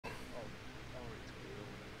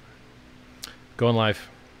Going live.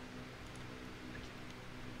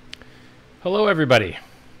 Hello, everybody.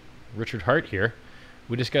 Richard Hart here.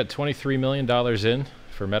 We just got $23 million in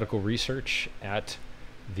for medical research at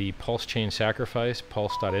the Pulse Chain Sacrifice,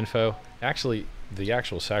 pulse.info. Actually, the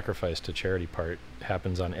actual sacrifice to charity part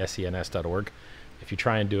happens on sens.org. If you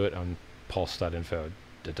try and do it on pulse.info,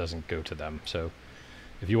 it doesn't go to them. So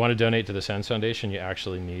if you want to donate to the SENS Foundation, you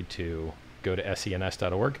actually need to go to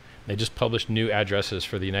sens.org. They just published new addresses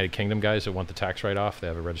for the United Kingdom guys that want the tax write-off. They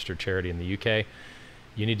have a registered charity in the UK.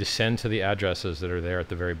 You need to send to the addresses that are there at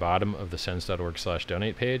the very bottom of the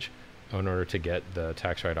sens.org/donate page in order to get the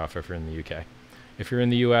tax write-off if you're in the UK. If you're in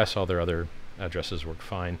the US, all their other addresses work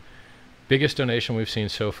fine. Biggest donation we've seen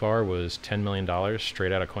so far was $10 million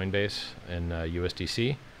straight out of Coinbase in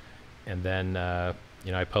USDC. And then,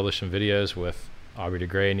 I published some videos with Aubrey de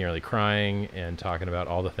Grey nearly crying and talking about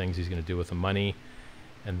all the things he's going to do with the money.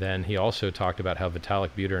 And then he also talked about how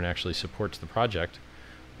Vitalik Buterin actually supports the project,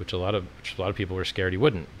 which a lot of people were scared he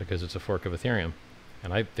wouldn't because it's a fork of Ethereum.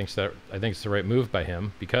 And I think it's the right move by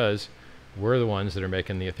him because we're the ones that are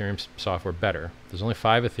making the Ethereum software better. There's only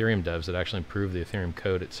 5 Ethereum devs that actually improve the Ethereum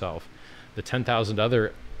code itself. The 10,000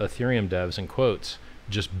 other Ethereum devs, in quotes,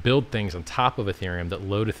 just build things on top of Ethereum that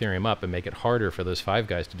load Ethereum up and make it harder for those 5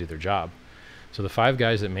 guys to do their job. So the 5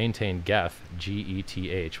 guys that maintain Geth,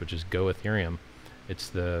 G-E-T-H, which is Go Ethereum, it's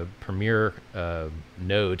the premier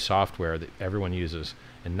node software that everyone uses,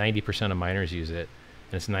 and 90% of miners use it,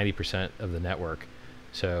 and it's 90% of the network.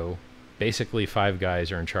 So basically 5 guys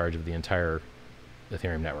are in charge of the entire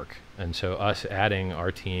Ethereum network. And so us adding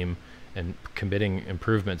our team and committing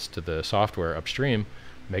improvements to the software upstream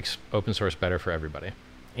makes open source better for everybody.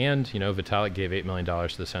 And, Vitalik gave $8 million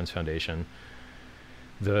to the SENS Foundation.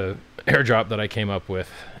 The airdrop that I came up with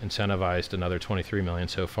incentivized another 23 million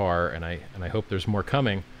so far, and I hope there's more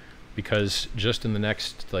coming, because just in the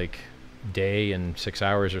next day and 6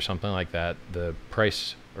 hours or something like that, the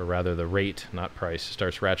price, or rather the rate, not price,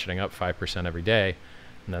 starts ratcheting up 5% every day,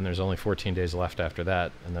 and then there's only 14 days left after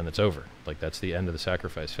that, and then it's over. That's the end of the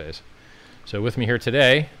sacrifice phase. So with me here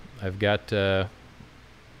today, I've got, and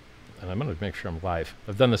I'm going to make sure I'm live.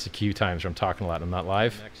 I've done this a few times where I'm talking a lot. I'm not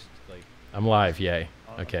live. I'm live, yay.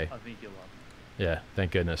 Okay. I think you're live. Yeah,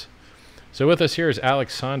 thank goodness. So with us here is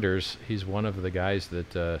Alex Saunders. He's one of the guys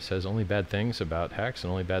that says only bad things about Hex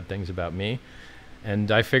and only bad things about me.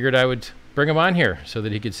 And I figured I would bring him on here so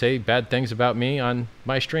that he could say bad things about me on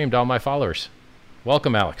my stream to all my followers.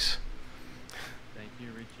 Welcome, Alex. Thank you,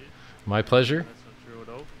 Richard. My pleasure. That's not true at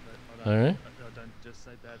all. All right. I don't just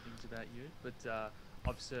say bad things about you, but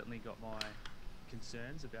I've certainly got my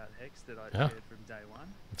concerns about Hex that I shared from day one.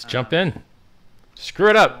 Let's jump in. Screw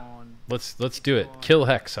it up. Let's do it. Kill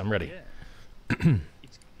Hex. I'm ready. Yeah.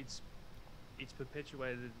 it's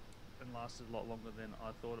perpetuated and lasted a lot longer than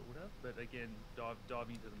I thought it would have. But again,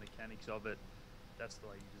 diving into the mechanics of it, that's the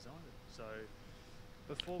way you designed it. So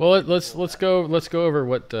before let's go over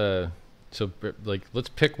what. Let's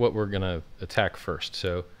pick what we're gonna attack first.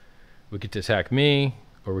 So we could attack me,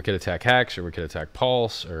 or we could attack Hex, or we could attack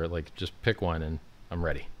Pulse, or just pick one, and I'm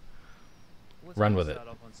ready. Run with it. Start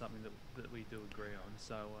off on something that we do agree on.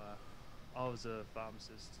 So I was a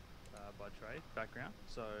pharmacist by trade background,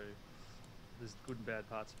 so there's good and bad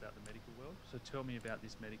parts about the medical world. So tell me about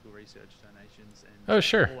this medical research donations. And oh,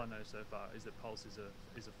 sure. All I know so far is that Pulse is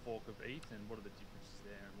a fork of ETH, and what are the differences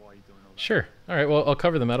there, and why are you doing all that? Sure. All right. Well, I'll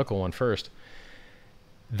cover the medical one first.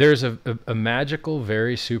 There's a magical,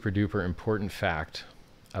 very super duper important fact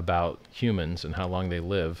about humans and how long they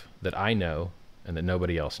live that I know and that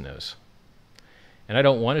nobody else knows. And I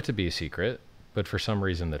don't want it to be a secret, but for some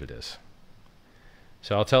reason that it is.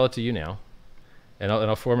 So I'll tell it to you now, and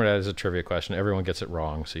I'll format it as a trivia question. Everyone gets it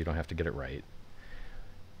wrong, so you don't have to get it right.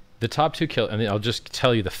 The top 2 killers, and I'll just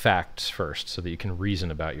tell you the facts first so that you can reason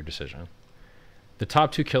about your decision. The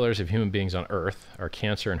top 2 killers of human beings on Earth are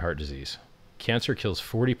cancer and heart disease. Cancer kills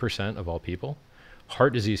 40% of all people.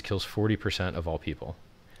 Heart disease kills 40% of all people.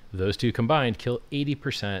 Those 2 combined kill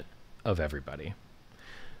 80% of everybody.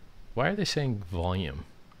 Why are they saying volume?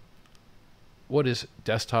 What is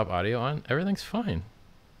desktop audio on? Everything's fine.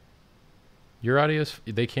 Your audio's,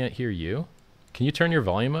 they can't hear you. Can you turn your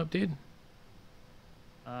volume up, dude?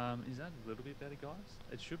 Is that a little bit better, guys?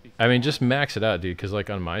 It should be fine. I mean, just max it out, dude, because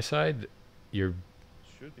on my side, you're...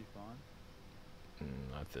 Should be fine.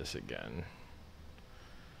 Not this again.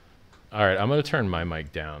 All right, I'm going to turn my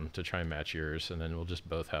mic down to try and match yours, and then we'll just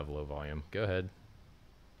both have low volume. Go ahead.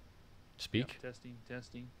 Speak. Yep,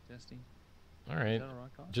 testing. All right. Is that all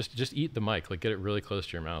right, guys? Just eat the mic. Get it really close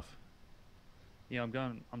to your mouth. Yeah, I'm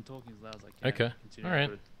talking as loud as I can. Okay. All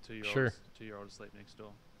right. Sure. 2-year-old asleep next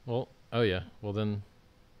door. Well, oh yeah. Well then,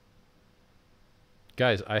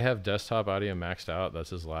 Guys, I have desktop audio maxed out.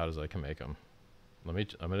 That's as loud as I can make them. I'm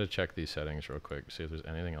gonna check these settings real quick, see if there's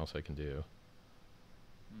anything else I can do.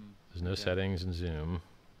 There's no settings in Zoom.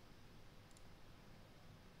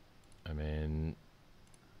 I mean,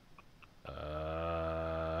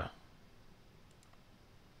 all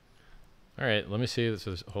right, let me see. This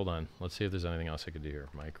is, hold on. Let's see if there's anything else I could do here.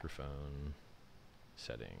 Microphone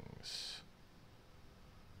settings.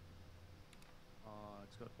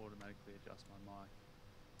 It's got to automatically adjust my mic.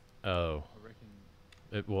 Oh. I reckon.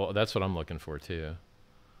 Well, that's what I'm looking for too.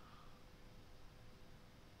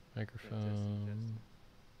 Microphone. Testing.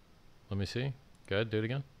 Let me see. Go ahead, do it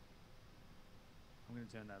again. I'm going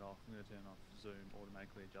to turn that off. I'm going to turn off Zoom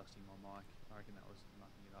automatically adjusting my mic. I reckon that was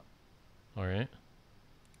mucking it up. All right.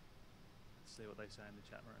 Let's see what they say in the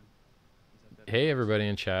chat room. Is that better? Hey, everybody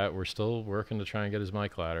in chat. We're still working to try and get his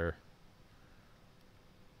mic louder.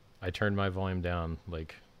 I turned my volume down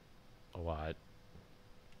like a lot,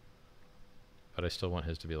 but I still want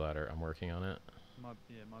his to be louder. I'm working on it. My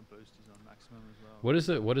boost is on maximum as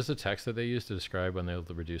well. What is the text that they use to describe when they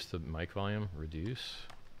reduce the mic volume? Reduce.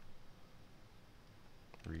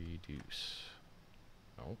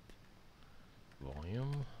 Nope.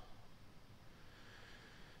 Volume.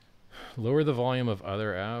 Lower the volume of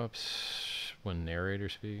other apps when narrator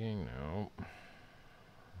speaking. No.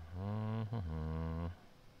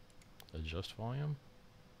 Adjust volume.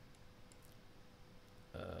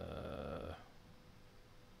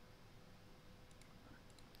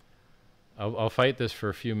 I'll fight this for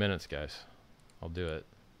a few minutes, guys. I'll do it.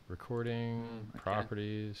 Recording, Okay.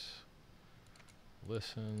 properties,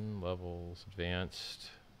 listen, levels, advanced,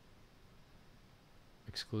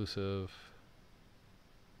 exclusive.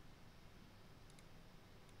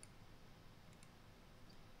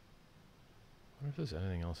 I wonder if there's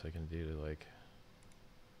anything else I can do to like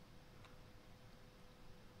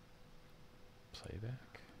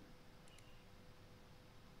playback.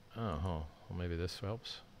 Oh, well, maybe this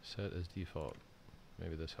helps. Set as default.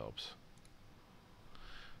 Maybe this helps.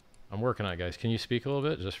 I'm working on it, guys. Can you speak a little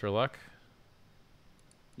bit just for luck?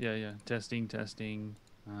 Yeah. Testing.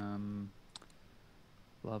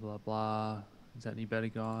 Blah, blah, blah. Is that any better,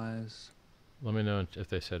 guys? Let me know if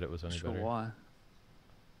they said it was any Sure, better. why?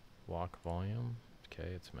 Lock volume. Okay,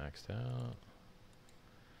 it's maxed out.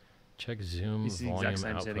 Check Zoom This is the volume exact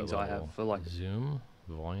same output settings level. I have for like. Zoom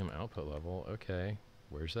volume output level. Okay,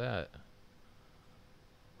 where's that?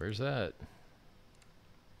 Where's that?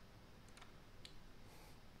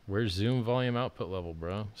 Where's Zoom volume output level,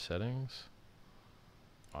 bro? Settings.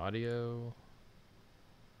 Audio.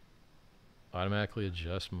 Automatically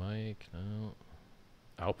adjust mic. No.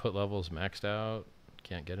 Output levels maxed out.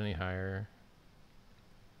 Can't get any higher.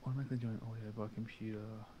 Automatically join audio by computer.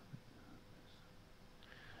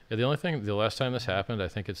 Yeah, the last time this happened, I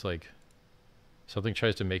think it's like something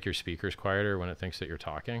tries to make your speakers quieter when it thinks that you're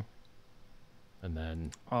talking. And then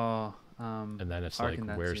it's I like, reckon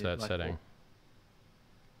that's where's it, that like, setting?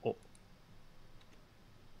 oh.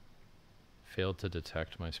 Failed to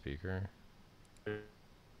detect my speaker.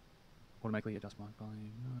 Automatically adjust mic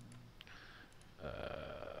volume.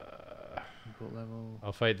 Input level.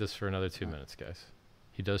 I'll fight this for another 2 minutes, guys.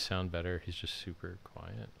 He does sound better. He's just super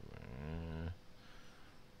quiet.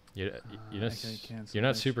 You're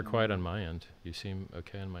not super quiet on my end. You seem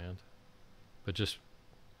okay on my end. But just...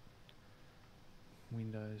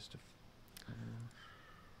 Windows to...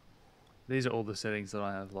 These are all the settings that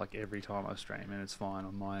I have like every time I stream, and it's fine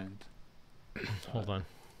on my end. Hold on.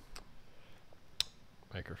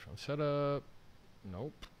 Microphone setup.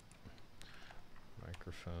 Nope.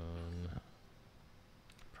 Microphone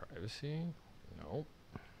privacy. Nope.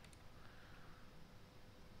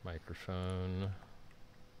 Microphone.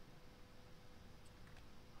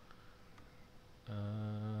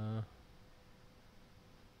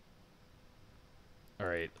 All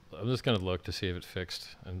right. I'm just gonna look to see if it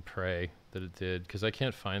fixed and pray that it did, because I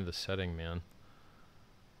can't find the setting, man.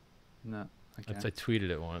 No, okay. I tweeted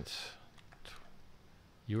it once.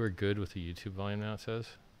 You are good with the YouTube volume now, it says.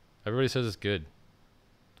 Everybody says it's good.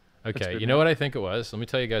 Okay, good you know now. what I think it was? Let me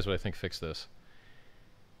tell you guys what I think fixed this.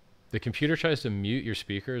 The computer tries to mute your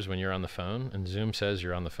speakers when you're on the phone, and Zoom says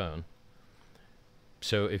you're on the phone.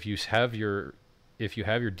 So if you have your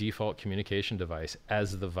default communication device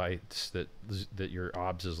as the device that your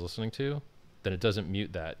OBS is listening to, then it doesn't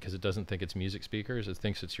mute that because it doesn't think it's music speakers. It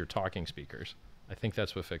thinks it's your talking speakers. I think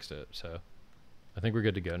that's what fixed it. So I think we're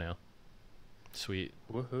good to go now. Sweet.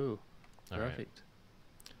 Woohoo! All right.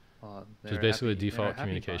 Perfect. Just basically a default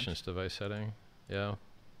communications device setting. Yeah.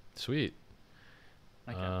 Sweet.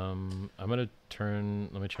 Okay. I'm gonna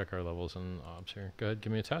let me check our levels and OBS here. Go ahead,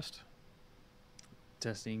 give me a test.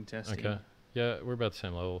 Testing. Okay. Yeah, we're about the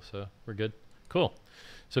same level, so we're good. Cool.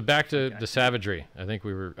 So back to Okay. the savagery. I think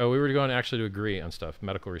we were going actually to agree on stuff,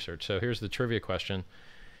 medical research. So here's the trivia question.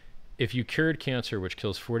 If you cured cancer, which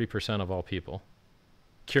kills 40% of all people,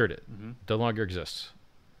 cured it, Mm-hmm. no longer exists,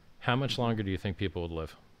 how much longer do you think people would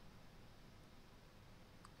live?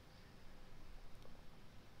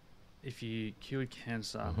 If you cured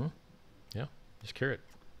cancer, Mm-hmm. Yeah, just cure it.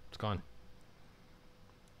 It's gone.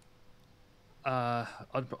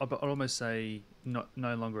 I'd almost say no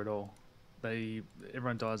longer at all.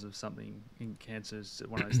 Everyone dies of something. In cancer is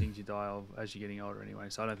one of those things you die of as you're getting older anyway.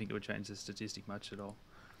 So I don't think it would change the statistic much at all.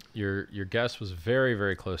 Your guess was very,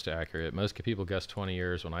 very close to accurate. Most people guessed 20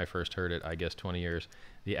 years. When I first heard it, I guessed 20 years.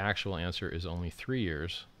 The actual answer is only 3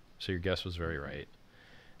 years, so your guess was very right.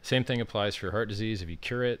 Same thing applies for heart disease. If you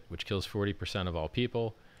cure it, which kills 40% of all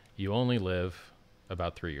people, you only live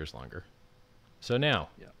about 3 years longer. So now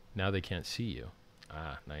Yeah. they can't see you.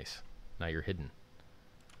 Ah, nice. Now you're hidden.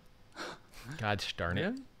 God darn it.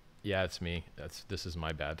 Really? Yeah, it's me. This is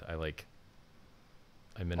my bad. I I've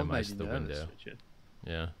made minimized you the nervous, window. Richard.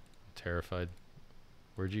 Yeah, terrified.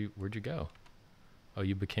 Where'd you go? Oh,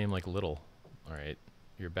 you became like little. All right,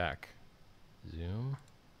 you're back. Zoom.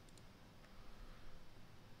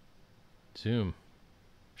 Zoom.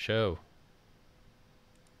 Show.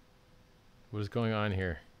 What is going on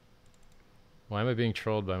here? Why am I being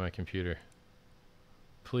trolled by my computer?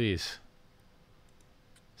 Please.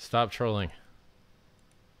 Stop trolling.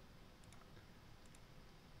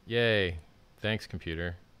 Yay. Thanks,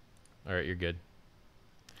 computer. All right, you're good.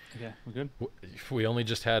 Okay, we're good. If we only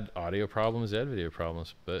just had audio problems, they had video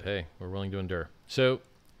problems, but hey, we're willing to endure. So,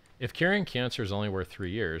 if curing cancer is only worth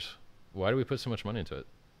 3 years, why do we put so much money into it?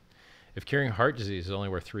 If curing heart disease is only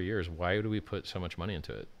worth 3 years, why do we put so much money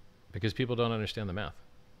into it? Because people don't understand the math.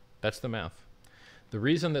 That's the math. The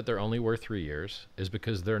reason that they're only worth 3 years is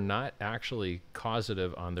because they're not actually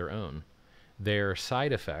causative on their own. They're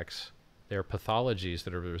side effects, they're pathologies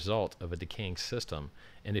that are a result of a decaying system.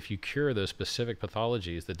 And if you cure those specific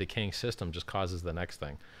pathologies, the decaying system just causes the next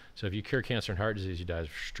thing. So if you cure cancer and heart disease, you die of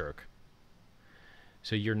stroke.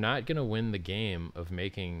 So you're not going to win the game of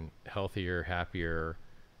making healthier, happier,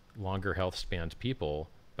 longer health spans people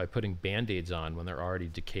by putting band-aids on when they're already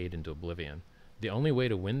decayed into oblivion. The only way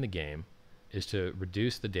to win the game is to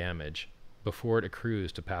reduce the damage before it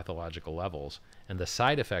accrues to pathological levels. And the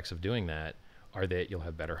side effects of doing that are that you'll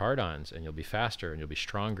have better hard-ons, and you'll be faster, and you'll be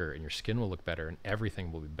stronger, and your skin will look better, and everything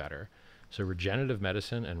will be better. So regenerative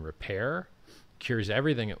medicine and repair cures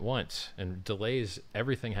everything at once and delays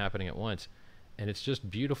everything happening at once. And it's just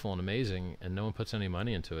beautiful and amazing, and no one puts any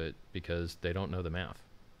money into it because they don't know the math.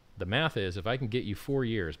 The math is, if I can get you 4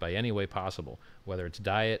 years by any way possible, whether it's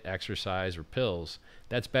diet, exercise, or pills,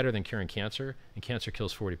 that's better than curing cancer, and cancer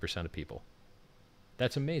kills 40% of people.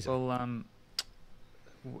 That's amazing. Well,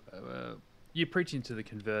 you're preaching to the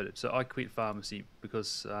converted. So I quit pharmacy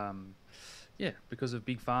because, because of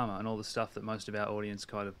big pharma and all the stuff that most of our audience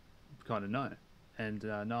kind of know. And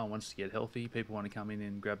no one wants to get healthy. People want to come in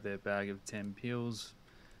and grab their bag of 10 pills.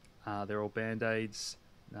 They're all band-aids.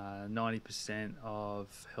 90%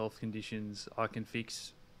 of health conditions I can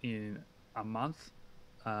fix in a month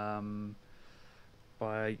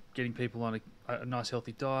by getting people on a nice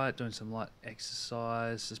healthy diet, doing some light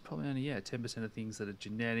exercise. There's probably only 10% of things that are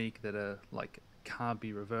genetic, that are like can't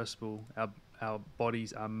be reversible. Our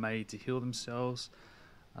bodies are made to heal themselves.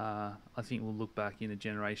 I think we'll look back in a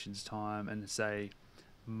generation's time and say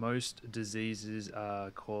most diseases are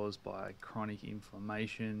caused by chronic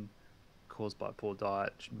inflammation, caused by poor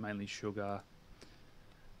diet, mainly sugar.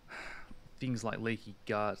 Things like leaky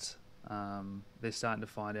gut. They're starting to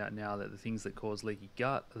find out now that the things that cause leaky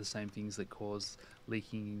gut are the same things that cause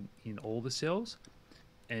leaking in all the cells.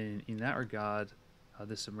 And in that regard,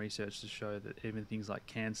 there's some research to show that even things like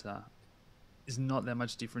cancer is not that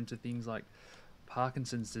much different to things like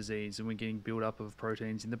Parkinson's disease, and we're getting build-up of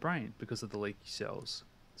proteins in the brain because of the leaky cells.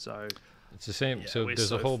 So it's the same. Yeah, So we're there's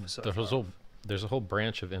so a whole f- so there's a far whole off. there's a whole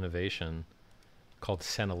branch of innovation called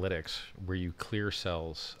senolytics, where you clear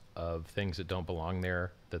cells of things that don't belong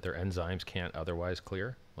there, that their enzymes can't otherwise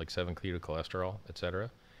clear, like 7-ketoglycolesterol,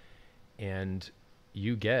 etc. And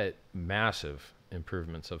you get massive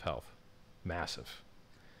improvements of health, massive.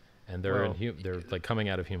 And they're Well, they're like coming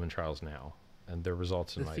out of human trials now, and their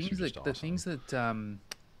results in the mice are things just that awesome.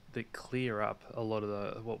 that clear up a lot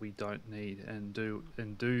of what we don't need and do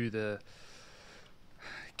the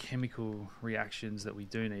chemical reactions that we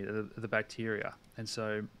do need are the bacteria. And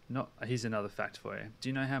so, here's another fact for you. Do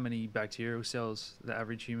you know how many bacterial cells the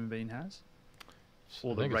average human being has?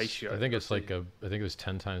 Or the ratio? I think it's like I think it was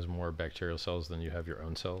 10 times more bacterial cells than you have your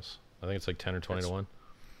own cells. I think it's like 10 or 20 to That's 1.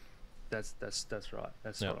 That's right.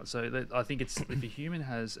 That's Yeah. right. So I think it's if a human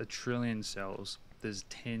has 1 trillion cells, there's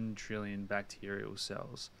 10 trillion bacterial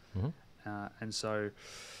cells, Hmm. and so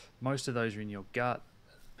most of those are in your gut.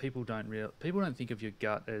 People don't think of your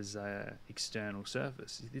gut as a external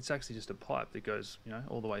surface. It's actually just a pipe that goes,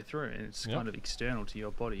 all the way through, and it's Yep. kind of external to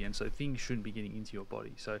your body. And so things shouldn't be getting into your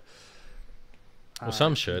body. So, Well,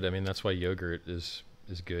 some should. I mean, that's why yogurt is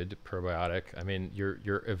good, probiotic. I mean,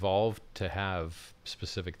 you're evolved to have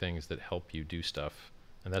specific things that help you do stuff,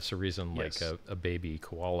 and that's the reason like yes, a baby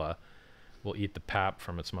koala will eat the pap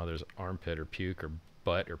from its mother's armpit or puke or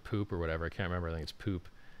butt or poop or whatever. I can't remember. I think it's poop,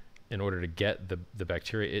 in order to get the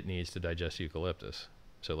bacteria it needs to digest eucalyptus.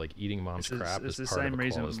 So like eating mom's crap it's is the part of same a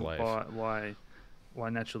reason koala's life. why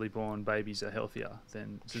naturally born babies are healthier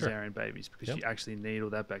than Sure. cesarean babies, because Yep. you actually need all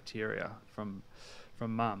that bacteria from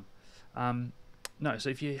mum. No, so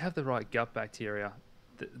if you have the right gut bacteria,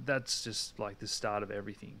 that's just like the start of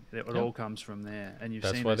everything. It Yep. all comes from there, and you've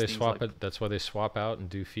That's seen why those they things swap like it. That's why they swap out and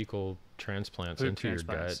do fecal transplants poop into your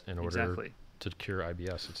transplants. gut in order Exactly. to cure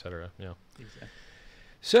IBS, etc. Yeah. Exactly.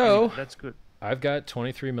 So That's good. I've got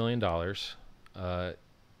 $23 million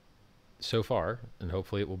so far, and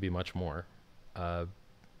hopefully it will be much more,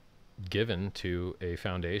 given to a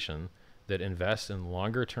foundation that invests in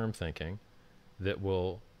longer term thinking that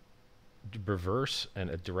will reverse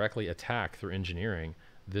and directly attack through engineering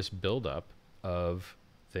this buildup of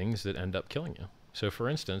things that end up killing you. So for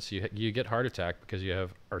instance, you get heart attack because you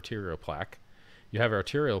have arterial plaque. You have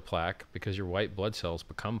arterial plaque because your white blood cells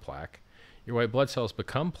become plaque. Your white blood cells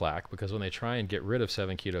become plaque because when they try and get rid of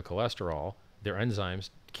 7-keto cholesterol, their enzymes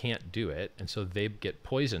can't do it, and so they get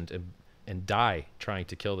poisoned and die trying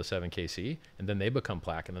to kill the 7-KC, and then they become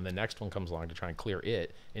plaque, and then the next one comes along to try and clear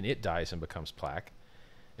it, and it dies and becomes plaque.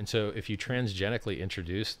 And so if you transgenically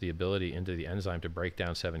introduce the ability into the enzyme to break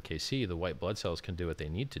down 7-KC, the white blood cells can do what they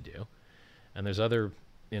need to do. And there's other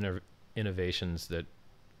innovations that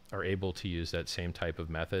are able to use that same type of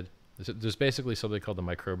method. There's basically something called the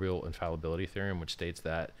microbial infallibility theorem, which states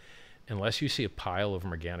that unless you see a pile of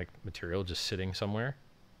organic material just sitting somewhere,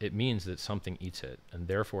 it means that something eats it. And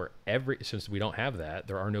therefore, since we don't have that,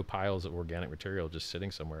 there are no piles of organic material just sitting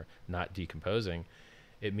somewhere, not decomposing.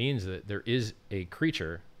 It means that there is a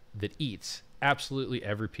creature that eats absolutely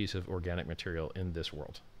every piece of organic material in this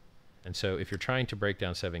world. And so if you're trying to break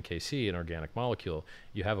down 7-KC, an organic molecule,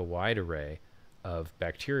 you have a wide array of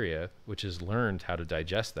bacteria, which has learned how to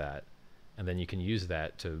digest that. And then you can use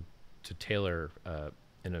that to tailor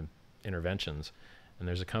interventions. And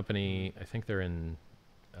there's a company, I think they're in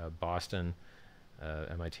Boston,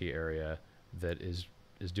 MIT area, that is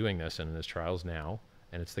doing this and is trials now.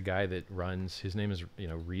 And it's the guy that runs. His name is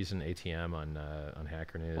Reason ATM on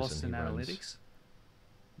Hacker News. Boston and he runs, Analytics.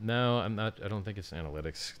 No, I'm not. I don't think it's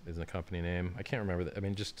Analytics. Is the company name? I can't remember that. I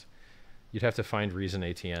mean, just you'd have to find Reason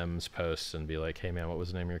ATM's posts and be like, "Hey, man, what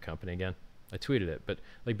was the name of your company again?" I tweeted it, but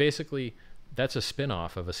like basically, that's a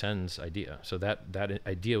spin-off of a SENS idea. So that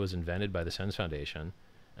idea was invented by the SENS Foundation,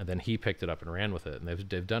 and then he picked it up and ran with it. And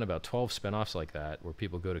they've done about 12 spin-offs like that, where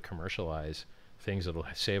people go to commercialize things that'll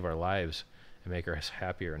save our lives and make us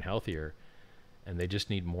happier and healthier, and they just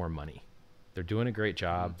need more money. They're doing a great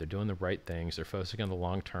job. They're doing the right things. They're focusing on the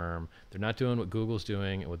long term. They're not doing what Google's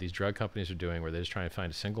doing and what these drug companies are doing, where they're just trying to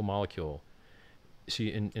find a single molecule. See,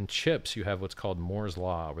 in chips, you have what's called Moore's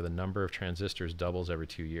Law, where the number of transistors doubles every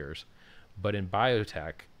 2 years. But in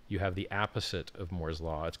biotech, you have the opposite of Moore's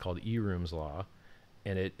Law. It's called Eroom's Law,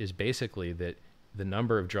 and it is basically that the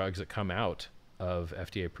number of drugs that come out of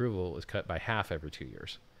FDA approval is cut by half every 2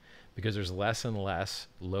 years, because there's less and less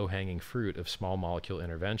low-hanging fruit of small molecule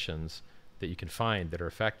interventions that you can find that are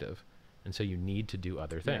effective. And so you need to do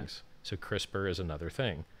other things. Yeah. So CRISPR is another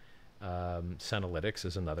thing. Senolytics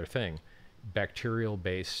is another thing.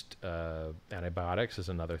 Bacterial-based antibiotics is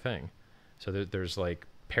another thing. So there's like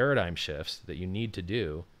paradigm shifts that you need to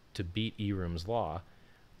do to beat Eroom's Law,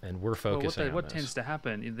 and we're focusing on what this. tends to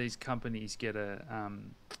happen is these companies get a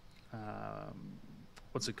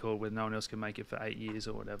what's it called, where no one else can make it for 8 years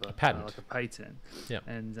or whatever, a patent, like a patent. Yeah.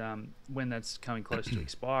 And when that's coming close to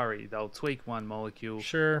expiry, they'll tweak one molecule.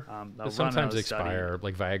 Sure. They'll sometimes run expire,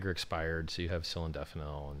 like Viagra expired, so you have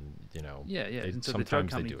sildenafil, and Yeah. and so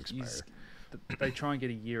sometimes they do expire. They try and get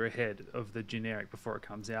a year ahead of the generic before it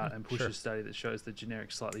comes out and push Sure. a study that shows the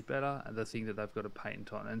generic slightly better and the thing that they've got a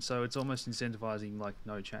patent on. And so it's almost incentivizing like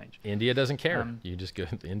no change. India doesn't care. You just go.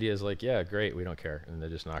 India's like, yeah, great, we don't care, and they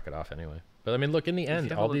just knock it off anyway. But I mean, look, in the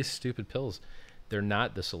end, all these stupid pills, they're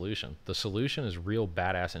not the solution. The solution is real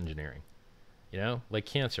badass engineering. Like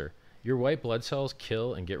cancer. Your white blood cells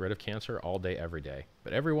kill and get rid of cancer all day, every day.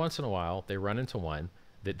 But every once in a while, they run into one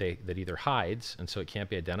that either hides, and so it can't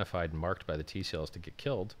be identified and marked by the T cells to get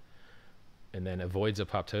killed, and then avoids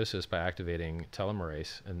apoptosis by activating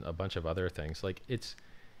telomerase and a bunch of other things. Like,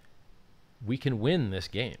 we can win this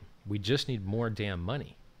game. We just need more damn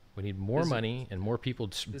money. We need more money and more people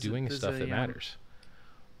doing stuff that matters.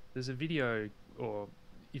 There's a video, or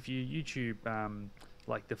if you YouTube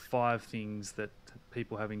like the 5 things that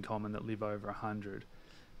people have in common that live over 100.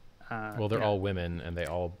 Well, they're all women, and they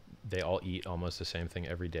all eat almost the same thing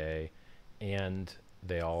every day, and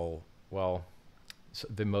they all, well, so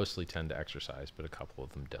they mostly tend to exercise, but a couple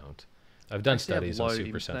of them don't. I've done studies on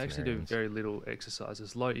supercentenarians. They actually do very little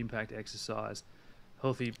exercises, low impact exercise,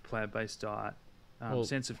 healthy plant-based diet,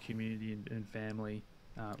 sense of community and family,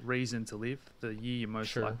 reason to live. The year you're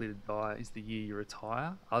most likely to die is the year you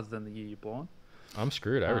retire, other than the year you're born. I'm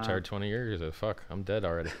screwed. I retired 20 years ago. Fuck, I'm dead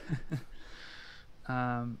already.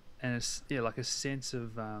 And it's like a sense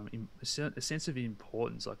of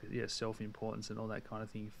importance, like self-importance and all that kind of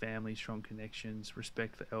thing. Family, strong connections,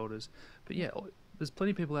 respect for elders. But there's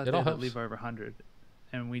plenty of people out there that live over 100,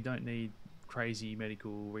 and we don't need crazy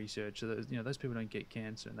medical research. So those people don't get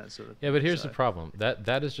cancer and that sort of thing. Yeah, but here's the problem.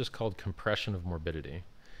 That is just called compression of morbidity.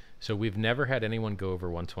 So we've never had anyone go over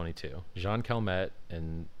 122. Jean Calmet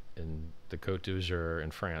in the Côte d'Azur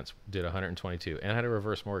in France did 122 and had a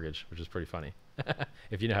reverse mortgage, which is pretty funny.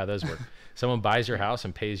 If you know how those work. Someone buys your house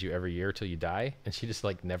and pays you every year till you die, and she just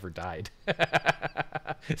like never died.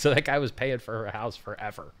 So that guy was paying for her house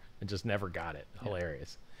forever and just never got it.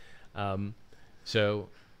 Hilarious. So,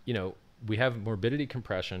 we have morbidity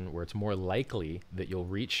compression where it's more likely that you'll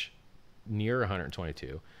reach near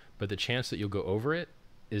 122, but the chance that you'll go over it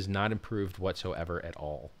is not improved whatsoever at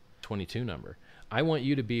all. 22 number. I want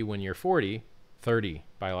you to be, when you're 40, 30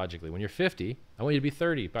 biologically. When you're 50, I want you to be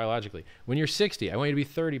 30 biologically. When you're 60, I want you to be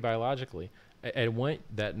 30 biologically. I want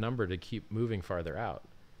that number to keep moving farther out.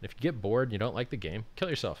 And if you get bored and you don't like the game, kill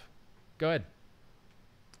yourself. Go ahead.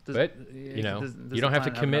 But, you don't have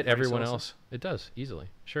to commit everyone else. It does, easily.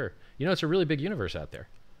 Sure. It's a really big universe out there.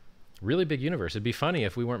 Really big universe. It'd be funny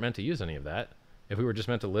if we weren't meant to use any of that. If we were just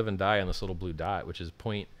meant to live and die on this little blue dot, which is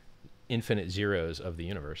point infinite zeros of the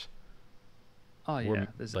universe. Oh, yeah.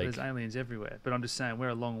 There's aliens everywhere. But I'm just saying, we're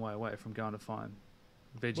a long way away from going to find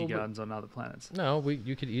veggie gardens on other planets. No,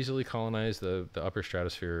 you could easily colonize the upper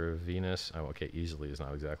stratosphere of Venus. Oh, okay, easily is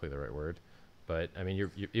not exactly the right word. But, I mean,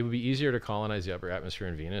 it would be easier to colonize the upper atmosphere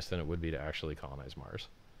in Venus than it would be to actually colonize Mars.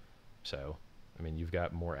 So, I mean, you've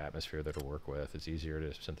got more atmosphere there to work with. It's easier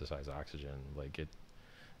to synthesize oxygen.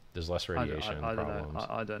 There's less radiation problems.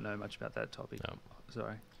 I don't know much about that topic. No.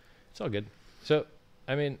 Sorry. It's all good. So,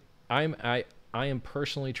 I mean, I am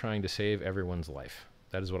personally trying to save everyone's life.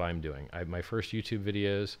 That is what I'm doing. My first YouTube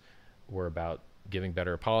videos were about giving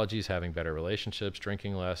better apologies, having better relationships,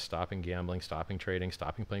 drinking less, stopping gambling, stopping trading,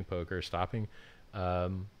 stopping playing poker, stopping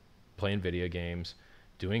playing video games,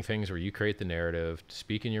 doing things where you create the narrative,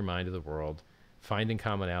 speaking your mind to the world, finding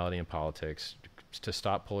commonality in politics, to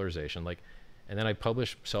stop polarization. And then I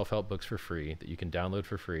publish self-help books for free that you can download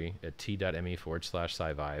for free at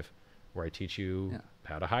t.me/scivive, where I teach you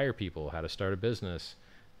how to hire people, how to start a business,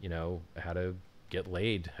 how to get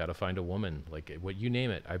laid, how to find a woman, what you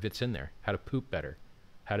name it, it's in there. How to poop better,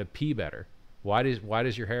 how to pee better. Why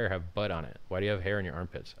does your hair have butt on it? Why do you have hair in your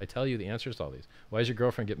armpits? I tell you the answers to all these. Why does your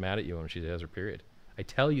girlfriend get mad at you when she has her period? I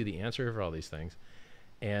tell you the answer for all these things.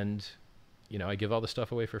 And, I give all the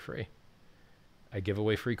stuff away for free. I give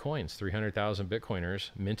away free coins, 300,000 Bitcoiners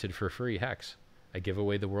minted for free hex. I give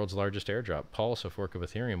away the world's largest airdrop. Pulse, a fork of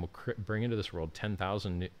Ethereum, will bring into this world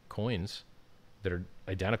 10,000 coins that are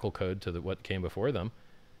identical code to what came before them,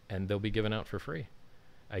 and they'll be given out for free.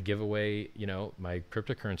 I give away, my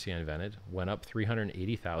cryptocurrency I invented went up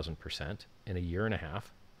 380,000% in a year and a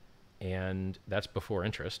half, and that's before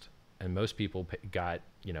interest. And most people got,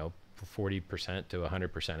 40% to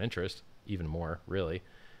 100% interest, even more, really.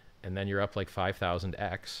 And then you're up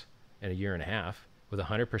 5,000x in a year and a half with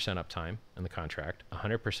 100% uptime in the contract,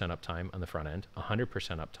 100% uptime on the front end, 100%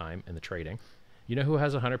 uptime in the trading. You know who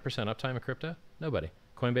has 100% uptime in crypto? Nobody.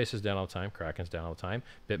 Coinbase is down all the time. Kraken's down all the time.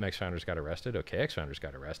 BitMEX founders got arrested. OKX founders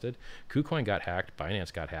got arrested. KuCoin got hacked.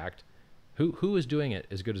 Binance got hacked. Who is doing it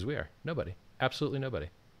as good as we are? Nobody. Absolutely nobody.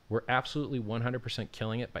 We're absolutely 100%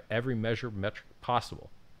 killing it by every metric possible.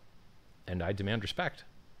 And I demand respect.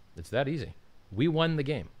 It's that easy. We won the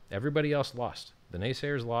game. Everybody else lost. The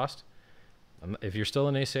naysayers lost. If you're still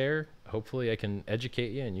a naysayer, hopefully I can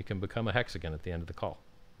educate you and you can become a hexagon at the end of the call.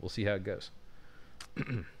 We'll see how it goes.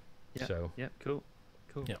 Cool.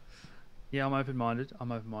 Yeah, I'm open-minded.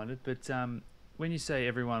 But when you say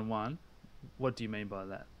everyone won, what do you mean by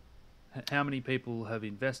that? How many people have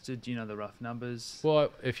invested? Do you know the rough numbers?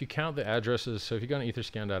 Well, if you count the addresses, so if you go on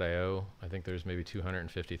etherscan.io, I think there's maybe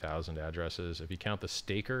 250,000 addresses. If you count the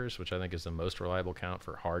stakers, which I think is the most reliable count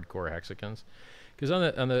for hardcore hexagons, because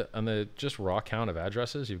on the just raw count of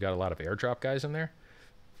addresses, you've got a lot of airdrop guys in there.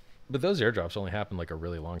 But those airdrops only happened like a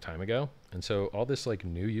really long time ago, and so all this like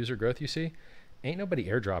new user growth you see, ain't nobody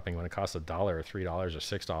airdropping when it costs $1 or $3 or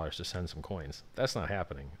 $6 to send some coins. That's not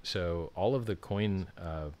happening. So all of the coin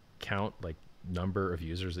count, like number of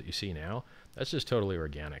users that you see now, that's just totally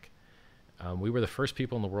organic. We were the first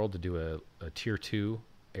people in the world to do a tier 2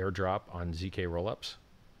 airdrop on ZK rollups.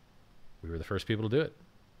 We were the first people to do it.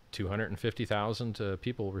 250,000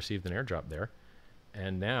 people received an airdrop there,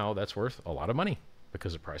 and now that's worth a lot of money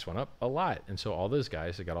because the price went up a lot. And so all those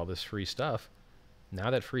guys that got all this free stuff, now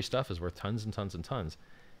that free stuff is worth tons and tons and tons.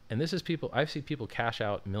 And this is people, I've seen people cash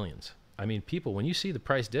out millions. I mean, people, when you see the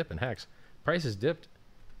price dip in Hex, prices dipped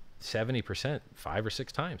 70% 5 or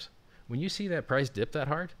 6 times. When you see that price dip that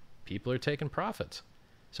hard, people are taking profits.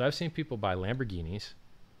 So I've seen people buy Lamborghinis.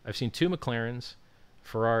 I've seen 2 McLarens,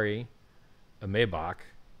 Ferrari, a Maybach,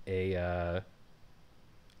 a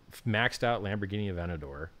maxed out Lamborghini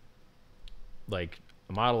Aventador, like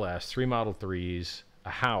a Model S, 3 Model 3s, a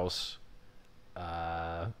house,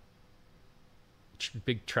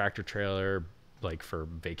 big tractor trailer, like for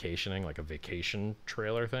vacationing, like a vacation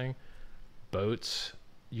trailer thing, boats,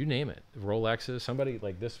 you name it, Rolexes. Somebody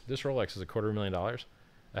like this Rolex is $250,000.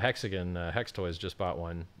 A Hexagon, Hex Toys just bought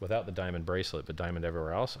one without the diamond bracelet, but diamond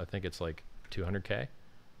everywhere else. I think it's like 200K,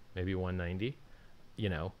 maybe 190. You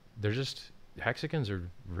know, they're just, Hexagons are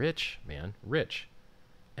rich, man, rich.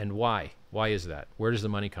 And why? Why is that? Where does the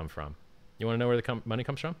money come from? You want to know where the money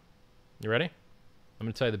comes from? You ready? I'm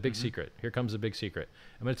going to tell you the big secret. Here comes the big secret.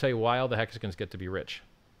 I'm going to tell you why all the Hexagons get to be rich.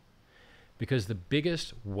 Because the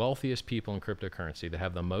biggest, wealthiest people in cryptocurrency that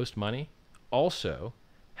have the most money also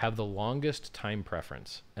have the longest time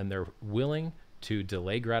preference, and they're willing to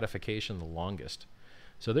delay gratification the longest.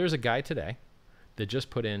 So there's a guy today that just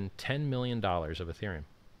put in $10 million of Ethereum.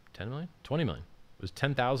 10 million? 20 million. It was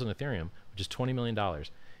 10,000 Ethereum, which is $20 million.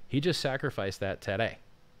 He just sacrificed that today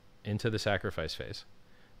into the sacrifice phase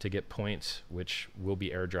to get points, which will be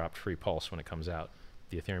airdropped free Pulse when it comes out,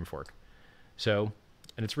 the Ethereum fork. So,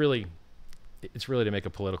 and it's really to make a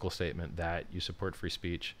political statement that you support free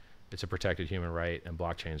speech. It's a protected human right, and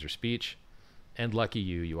blockchains are speech. And lucky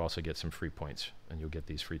you also get some free points, and you'll get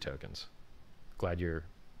these free tokens. Glad you're,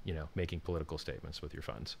 making political statements with your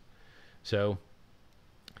funds. So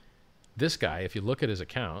this guy, if you look at his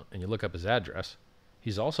account and you look up his address,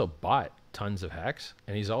 he's also bought tons of Hex,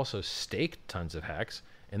 and he's also staked tons of Hex.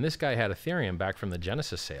 And this guy had Ethereum back from the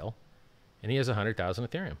Genesis sale, and he has 100,000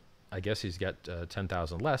 Ethereum. I guess he's got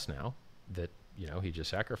 10,000 less now that, he just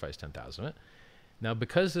sacrificed 10,000 of it. Now,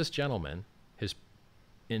 because this gentleman has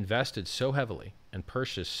invested so heavily and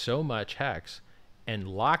purchased so much Hex and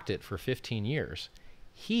locked it for 15 years,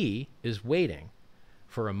 he is waiting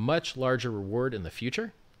for a much larger reward in the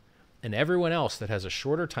future. And everyone else that has a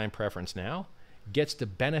shorter time preference now gets to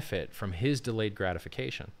benefit from his delayed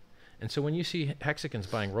gratification. And so when you see Hexagons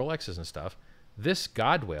buying Rolexes and stuff, this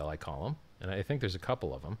God whale, I call him, and I think there's a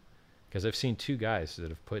couple of them, because I've seen 2 guys that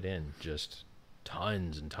have put in just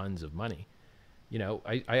tons and tons of money.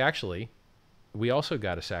 We also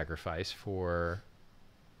got a sacrifice for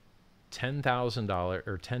 $10,000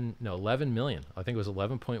 or 11 million. I think it was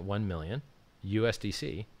 11.1 million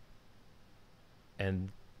USDC, and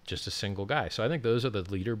just a single guy. So I think those are the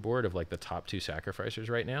leaderboard of like the top 2 sacrificers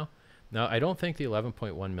right now. Now, I don't think the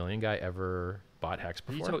 11.1 million guy ever bought Hex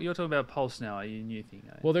before. You're talking about Pulse now, are you new thing?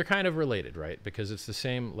 Well, they're kind of related, right? Because it's the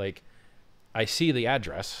same, like, I see the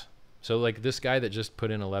address. So like this guy that just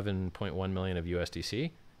put in 11.1 million of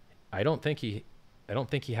USDC, I don't think he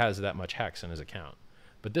has that much Hex in his account.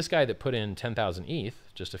 But this guy that put in 10,000 ETH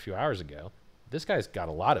just a few hours ago, this guy's got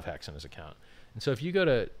a lot of Hex in his account. And so if you go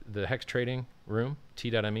to the Hex trading room,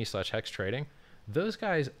 t.me/Hex trading, those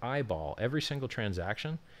guys eyeball every single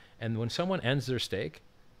transaction. And when someone ends their stake,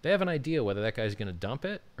 they have an idea whether that guy's going to dump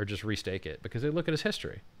it or just restake it, because they look at his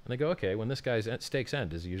history and they go, okay, when this guy's stakes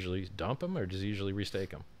end, does he usually dump him or does he usually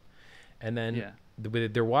restake them? And then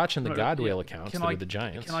they're watching the God whale accounts that are the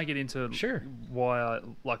giants. Can I get into sure why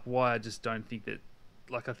I just don't think that,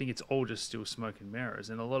 like, I think it's all just still smoke and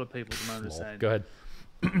mirrors, and a lot of people at the moment are saying, go ahead.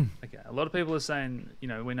 Okay, a lot of people are saying,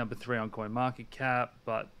 we're number 3 on CoinMarketCap,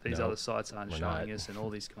 but these other sites aren't showing us, and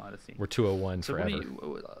all these kind of things. We're 201 so forever.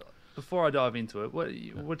 Before I dive into it,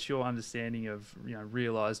 what's your understanding of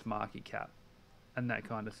realized market cap and that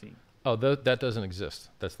kind of thing? Oh, that doesn't exist.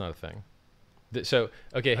 That's not a thing. So,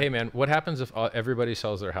 okay, hey man, what happens if everybody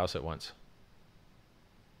sells their house at once?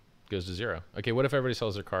 Goes to zero. Okay, what if everybody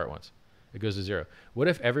sells their car at once? It goes to zero. What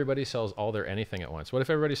if everybody sells all their anything at once? What if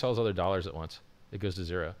everybody sells all their dollars at once? It goes to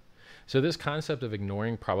zero. So this concept of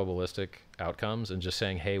ignoring probabilistic outcomes and just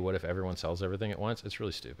saying, hey, what if everyone sells everything at once? It's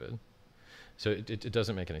really stupid. So it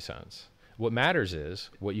doesn't make any sense. What matters is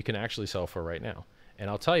what you can actually sell for right now. And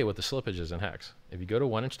I'll tell you what the slippage is in Hex. If you go to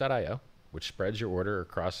oneinch.io, which spreads your order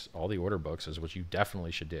across all the order books, is what you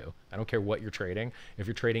definitely should do. I don't care what you're trading. If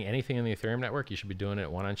you're trading anything in the Ethereum network, you should be doing it at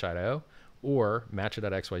oneinch.io or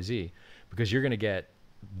matcha.xyz, because you're going to get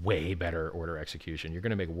way better order execution. You're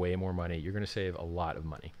going to make way more money. You're going to save a lot of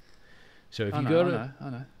money. So if you go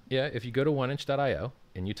to if you go to oneinch.io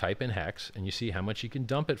and you type in Hex and you see how much you can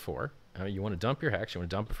dump it for, you want to dump your Hex, you want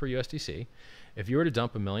to dump it for USDC. If you were to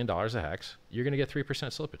dump $1 million of Hex, you're going to get 3%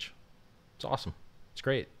 slippage. It's awesome. It's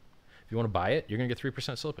great. If you want to buy it, you're going to get 3%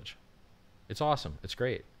 slippage. It's awesome. It's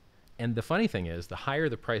great. And the funny thing is, the higher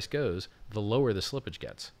the price goes, the lower the slippage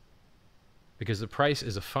gets, because the price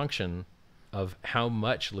is a function of how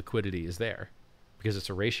much liquidity is there, because it's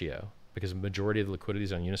a ratio, because the majority of the liquidity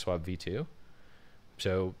is on Uniswap V2.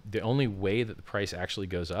 So the only way that the price actually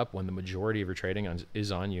goes up when the majority of your trading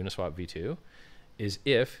is on Uniswap V2 is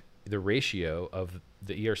if the ratio of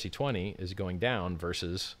the ERC20 is going down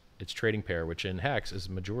versus its trading pair, which in Hex is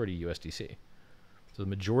majority USDC. So the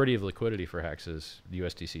majority of liquidity for Hex is the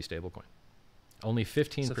USDC stablecoin. Only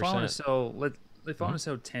 15%. So if I want to sell, if I want to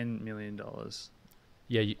sell $10 million.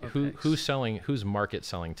 Yeah, who's market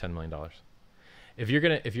selling $10 million? If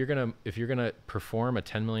you're gonna perform a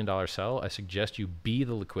 $10 million sell, I suggest you be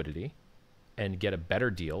the liquidity and get a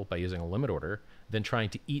better deal by using a limit order than trying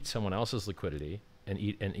to eat someone else's liquidity and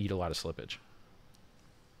eat a lot of slippage.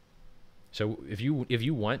 So if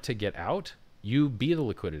you want to get out, you be the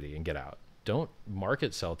liquidity and get out. Don't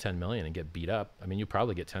market sell 10 million and get beat up. I mean, you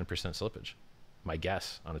probably get 10% slippage. My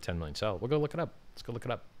guess on a 10 million sell. We'll go look it up. Let's go look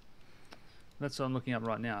it up. That's what I'm looking up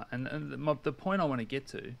right now. And the point I want to get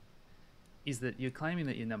to is that you're claiming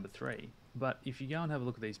that you're number 3, but if you go and have a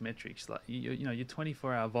look at these metrics, like you know your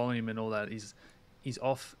 24-hour volume and all that is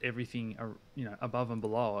off everything above and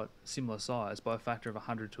below it, similar size by a factor of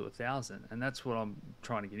 100 to 1,000, and that's what I'm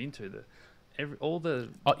trying to get into.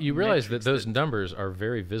 You realize that those numbers are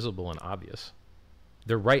very visible and obvious.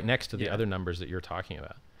 They're right next to the other numbers that you're talking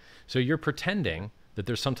about. So you're pretending that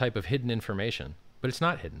there's some type of hidden information, but it's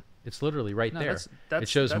not hidden. It's literally right there. It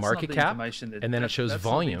shows market cap, and then it shows volume. That's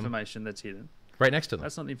not the information that's hidden. Right next to them.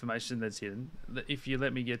 That's not the information that's hidden. If you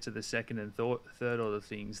let me get to the second and third order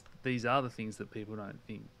things, these are the things that people don't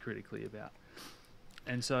think critically about.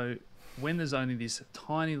 And so when there's only this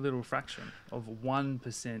tiny little fraction of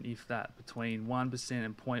 1%, if that, between 1%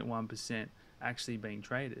 and 0.1% actually being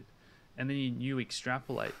traded, and then you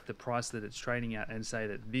extrapolate the price that it's trading at and say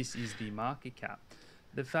that this is the market cap,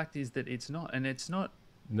 the fact is that it's not. And it's not.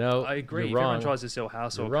 No, I agree. You're if wrong. everyone tries to sell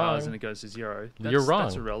house or cars and it goes to zero, you're wrong.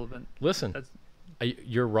 That's irrelevant. Listen,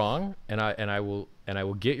 you're wrong, and I will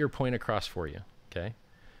get your point across for you. Okay,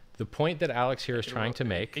 the point that Alex here is trying to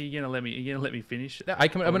make. Are you gonna let me finish? I'm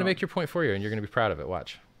gonna make your point for you, and you're gonna be proud of it.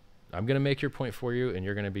 Watch, I'm gonna make your point for you, and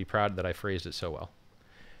you're gonna be proud that I phrased it so well.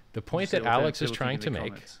 The point that Alex is trying to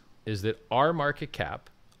make is that our market cap,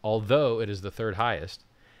 although it is the 3rd highest,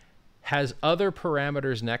 has other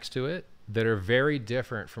parameters next to it that are very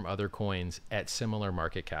different from other coins at similar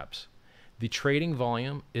market caps. The trading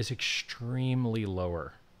volume is extremely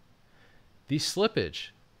lower. The slippage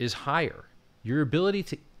is higher. Your ability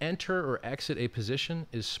to enter or exit a position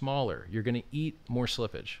is smaller. You're going to eat more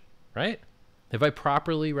slippage, right? Have I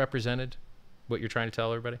properly represented what you're trying to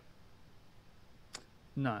tell everybody?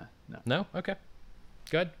 No. No? Okay.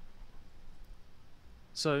 Good.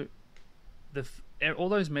 So all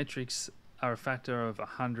those metrics are a factor of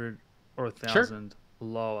 100 or 1,000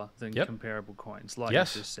 lower than comparable coins, like you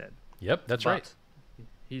just said. Yep, that's right.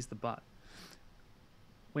 Here's the but.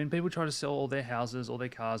 When people try to sell all their houses, all their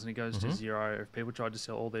cars, and it goes to zero, if people try to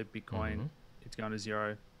sell all their Bitcoin, it's going to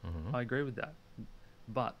zero. I agree with that.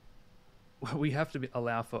 But we have to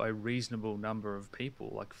allow for a reasonable number of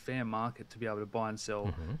people, like fair market, to be able to buy and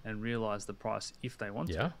sell and realize the price if they want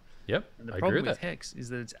to. Yep. And the problem with Hex is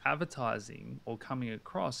that it's advertising or coming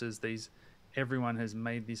across as everyone has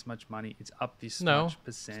made this much money, it's up this much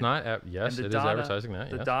percent. It's not. Yes, it is advertising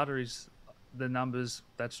that. The data is the numbers.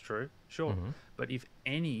 That's true, sure. But if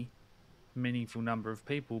any meaningful number of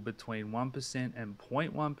people between 1% and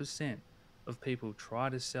 0.1% of people try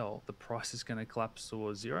to sell, the price is going to collapse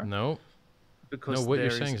towards zero. No. Because what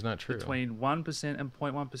you're saying is not true. Between 1% and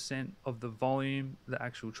 0.1% of the volume, the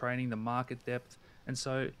actual trading, the market depth, and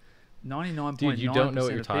so 99.9% you don't know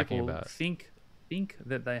what you're of talking people about. think think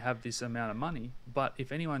that they have this amount of money, but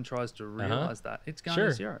if anyone tries to realize that, it's going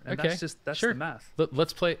to zero. And that's the math.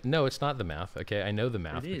 Let's play. No, it's not the math. Okay, I know the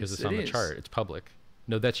math because it's on the chart. It's public.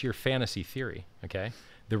 No, that's your fantasy theory. Okay,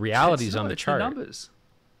 the reality is on the chart. The numbers.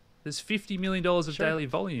 There's $50 million of daily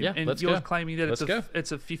volume, and you're claiming that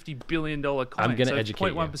it's a $50 billion coin. I'm going to educate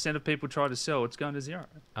you. 0.1% of people try to sell, it's going to zero.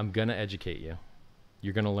 I'm going to educate you.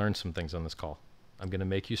 You're going to learn some things on this call. I'm going to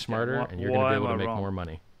make you smarter, and you're going to be able to make more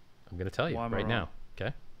money. I'm going to tell you right now.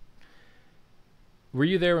 Okay. Were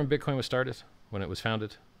you there when Bitcoin was started? When it was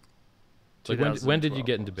founded? Like when did you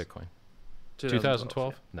get into Bitcoin?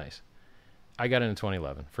 2012. Yeah. Nice. I got into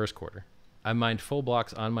 2011, first quarter. I mined full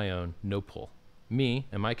blocks on my own, no pull. Me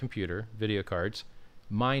and my computer, video cards,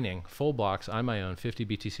 mining full blocks on my own, 50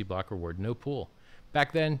 BTC block reward, no pool.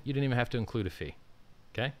 Back then, you didn't even have to include a fee.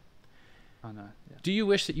 Okay? I know. Yeah. Do you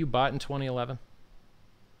wish that you bought in 2011?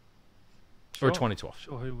 Or 2012?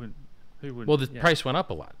 Sure, who wouldn't? Well, the price went up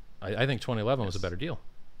a lot. I think 2011 was a better deal.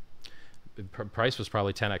 The price was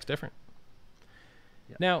probably 10x different.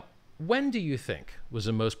 Yeah. Now, when do you think was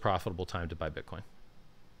the most profitable time to buy Bitcoin?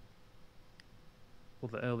 Well,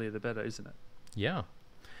 the earlier the better, isn't it? Yeah.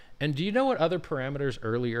 And do you know what other parameters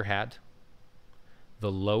earlier had?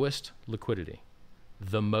 The lowest liquidity,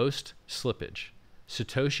 the most slippage.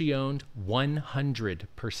 Satoshi owned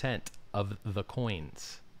 100% of the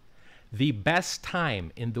coins. The best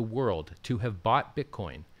time in the world to have bought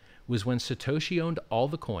Bitcoin was when Satoshi owned all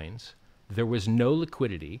the coins, there was no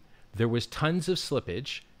liquidity, there was tons of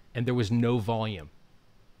slippage, and there was no volume.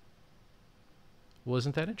 Well,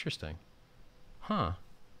 isn't that interesting? Huh.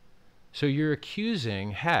 So you're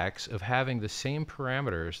accusing Hex of having the same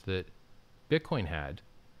parameters that Bitcoin had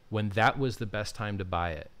when that was the best time to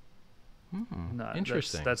buy it. No,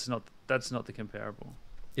 interesting. That's not the comparable.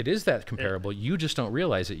 It is that comparable. You just don't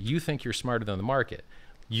realize it. You think you're smarter than the market.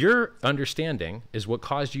 Your understanding is what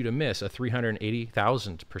caused you to miss a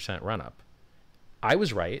 380,000% run up. I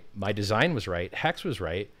was right. My design was right. Hex was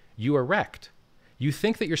right. You are wrecked. You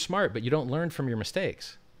think that you're smart, but you don't learn from your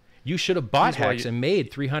mistakes. You should have bought Hex and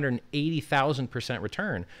made 380,000%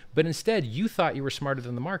 return, but instead you thought you were smarter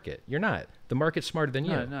than the market. You're not. The market's smarter than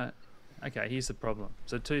you. No. Okay, here's the problem.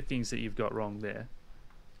 So two things that you've got wrong there.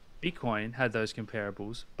 Bitcoin had those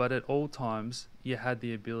comparables, but at all times you had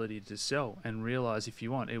the ability to sell and realize if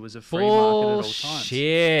you want. It was a free market at all times.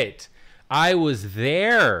 Bullshit. I was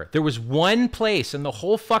there. There was one place in the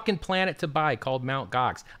whole fucking planet to buy called Mt.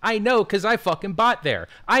 Gox. I know because I fucking bought there.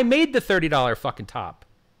 I made the $30 fucking top.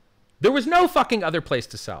 There was no fucking other place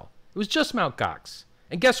to sell. It was just Mt. Gox.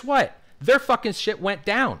 And guess what? Their fucking shit went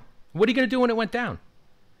down. What are you going to do when it went down?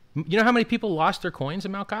 You know how many people lost their coins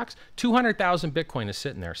in Mt. Gox? 200,000 Bitcoin is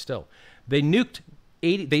sitting there still. They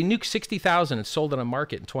nuked 60,000 and sold it on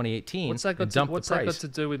market in 2018. What's that got to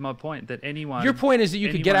do with my point that anyone? Your point is that you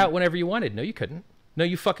could get out whenever you wanted. No, you couldn't. No,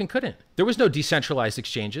 you fucking couldn't. There was no decentralized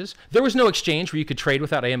exchanges. There was no exchange where you could trade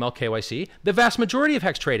without AML KYC. The vast majority of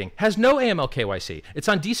Hex trading has no AML KYC. It's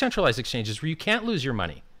on decentralized exchanges where you can't lose your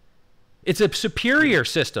money. It's a superior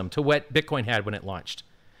system to what Bitcoin had when it launched.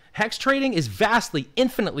 Hex trading is vastly,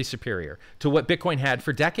 infinitely superior to what Bitcoin had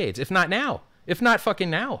for decades, if not now. If not fucking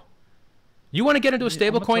now. You want to get into a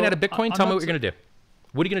stable coin out of Bitcoin? Tell me what you're going to do.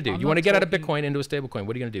 What are you going to do? You want to get out of Bitcoin into a stable coin?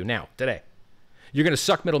 What are you going to do now, today? You're going to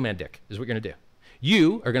suck middleman dick, is what you're going to do.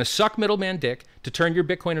 You are going to suck middleman dick to turn your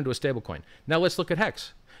Bitcoin into a stable coin. Now let's look at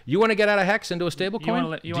Hex. You want to get out of Hex into a stable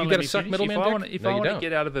coin? Do you got to suck middleman dick? If I want to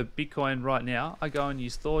get out of a Bitcoin right now, I go and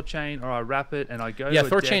use Thorchain or I wrap it and I go to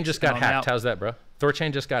Thorchain just got hacked. How's that, bro?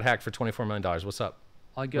 Thorchain just got hacked for $24 million. What's up?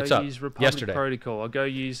 I go use Republic Protocol. I go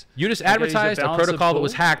use... You just advertised a protocol that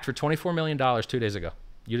was hacked for $24 million 2 days ago.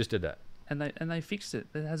 You just did that. And they fixed it.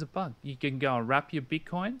 It has a bug. You can go and wrap your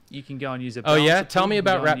Bitcoin. You can go and use a... Oh, yeah? Tell me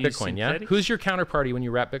about wrap Bitcoin, yeah? Who's your counterparty when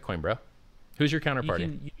you wrap Bitcoin, bro? Who's your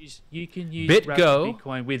counterparty? You can use BitGo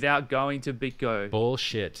Bitcoin without going to BitGo.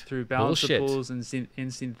 Bullshit. Through balance of pools and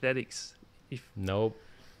synthetics. Nope.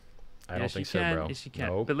 I don't think so, bro. Yes, you can.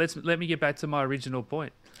 Nope. But let me get back to my original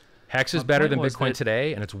point. Hex is better than Bitcoin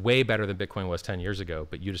today, and it's way better than Bitcoin was 10 years ago,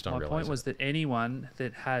 but you just don't realize it. My point was that anyone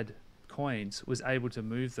that had coins was able to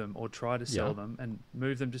move them or try to sell them and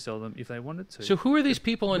move them to sell them if they wanted to. So who are these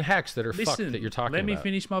people in Hex that are fucked that you're talking about? Let me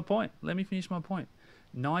finish my point.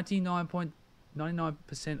 99%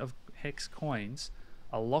 of Hex coins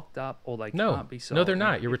are locked up or they can't be sold. No, they're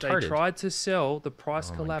not. You're retarded. If they tried to sell, the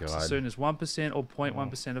price collapsed as soon as 1% or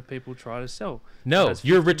 0.1% of people try to sell. No,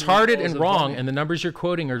 you're retarded and wrong, and the numbers you're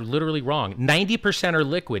quoting are literally wrong. 90% are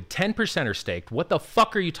liquid, 10% are staked. What the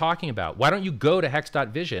fuck are you talking about? Why don't you go to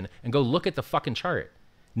Hex.vision and go look at the fucking chart?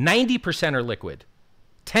 90% are liquid,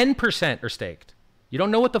 10% are staked. You don't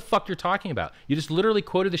know what the fuck you're talking about. You just literally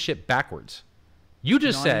quoted the shit backwards. You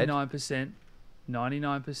just said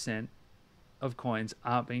 99% of coins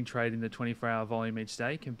aren't being traded in the 24-hour volume each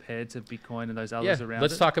day compared to Bitcoin and those others around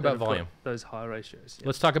let's it talk that about have got volume. those high ratios. Yeah.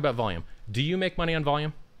 Let's talk about volume. Do you make money on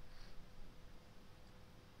volume?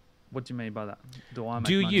 What do you mean by that? Do I make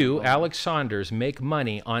Do money you, on volume? Alex Saunders, make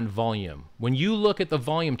money on volume? When you look at the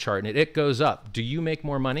volume chart and it goes up, do you make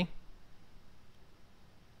more money?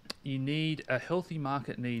 You need a healthy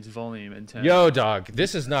market needs volume in terms. Yo, dog,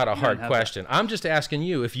 this is not a hard have question. I'm just asking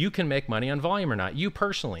you if you can make money on volume or not. You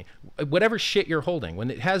personally, whatever shit you're holding,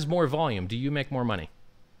 when it has more volume, do you make more money?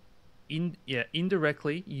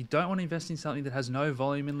 Indirectly, you don't want to invest in something that has no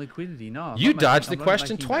volume and liquidity. No. You dodged the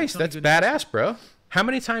question twice. That's badass, bro. How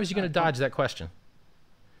many times are you going to dodge that question?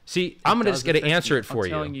 See, I'm going to just get to answer it for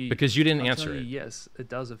you because you didn't answer it. Yes, it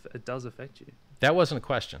does affect you. That wasn't a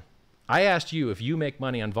question. I asked you if you make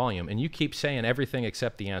money on volume, and you keep saying everything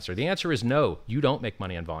except the answer. The answer is no, you don't make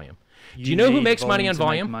money on volume. Do you know who makes money on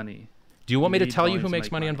volume? Do you want me to tell you who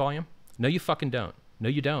makes money on volume? No, you fucking don't. No,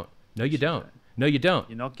 you don't. No, you don't. No, you don't.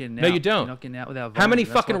 You're not getting out. No, you don't. You're not getting out without volume. How many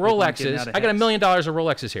fucking Rolexes? I got $1 million of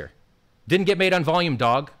Rolexes here. Didn't get made on volume,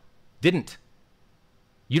 dog. Didn't.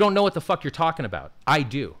 You don't know what the fuck you're talking about. I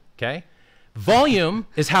do, okay? Volume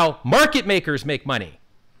is how market makers make money.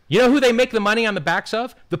 You know who they make the money on the backs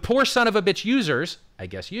of? The poor son of a bitch users, I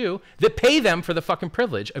guess you, that pay them for the fucking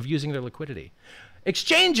privilege of using their liquidity.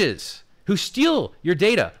 Exchanges who steal your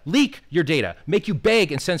data, leak your data, make you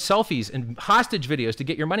beg and send selfies and hostage videos to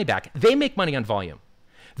get your money back. They make money on volume.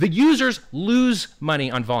 The users lose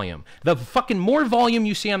money on volume. The fucking more volume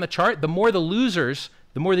you see on the chart, the more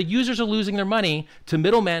the users are losing their money to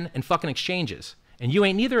middlemen and fucking exchanges. And you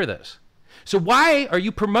ain't neither of those. So why are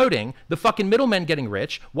you promoting the fucking middlemen getting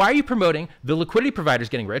rich? Why are you promoting the liquidity providers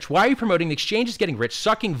getting rich? Why are you promoting the exchanges getting rich,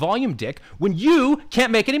 sucking volume dick, when you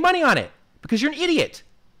can't make any money on it? Because you're an idiot.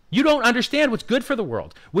 You don't understand what's good for the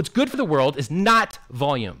world. What's good for the world is not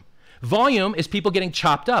volume. Volume is people getting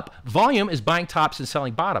chopped up. Volume is buying tops and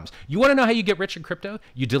selling bottoms. You want to know how you get rich in crypto?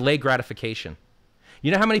 You delay gratification.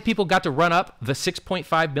 You know how many people got to run up the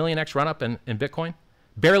 6.5 million X run up in Bitcoin?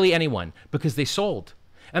 Barely anyone, because they sold.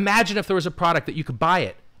 Imagine if there was a product that you could buy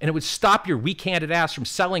it and it would stop your weak-handed ass from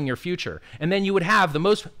selling your future. And then you would have the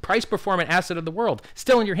most price-performant asset of the world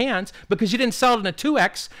still in your hands because you didn't sell it in a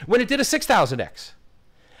 2X when it did a 6,000X.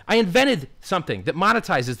 I invented something that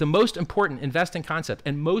monetizes the most important investing concept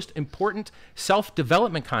and most important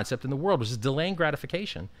self-development concept in the world, which is delaying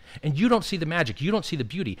gratification. And you don't see the magic. You don't see the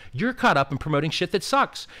beauty. You're caught up in promoting shit that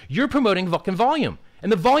sucks. You're promoting fucking volume.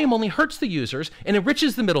 And the volume only hurts the users and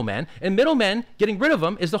enriches the middlemen. And middlemen, getting rid of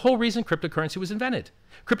them is the whole reason cryptocurrency was invented.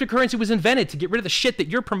 Cryptocurrency was invented to get rid of the shit that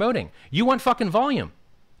you're promoting. You want fucking volume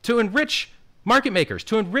to enrich market makers,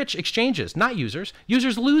 to enrich exchanges, not users.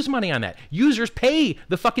 Users lose money on that. Users pay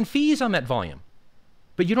the fucking fees on that volume.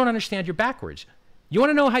 But you don't understand, you're backwards. You want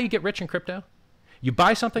to know how you get rich in crypto? You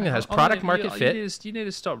buy something that has product market fit. You need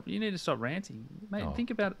to stop ranting. Mate, think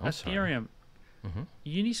about Ethereum. Mm-hmm.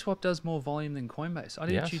 Uniswap does more volume than Coinbase. I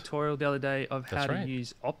did a tutorial the other day of how to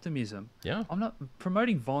use Optimism. Yeah. I'm not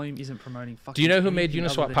promoting volume. Isn't promoting fucking. Do you know who made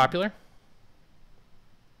Uniswap popular?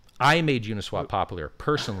 I made Uniswap popular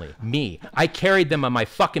personally. Me. I carried them on my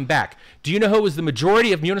fucking back. Do you know who was the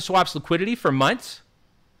majority of Uniswap's liquidity for months?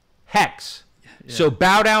 Hex. Yeah. So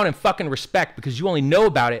bow down and fucking respect because you only know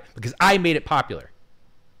about it because I made it popular.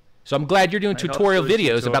 So I'm glad you're doing tutorial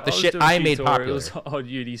videos about the shit I made popular. On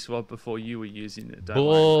Uniswap before you were using it.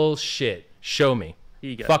 Bullshit. Show me.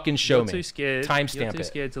 Here you go. Fucking show me. Too scared. Timestamp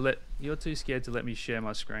it. You're too scared to let me share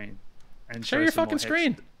my screen. And share your fucking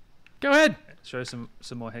screen. Go ahead. Show some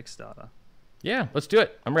more Hex data. Yeah, let's do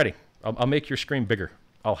it. I'm ready. I'll make your screen bigger.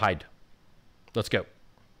 I'll hide. Let's go.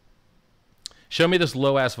 Show me this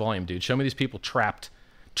low ass volume, dude. Show me these people trapped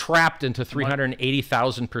into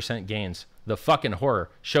 380,000% gains. The fucking horror.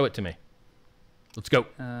 Show it to me. Let's go.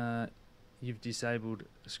 You've disabled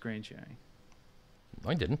screen sharing.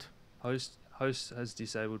 I didn't. Host has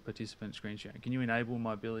disabled participant screen sharing. Can you enable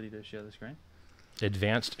my ability to share the screen?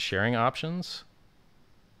 Advanced sharing options.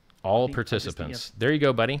 All participants. There you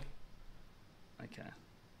go, buddy. Okay.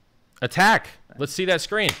 Attack. Let's see that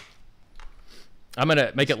screen. I'm going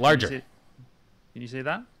to make it larger. Can you see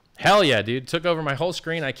that? Hell yeah, dude. Took over my whole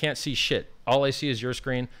screen. I can't see shit. All I see is your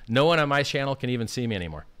screen. No one on my channel can even see me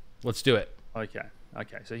anymore. Let's do it. Okay.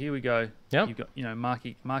 So here we go. Yep. You've got,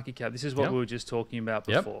 market cap. This is what we were just talking about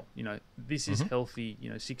before. This is healthy,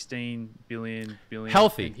 16 billion.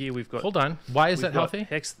 Healthy. And here we've got. Hold on. Why is that healthy?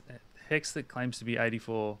 Hex that claims to be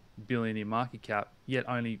 84 billion in market cap, yet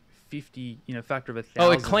only 50, factor of 1,000.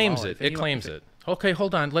 Oh, it claims lower. it. It claims it. Okay,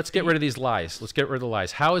 hold on. Let's get rid of these lies. Let's get rid of the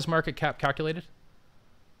lies. How is market cap calculated?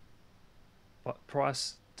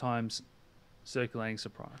 Price times circulating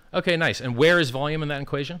supply. Okay, nice. And where is volume in that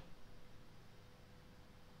equation?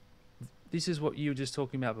 This is what you were just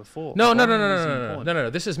talking about before. No. Volume is No.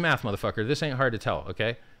 This is math, motherfucker. This ain't hard to tell,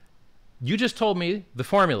 okay? You just told me the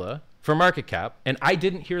formula for market cap, and I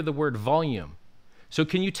didn't hear the word volume. So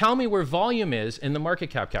can you tell me where volume is in the market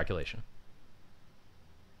cap calculation?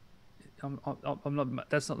 I'm not.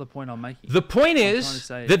 That's not the point I'm making. The point trying to is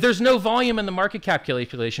say that there's no volume in the market cap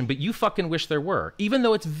calculation, but you fucking wish there were. Even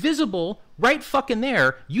though it's visible right fucking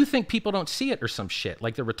there, you think people don't see it or some shit,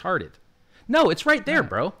 like they're retarded. No, it's right there, No,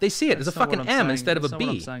 bro. They see it. It's a That's not what fucking I'm M saying. instead of a That's B.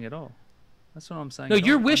 not what I'm saying at all. That's what I'm saying. No, at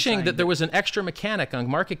you're all. I'm wishing saying that there was an extra mechanic on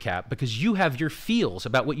market cap because you have your feels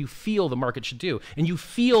about what you feel the market should do. And you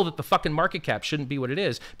feel that the fucking market cap shouldn't be what it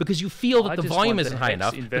is because you feel that I the just volume want isn't the high HEX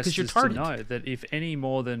enough because you're investors to targeted. know that if any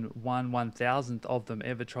more than 1/1000th of them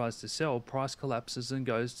ever tries to sell, price collapses and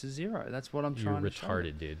goes to zero. That's what I'm You're trying to show.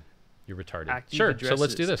 retarded, dude. You're retarded. Active Sure, addresses, so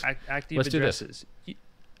let's do this. Active Let's do this. addresses.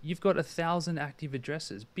 You've got 1,000 active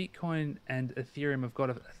addresses. Bitcoin and Ethereum have got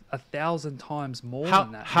 1,000 times more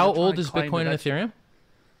than that. How You're trying old to is claim Bitcoin and that Ethereum?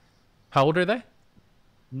 How old are they? Are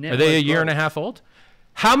network they a year and a growth. half old?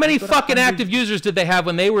 How many You've got fucking 100 active users did they have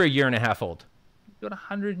when they were a year and a half old? You've got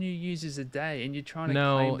 100 new users a day, and you're trying to claim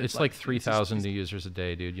No, that, it's like this is- 3,000 new users a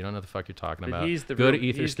day, dude. You don't know what the fuck you're talking But about. here's the Go real,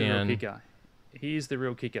 to here's the real Etherscan. kicker. Here's the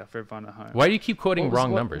real kicker for everyone at home. Why do you keep quoting What was-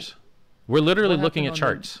 wrong what- numbers? We're literally what looking at happened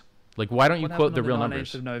on the- charts. Like, why don't you What quote happened the on real 19th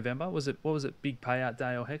numbers? of November? What was it? Big payout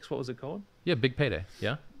day or Hex? What was it called? Yeah, big payday.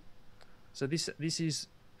 Yeah. So this is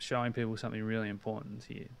showing people something really important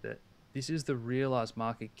here, that this is the realized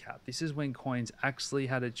market cap. This is when coins actually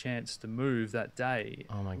had a chance to move that day,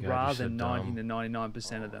 Oh my God, you're rather so than 90 dumb. to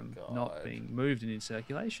 99% of them not God. being moved and in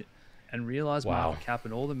circulation. And realized Wow. market cap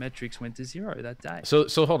and all the metrics went to zero that day. So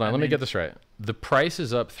hold on. And Let me then- get this right. The price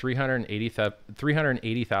is up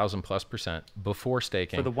 380,000 plus % before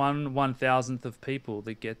staking. For the 1/1000th of people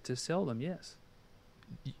that get to sell them, yes.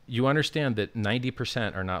 You understand that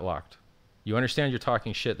 90% are not locked. You understand you're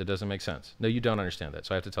talking shit that doesn't make sense. No, you don't understand that,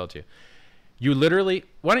 so I have to tell it to you. You literally,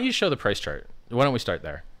 why don't you show the price chart? Why don't we start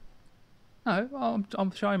there? No,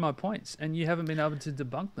 I'm showing my points, and you haven't been able to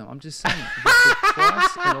debunk them. I'm just saying that the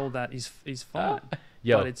price and all that is fine.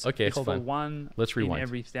 Yo, but it's okay, hold the on. one Let's rewind. in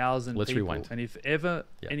every 1,000 Let's people. rewind. And if ever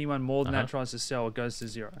Yeah. anyone more than Uh-huh. that tries to sell, it goes to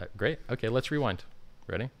zero. Great. Okay, let's rewind.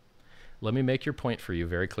 Ready? Let me make your point for you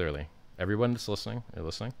very clearly. Everyone that's listening, you're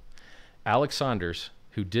listening. Alex Saunders,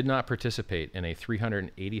 who did not participate in a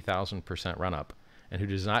 380,000% run up, and who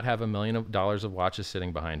does not have $1 million of watches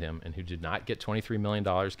sitting behind him, and who did not get $23 million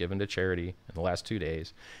given to charity in the last 2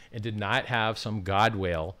 days, and did not have some god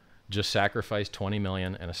whale just sacrifice 20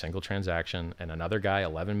 million in a single transaction, and another guy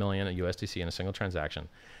 11 million at USDC in a single transaction.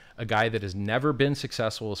 A guy that has never been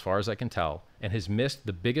successful as far as I can tell, and has missed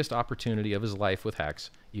the biggest opportunity of his life with Hex,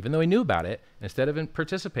 even though he knew about it. Instead of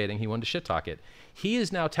participating, he wanted to shit talk it. He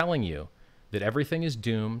is now telling you that everything is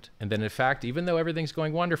doomed, and that in fact, even though everything's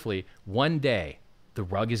going wonderfully, one day the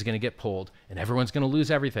rug is going to get pulled and everyone's going to lose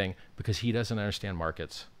everything because he doesn't understand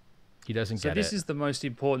markets. He doesn't So get this it. is the most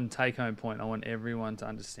important take-home point I want everyone to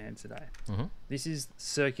understand today. Mhm. This is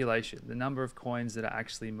circulation, the number of coins that are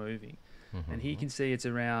actually moving. And here you can see it's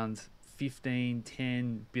around 15,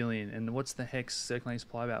 10 billion. And what's the Hex circulating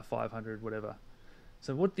supply? About 500, whatever.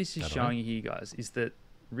 So what this is I don't showing you here, guys, is that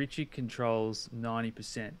Richard controls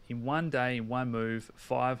 90%. In one day, in one move,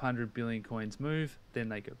 500 billion coins move, then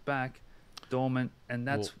they go back, dormant, and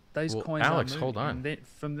that's those coins Alex, are moving. hold on. And then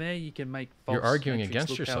from there, you can make false You're arguing metrics against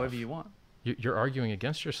look yourself. however you want. You're arguing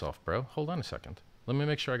against yourself, bro. Hold on a second. Let me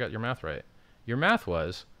make sure I got your math right. Your math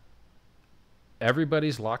was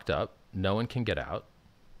everybody's locked up. No one can get out.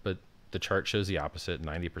 But the chart shows the opposite.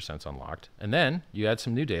 90%'s unlocked. And then you add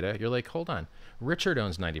some new data. You're like, hold on. Richard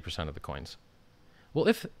owns 90% of the coins. Well,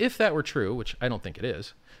 if that were true, which I don't think it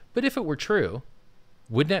is, but if it were true,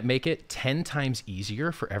 wouldn't that make it 10 times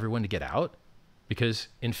easier for everyone to get out? Because,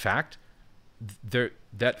 in fact, the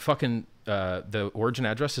origin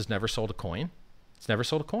address has never sold a coin. It's never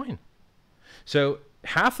sold a coin. So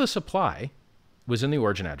half the supply was in the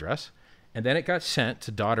origin address, and then it got sent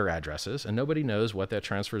to daughter addresses, and nobody knows what that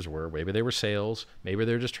transfers were. Maybe they were sales, maybe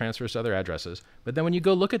they were just transfers to other addresses. But then when you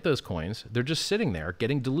go look at those coins, they're just sitting there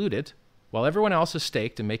getting diluted while everyone else is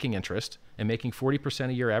staked and making interest and making 40%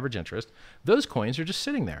 a year average interest. Those coins are just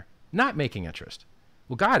sitting there, not making interest.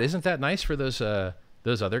 Well, God, isn't that nice for those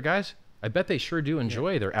other guys? I bet they sure do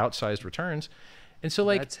enjoy their outsized returns. And so,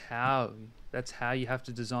 like, That's how That's how you have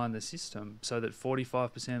to design the system so that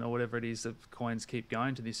 45% or whatever it is of coins keep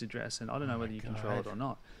going to this address. And I don't know whether you control it or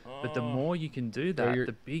not. But the more you can do that,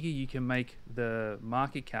 the bigger you can make the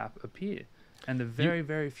market cap appear. And the very,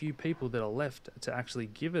 very few people that are left to actually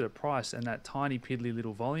give it a price and that tiny piddly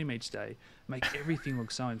little volume each day make everything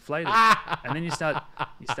look so inflated. And then you start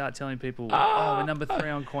telling people, oh, we're number 3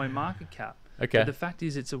 on coin market cap. Okay. But the fact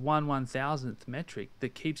is, it's a 1/1000th metric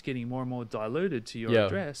that keeps getting more and more diluted to your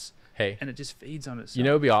address. Hey, and it just feeds on itself. You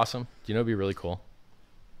know, it'd be awesome. You know, it'd be really cool.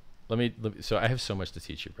 Let me. So I have so much to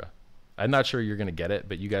teach you, bro. I'm not sure you're gonna get it,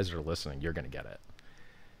 but you guys that are listening, you're gonna get it.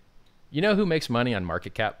 You know who makes money on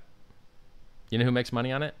market cap? You know who makes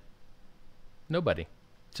money on it? Nobody.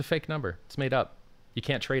 It's a fake number. It's made up. You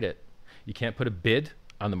can't trade it. You can't put a bid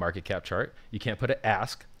on the market cap chart. You can't put an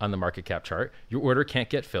ask on the market cap chart. Your order can't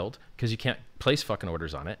get filled because you can't place fucking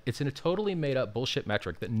orders on it. It's in a totally made up bullshit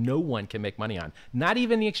metric that no one can make money on. Not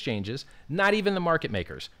even the exchanges, not even the market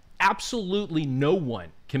makers. Absolutely no one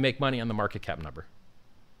can make money on the market cap number.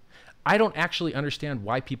 I don't actually understand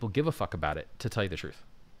why people give a fuck about it, to tell you the truth.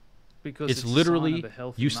 Because it's literally a sign of a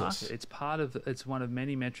healthy useless. Market. It's one of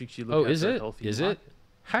many metrics you look at. Is it? Healthy Is market. it?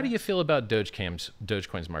 How do you feel about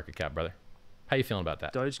Dogecoin's market cap, brother? How you feeling about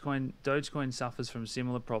that? Dogecoin suffers from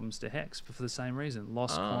similar problems to Hex, but for the same reason.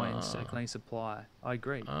 Lost coins, circulating supply. I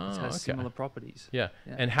agree. It has similar properties. Yeah.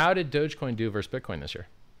 And how did Dogecoin do versus Bitcoin this year?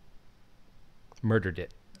 Murdered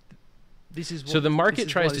it. So the market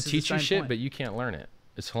tries to teach you shit, but you can't learn it.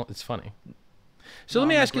 It's funny. So let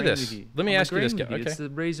me ask you this. Let me ask you this. Okay. It's the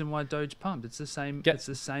reason why Doge pumped. It's the same. It's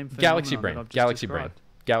the same. Galaxy Brain. Galaxy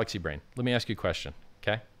Brain. Let me ask you a question.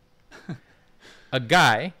 Okay. A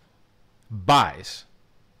guy buys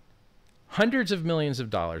hundreds of millions of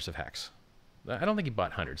dollars of Hex. I don't think he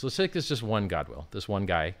bought hundreds. Let's take this just one Godwill. This one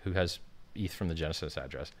guy who has ETH from the Genesis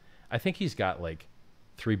address. I think he's got like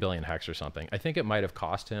 3 billion Hex or something. I think it might have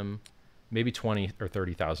cost him maybe 20 or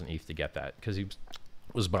 30,000 ETH to get that because he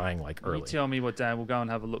was buying like early. You tell me what day we'll go and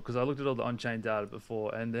have a look because I looked at all the on-chain data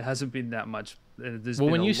before and there hasn't been that much.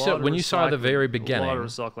 When you saw the very beginning, a lot of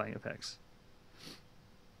recycling of Hex.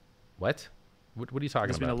 What are you talking about?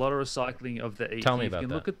 There's been a lot of recycling of the ETH. Tell me about that. You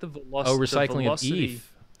can look at the velocity. Oh, recycling of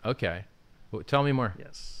ETH. Okay. Well, tell me more.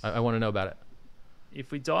 Yes. I want to know about it.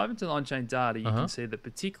 If we dive into the on-chain data, you can see that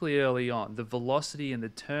particularly early on, the velocity and the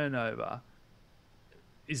turnover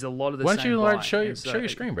is a lot of the same. Why don't you show your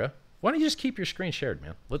screen, bro? Why don't you just keep your screen shared,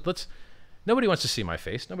 man? Let's. Nobody wants to see my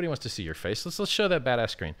face. Nobody wants to see your face. Let's show that badass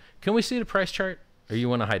screen. Can we see the price chart, or you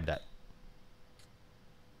want to hide that?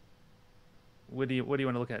 What do you want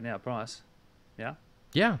to look at now? Price. Yeah.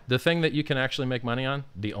 Yeah, the thing that you can actually make money on,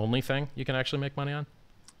 the only thing you can actually make money on,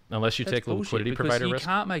 unless you take a liquidity provider risk. You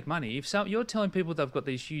can't make money if you're telling people they've got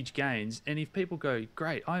these huge gains, and if people go,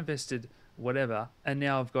 great, I invested whatever, and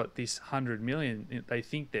now I've got this 100 million they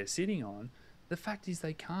think they're sitting on. The fact is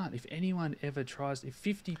they can't. If anyone ever tries, if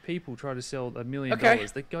 50 people try to sell $1 million,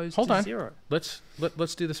 that goes to zero. Let's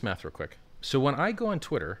do this math real quick. So when I go on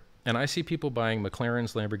Twitter and I see people buying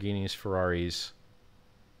McLarens, Lamborghinis, Ferraris,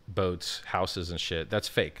 boats, houses, and shit, that's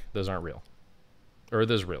fake. Those aren't real. Or are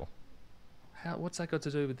those real? What's that got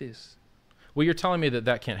to do with this? Well, you're telling me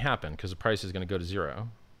that can't happen because the price is going to go to zero.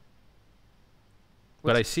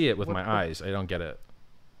 But I see it with my eyes. I don't get it.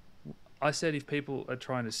 I said if people are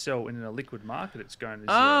trying to sell in a liquid market, it's going to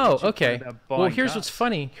zero. Oh, okay. Well, here's cars. what's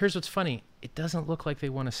funny. Here's what's funny. It doesn't look like they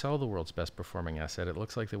want to sell the world's best performing asset. It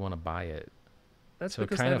looks like they want to buy it. That's so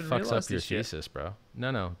it kind of fucks up your thesis, bro.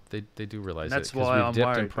 No, they do realize it. That's why we've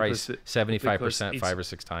dipped in price 75% 5 or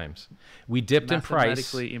 6 times. We dipped in price.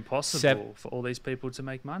 It's mathematically impossible for all these people to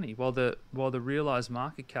make money while the realized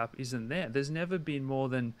market cap isn't there. There's never been more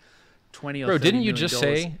than 20 or 30 didn't you million just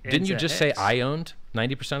say? Didn't you just say I owned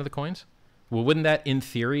 90% of the coins? Well, wouldn't that, in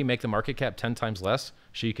theory, make the market cap 10 times less,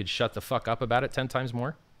 so you could shut the fuck up about it 10 times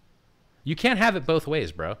more? You can't have it both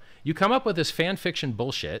ways, bro. You come up with this fan fiction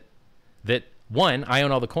bullshit that 1, I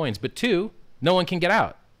own all the coins, but 2, no one can get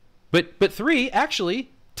out. But 3,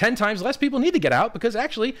 actually, 10 times less people need to get out because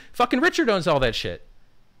actually, fucking Richard owns all that shit.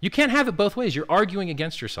 You can't have it both ways. You're arguing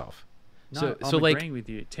against yourself. No, I'm agreeing with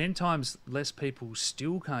you. 10 times less people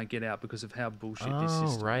still can't get out because of how bullshit this system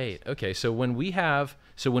is. Oh, right. Okay, so when we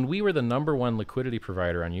were the #1 liquidity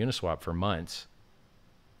provider on Uniswap for months,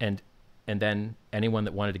 and then anyone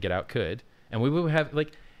that wanted to get out could, and we would have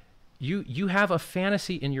like, you have a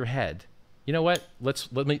fantasy in your head. You know what? Let's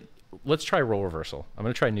try role reversal. I'm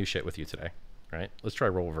gonna try new shit with you today. Right? Let's try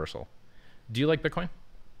role reversal. Do you like Bitcoin?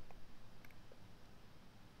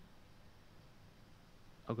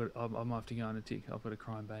 I'm off to go on a tick. I've got a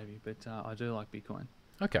crying baby, but I do like Bitcoin.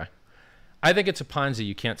 Okay. I think it's a Ponzi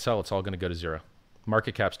you can't sell. It's all going to go to zero.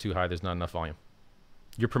 Market cap's too high. There's not enough volume.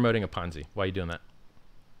 You're promoting a Ponzi. Why are you doing that?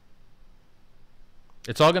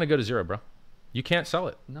 It's all going to go to zero, bro. You can't sell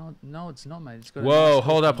it. No, it's not, mate. It's got Whoa, a nice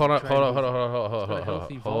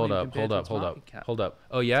hold up.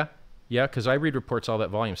 Oh, yeah? Yeah, because I read reports all that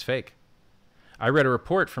volume's fake. I read a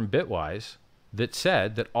report from Bitwise that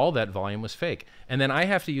said that all that volume was fake. And then I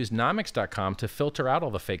have to use nomics.com to filter out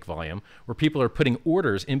all the fake volume where people are putting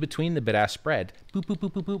orders in between the bid-ask spread. Boop, boop,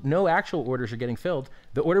 boop, boop, boop. No actual orders are getting filled.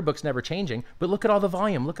 The order book's never changing. But look at all the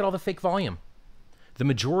volume. Look at all the fake volume. The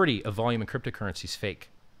majority of volume in cryptocurrency is fake.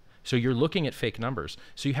 So you're looking at fake numbers.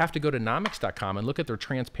 So you have to go to nomics.com and look at their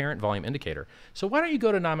transparent volume indicator. So why don't you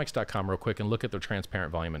go to nomics.com real quick and look at their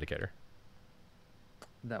transparent volume indicator?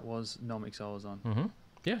 That was Nomics I was on. Mm-hmm.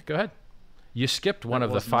 Yeah, go ahead. You skipped one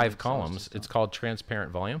of the 5 columns. It's called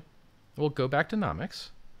transparent volume. We'll go back to Nomics.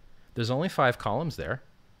 There's only 5 columns there.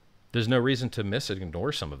 There's no reason to miss it,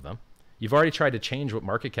 ignore some of them. You've already tried to change what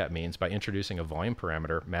market cap means by introducing a volume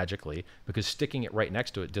parameter magically, because sticking it right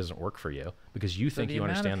next to it doesn't work for you because you think you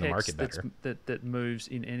understand the market better. That moves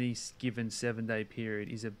in any given 7-day period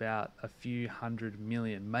is about a few hundred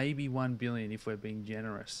million, maybe 1 billion if we're being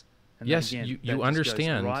generous. And yes, again, you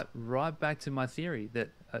understand. Right back to my theory that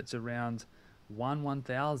it's around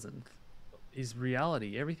 1/1000th is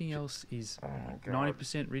reality. Everything else is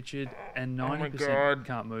 90% Richard and 90%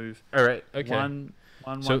 can't move. All right, okay. One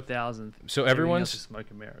 1/1000th. So everyone's smoke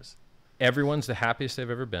and mirrors. Everyone's the happiest they've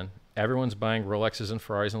ever been. Everyone's buying Rolexes and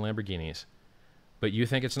Ferraris and Lamborghinis, but you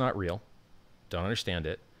think it's not real. Don't understand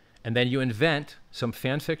it. And then you invent some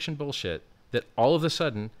fan fiction bullshit that all of a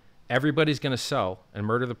sudden everybody's going to sell and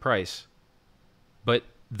murder the price, but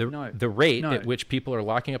the rate at which people are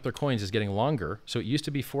locking up their coins is getting longer. So it used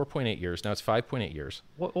to be 4.8 years. Now it's 5.8 years.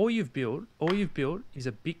 All you've built is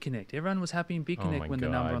a BitConnect. Everyone was happy in BitConnect when the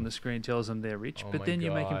number on the screen tells them they're rich. But then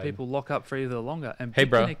you're making people lock up for either longer. And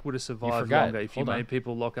BitConnect would have survived longer if you made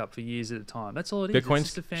people lock up for years at a time. That's all it is. Bitcoin's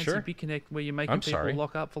it's just a fancy BitConnect where you're making people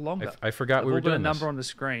lock up for longer. I forgot we were doing this. They've got a number on the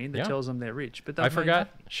screen that tells them they're rich. But I forgot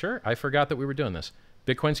that we were doing this.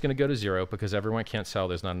 Bitcoin's going to go to zero because everyone can't sell.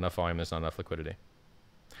 There's not enough volume. There's not enough liquidity.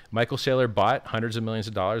 Michael Saylor bought hundreds of millions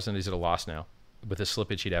of dollars, and he's at a loss now with the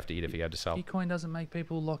slippage he'd have to eat if he had to sell. Bitcoin doesn't make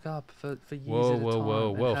people lock up for years at a time.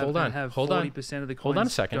 Whoa. Hold on. Hold on. 40% of the coins Hold on a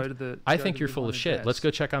second. I think you're full of shit. Let's go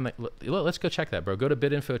check on that. Let's go check that, bro. Go to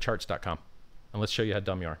bitinfocharts.com, and let's show you how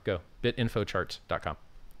dumb you are. Go. bitinfocharts.com.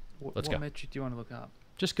 Let's go. What metric do you want to look up?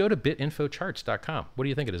 Just go to bitinfocharts.com. What do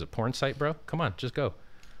you think it is? A porn site, bro? Come on, just go.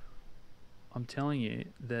 I'm telling you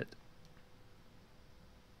that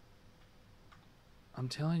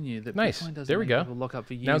nice. Bitcoin doesn't there we go. Lock up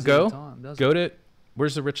for years now go. At a time, go to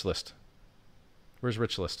where's the rich list? Where's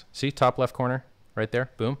rich list? See top left corner right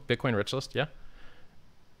there. Boom. Bitcoin rich list. Yeah.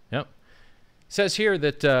 Yep. Says here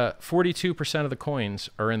that 42% of the coins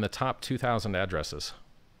are in the top 2,000 addresses.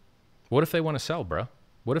 What if they want to sell, bro?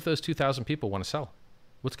 What if those 2,000 people want to sell?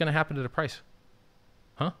 What's going to happen to the price?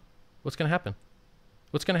 Huh? What's going to happen?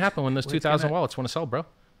 What's going to happen when those 2,000 wallets want to sell, bro?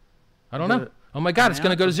 I don't know. Oh my God, it's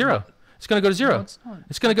going to go to zero. It's going to go to zero. No,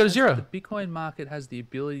 it's going to go to zero. The Bitcoin market has the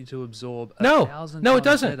ability to absorb No, it doesn't. No,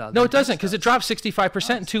 it doesn't, because it dropped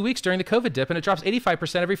 65% in 2 weeks during the COVID dip, and it drops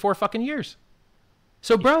 85% every 4 fucking years.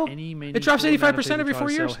 So, bro, it drops 85% every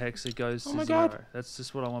 4 years. It goes oh my to God. Zero. That's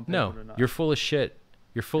just what I want people to know. You're full of shit.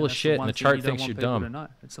 You're full of shit, and the chart thinks you're dumb.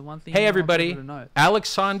 It's the one thing hey, everybody. Alex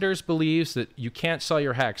Saunders believes that you can't sell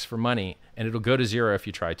your hex for money, and it'll go to zero if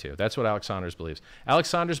you try to. That's what Alex Saunders believes. Alex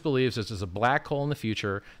Saunders believes this is a black hole in the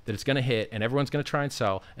future that it's going to hit, and everyone's going to try and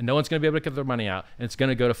sell, and no one's going to be able to get their money out, and it's going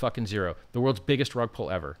to go to fucking zero. The world's biggest rug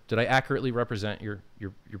pull ever. Did I accurately represent your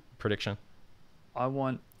prediction?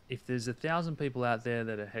 If there's 1,000 people out there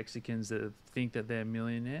that are hexicans that think that they're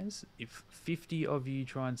millionaires, if 50 of you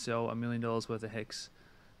try and sell $1 million worth of hex,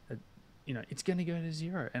 it's going to go to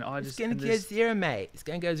zero. And it's going to go zero, mate. It's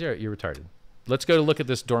going to go zero. You're retarded. Let's go to look at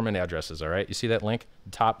this dormant addresses, all right? You see that link?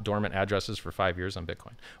 Top dormant addresses for 5 years on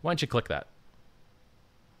Bitcoin. Why don't you click that?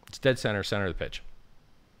 It's dead center of the page.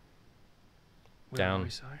 Down.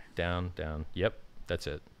 Yep, that's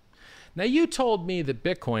it. Now, you told me that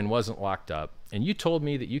Bitcoin wasn't locked up, and you told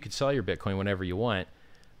me that you could sell your Bitcoin whenever you want,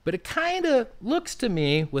 but it kind of looks to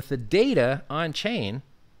me with the data on chain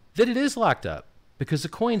that it is locked up because the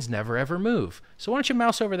coins never ever move. So why don't you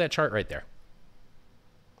mouse over that chart right there?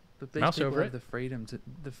 But these people have the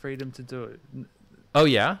freedom to do it. Oh,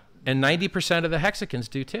 yeah? And 90% of the hexicans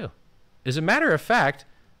do too. As a matter of fact,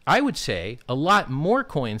 I would say a lot more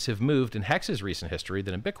coins have moved in Hex's recent history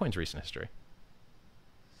than in Bitcoin's recent history.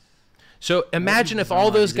 So imagine if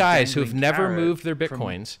all those guys who've never moved their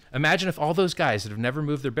Bitcoins, imagine if all those guys that have never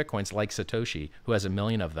moved their Bitcoins, like Satoshi, who has 1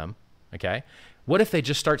 million of them, Okay? What if they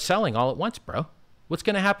just start selling all at once, bro? What's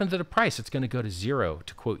going to happen to the price? It's going to go to zero,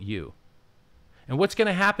 to quote you. And what's going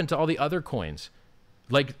to happen to all the other coins?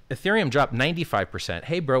 Like Ethereum dropped 95%.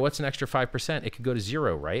 Hey, bro, what's an extra 5%? It could go to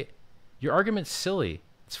zero, right? Your argument's silly.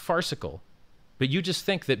 It's farcical. But you just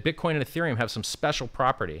think that Bitcoin and Ethereum have some special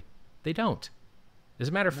property. They don't. As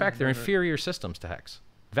a matter of fact, they're inferior systems to Hex.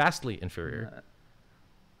 Vastly inferior.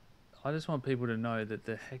 I just want people to know that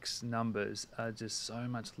the Hex numbers are just so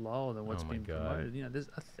much lower than what's been promoted. You know, there's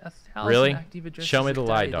a thousand active addresses. Show me the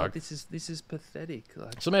lie, like, dog. this is pathetic.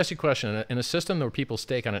 Like, so let me ask you a question. In a system where people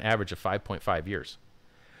stake on an average of 5.5 years,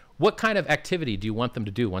 what kind of activity do you want them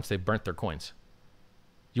to do once they've burnt their coins?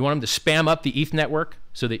 You want them to spam up the ETH network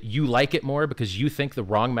so that you like it more because you think the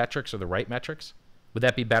wrong metrics are the right metrics? Would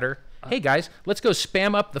that be better? Hey guys, let's go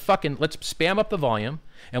spam up let's spam up the volume,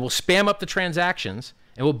 and we'll spam up the transactions,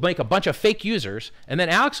 and we'll make a bunch of fake users, and then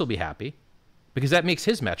Alex will be happy because that makes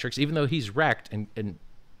his metrics, even though he's wrecked, and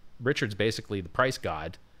Richard's basically the price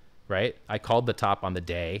god, right? I called the top on the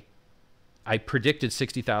day. I predicted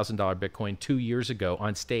 $60,000 Bitcoin 2 years ago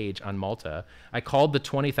on stage on Malta. I called the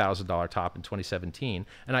 $20,000 top in 2017,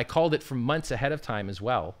 and I called it from months ahead of time as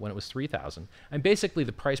well when it was 3,000. I'm basically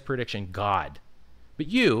the price prediction god. But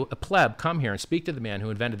you, a pleb, come here and speak to the man who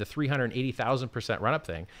invented the 380,000% run-up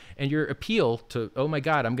thing, and your appeal to, oh my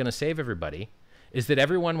God, I'm going to save everybody, is that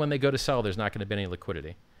everyone, when they go to sell, there's not going to be any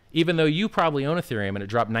liquidity. Even though you probably own Ethereum and it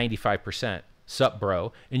dropped 95%. Sup,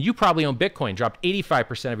 bro. And you probably own Bitcoin, dropped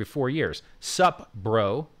 85% every 4 years. Sup,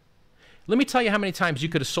 bro. Let me tell you how many times you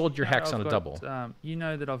could have sold your Hex on a double. You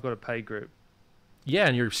know that I've got a paid group. Yeah,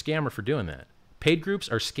 and you're a scammer for doing that. Paid groups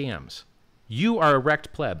are scams. You are a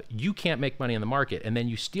wrecked pleb. You can't make money in the market, and then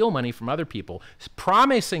you steal money from other people,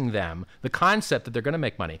 promising them the concept that they're going to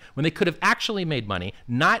make money, when they could have actually made money,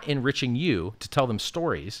 not enriching you to tell them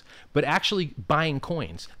stories, but actually buying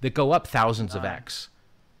coins that go up thousands of X.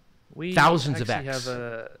 Thousands of X.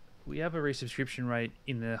 We have a resubscription rate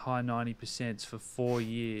in the high 90% for 4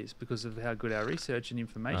 years because of how good our research and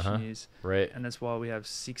information is. Right. And that's why we have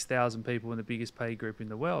 6,000 people in the biggest paid group in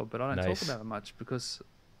the world. But I don't talk about it much because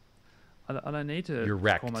I don't need to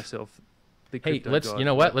call myself the crypto let's god. You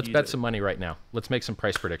know what? Let's bet some money right now. Let's make some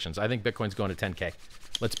price predictions. I think Bitcoin's going to 10K.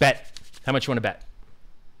 Let's bet. How much you want to bet?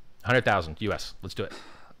 100,000 US. Let's do it.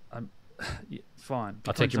 Yeah, fine.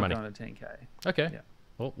 I'll take your money. Going to 10K. Okay. Yeah.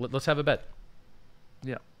 Well, let's have a bet.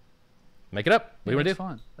 Yeah. Make it up. What do you want to do?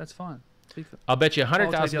 Fine. That's fine. I'll bet you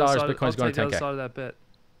 $100,000 Bitcoin's going to 10K. I'll take the other side of that bet.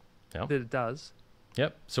 Yep. That it does.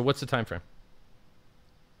 Yep. So what's the time frame?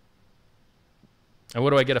 And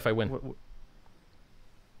what do I get if I win?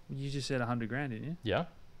 You just said 100 grand, didn't you? Yeah.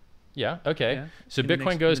 Yeah. Okay. Yeah. So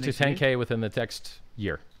Bitcoin goes to 10K within the next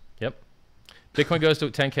year. Yep. Bitcoin goes to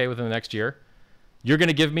 10K within the next year. You're going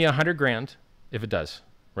to give me 100 grand if it does,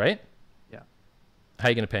 right? Yeah. How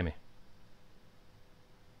are you going to pay me?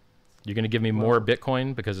 You're going to give me more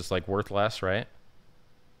Bitcoin because it's like worth less, right?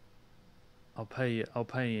 I'll pay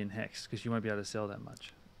you in Hex because you won't be able to sell that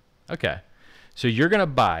much. Okay. So you're going to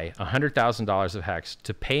buy $100,000 of Hex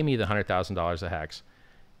to pay me the $100,000 of Hex.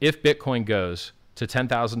 If Bitcoin goes to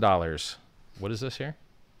 $10,000, what is this here?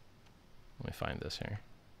 Let me find this here.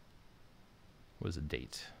 What is the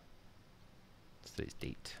date? What's today's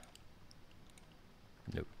date?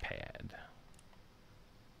 Notepad.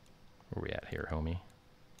 Where are we at here, homie?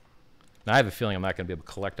 Now, I have a feeling I'm not going to be able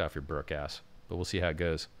to collect off your broke ass, but we'll see how it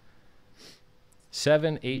goes.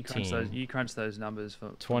 7/18. You crunch those numbers for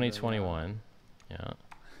 2021. Yeah.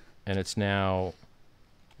 And it's now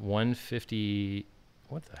 150.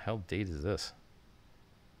 What the hell date is this?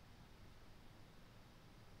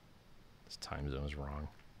 This time zone is wrong.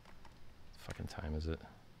 What fucking time is it?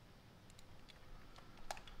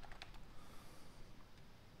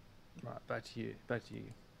 Right, back to you.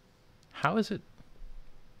 How is it?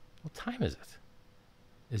 What time is it?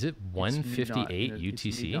 Is it 1:58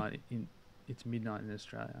 UTC? It's midnight in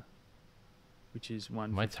Australia, which is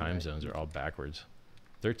 1:58. My time zones are all backwards.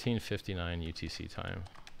 13:59 UTC time.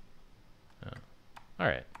 Oh. All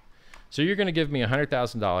right. So you're going to give me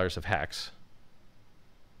 $100,000 of Hex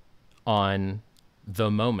on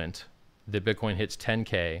the moment that Bitcoin hits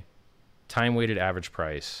 10K, time-weighted average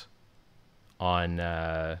price on,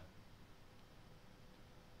 well,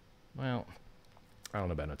 I don't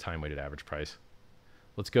know about a time-weighted average price.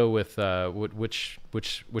 Let's go with which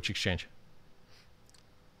exchange?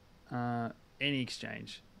 Any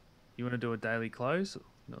exchange. You want to do a daily close,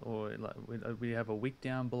 or like we have a wick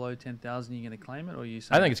down below 10,000? You're going to claim it, or you?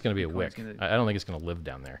 I think it's going to be a wick. I don't think it's going to live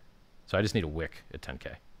down there, so I just need a wick at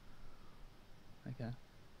 10K. Okay.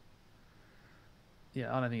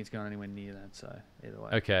 Yeah, I don't think it's going anywhere near that. So either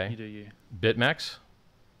way, okay. You do you. BitMEX.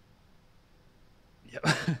 Yep.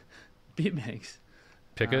 BitMEX.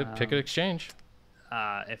 Pick an exchange.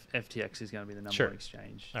 FTX is going to be the number one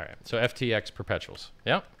exchange. All right. So FTX perpetuals.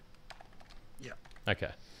 Yeah. Yeah.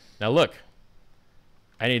 Okay. Now look,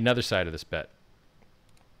 I need another side of this bet.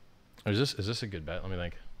 Or is this a good bet? Let me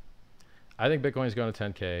think. I think Bitcoin is going to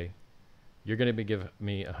 10K. You're going to give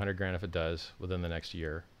me 100 grand if it does within the next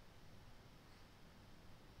year.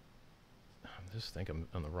 I just think I'm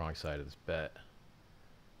on the wrong side of this bet.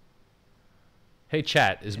 Hey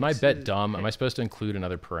chat, is my bet dumb? Am I supposed to include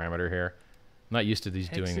another parameter here? I'm not used to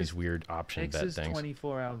doing these weird option bet things.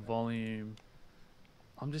 24-hour volume.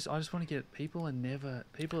 I just want to get people are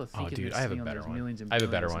thinking dude, they're I have a sitting on better those one. millions and I have a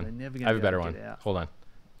billions better and one. they're never I gonna have a be better able to one. get out. Hold on.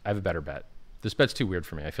 I have a better bet. This bet's too weird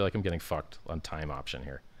for me. I feel like I'm getting fucked on time option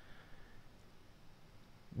here.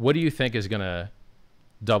 What do you think is going to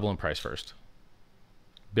double in price first?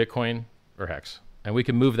 Bitcoin or Hex? And we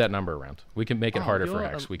can move that number around. We can make it harder for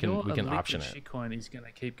Hex. We can option it. Shitcoin is going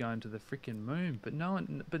to keep going to the freaking moon, but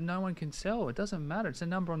no one can sell. It doesn't matter. It's a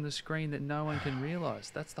number on the screen that no one can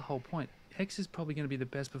realize. That's the whole point. Hex is probably going to be the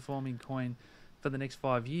best performing coin for the next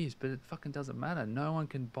 5 years, but it fucking doesn't matter. No one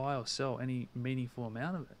can buy or sell any meaningful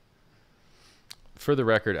amount of it. For the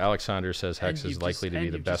record, Alexander says Hex is likely to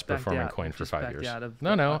be the best performing coin for 5 years.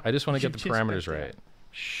 No, I just want to get the parameters right.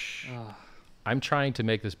 Shh. I'm trying to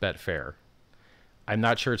make this bet fair. I'm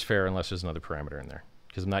not sure it's fair unless there's another parameter in there,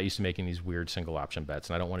 because I'm not used to making these weird single option bets,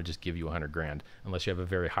 and I don't want to just give you 100 grand unless you have a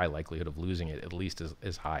very high likelihood of losing it, at least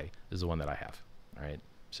as high as the one that I have. All right,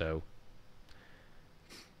 so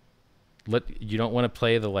you don't want to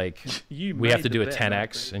play the we have to do a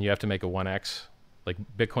 10x and you have to make a 1x. Like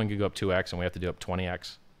Bitcoin could go up 2x and we have to do up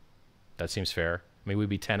 20x. That seems fair. I mean, we'd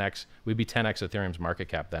be 10x Ethereum's market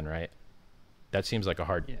cap then, right? That seems like a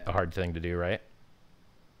hard thing to do, right?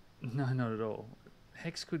 No, not at all.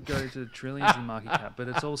 Hex could go to trillions in market cap, but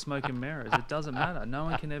it's all smoke and mirrors. It doesn't matter. No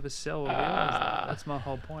one can ever sell or realize that. That's my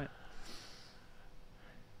whole point.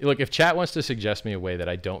 Look, if chat wants to suggest me a way that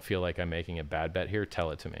I don't feel like I'm making a bad bet here,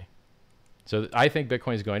 tell it to me. So I think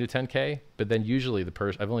Bitcoin is going to 10K, but then usually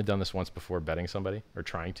I've only done this once before betting somebody or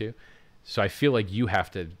trying to. So I feel like you have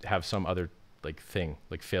to have some other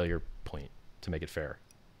failure point to make it fair.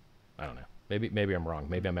 I don't know. Maybe I'm wrong.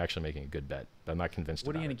 Maybe I'm actually making a good bet, but I'm not convinced.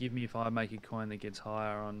 What are you going to give me if I make a coin that gets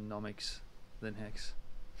higher on Nomics than Hex?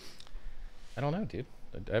 I don't know, dude.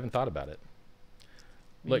 I haven't thought about it.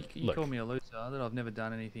 You call me a loser that I've never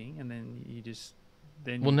done anything, and then you just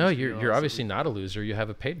well, no, you're obviously not a loser. You have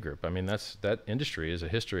a paid group. I mean, that industry is a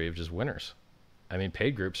history of just winners. I mean,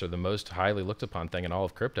 paid groups are the most highly looked upon thing in all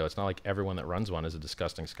of crypto. It's not like everyone that runs one is a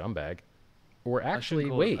disgusting scumbag. Or actually,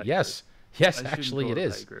 wait, yes, actually, it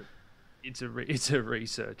is. It's a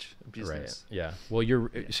research business. Right. Yeah. Well,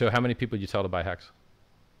 so how many people did you tell to buy Hex?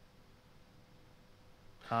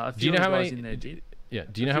 Do you know how many in there did? Yeah.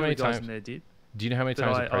 Do you know how many times? Do you know how many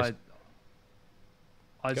times the price?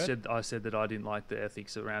 I said that I didn't like the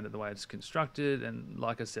ethics around it, the way it's constructed, and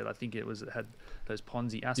like I said, I think it had those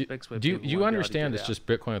Ponzi aspects. Do you understand it's just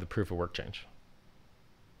Bitcoin with a proof of work change?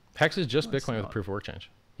 Hex is just Bitcoin with a proof of work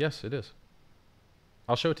change. Yes, it is.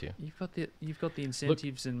 I'll show it to you. You've got the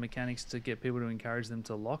incentives and mechanics to get people to encourage them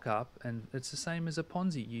to lock up, and it's the same as a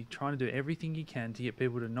Ponzi. You're trying to do everything you can to get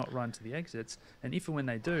people to not run to the exits, and if and when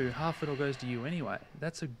they do, half it all goes to you anyway.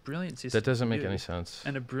 That's a brilliant system. That doesn't make any sense.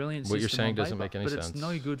 And a brilliant system. What you're saying doesn't make any sense. But it's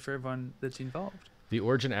no good for everyone that's involved. The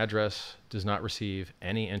origin address does not receive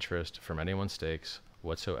any interest from anyone's stakes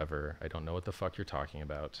whatsoever. I don't know what the fuck you're talking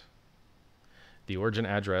about. The origin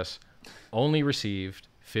address only received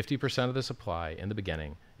 50% of the supply in the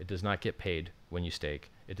beginning. It does not get paid when you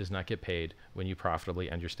stake. It does not get paid when you profitably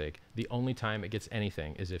end your stake. The only time it gets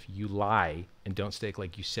anything is if you lie and don't stake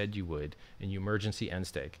like you said you would, and you emergency end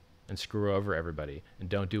stake and screw over everybody and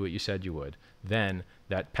don't do what you said you would. Then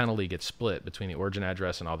that penalty gets split between the origin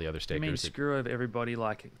address and all the other stakers. You mean screw over everybody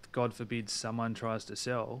like, God forbid, someone tries to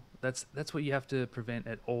sell? That's what you have to prevent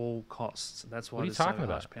at all costs. That's why there's so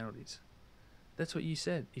harsh penalties. That's what you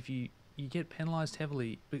said. If you get penalized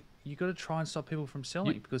heavily, but you got to try and stop people from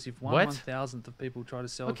selling, because if 1/1000th of people try to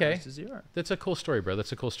sell, it goes to zero. That's a cool story, bro.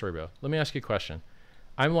 That's a cool story, bro. Let me ask you a question.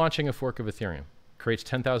 I'm launching a fork of Ethereum, creates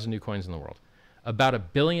 10,000 new coins in the world. About 1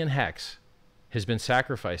 billion Hex has been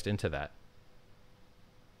sacrificed into that.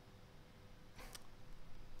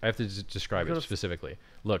 I have to describe it specifically.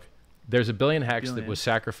 Look, there's 1 billion Hex that was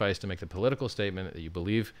sacrificed to make the political statement that you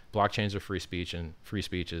believe blockchains are free speech and free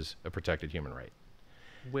speech is a protected human right.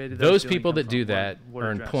 Where did those people that do that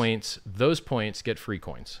earn points. Those points get free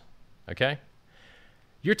coins. Okay?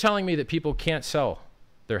 You're telling me that people can't sell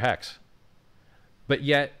their Hex, but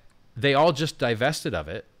yet they all just divested of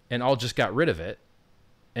it and all just got rid of it,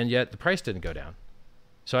 and yet the price didn't go down.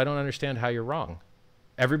 So I don't understand how you're wrong.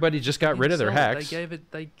 Everybody just got rid of their sell it. hex.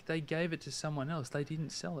 They gave it to someone else. They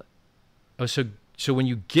didn't sell it. Oh, so when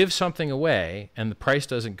you give something away and the price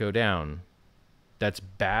doesn't go down, that's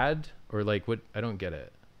bad? Or like what? I don't get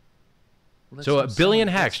it. Well, So a billion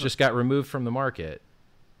hex just got removed from the market,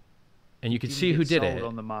 and you can see who did it.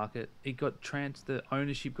 On the market, it got the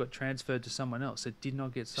ownership got transferred to someone else. It did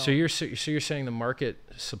not get sold. So you're saying the market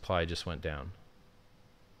supply just went down?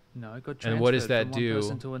 No, it got transferred And what does that from do? one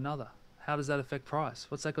person to another. How does that affect price?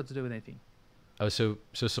 What's that got to do with anything? Oh, so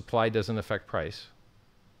supply doesn't affect price.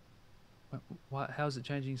 How is it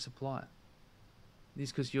changing supply?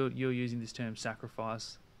 This because you're using this term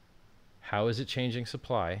sacrifice. How is it changing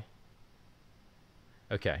supply?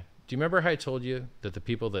 Okay. Do you remember how I told you that the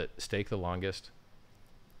people that stake the longest?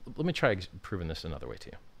 Let me try proving this another way to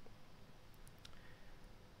you.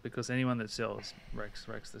 Because anyone that sells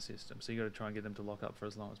wrecks the system. So you got to try and get them to lock up for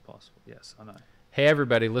as long as possible. Yes, I know. Hey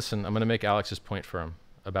everybody, listen. I'm going to make Alex's point for him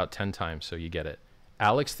about 10 times so you get it.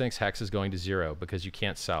 Alex thinks hex is going to 0 because you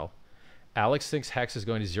can't sell. Alex thinks hex is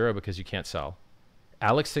going to 0 because you can't sell.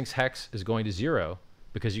 Alex thinks hex is going to 0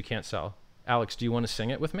 because you can't sell. Alex, do you want to sing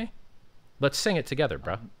it with me? Let's sing it together,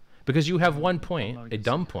 bro. Because you have one point, a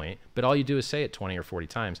dumb point, but all you do is say it 20 or 40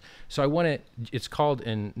 times. So I want it, it's called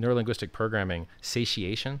in neurolinguistic programming,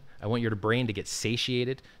 satiation. I want your brain to get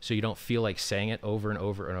satiated so you don't feel like saying it over and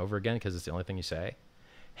over and over again because it's the only thing you say.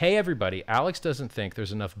 Hey, everybody, Alex doesn't think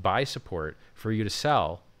there's enough buy support for you to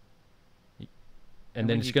sell. And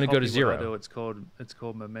then it's going to go to 0. It's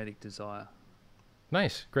called mimetic desire.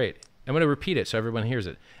 Nice, great. I'm going to repeat it so everyone hears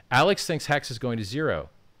it. Alex thinks hex is going to 0.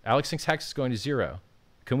 Alex thinks hex is going to 0.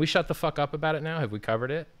 Can we shut the fuck up about it now? Have we covered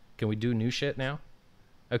it? Can we do new shit now?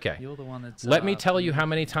 Okay. You're the one that's... Let me tell you how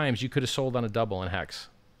many times you could have sold on a double in hex.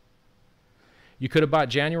 You could have bought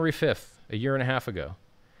January 5th, a year and a half ago,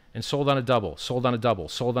 and sold on a double, sold on a double,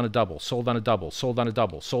 sold on a double, sold on a double, sold on a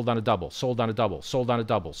double, sold on a double, sold on a double, sold on a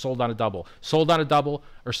double, sold on a double, sold on a double,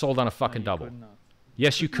 or sold on a fucking double.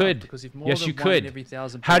 Yes, you could. Yes, you could.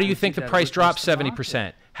 How do you think the price dropped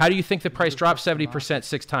 70%? How do you think the price dropped 70%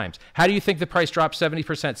 6 times? How do you think the price dropped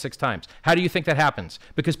 70% 6 times? How do you think that happens?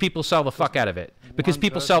 Because people sell the fuck out of it. Because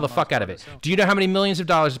people sell the fuck out of it. Do you know how many millions of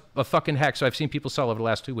dollars of fucking hex I've seen people sell over the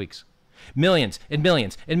last 2 weeks? Millions and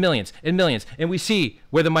millions and millions and millions. And we see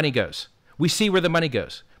where the money goes. We see where the money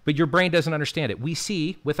goes. But your brain doesn't understand it. We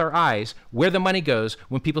see with our eyes where the money goes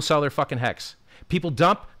when people sell their fucking hex. People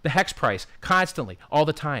dump the hex price constantly, all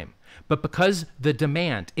the time. But because the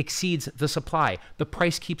demand exceeds the supply, the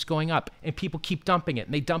price keeps going up, and people keep dumping it,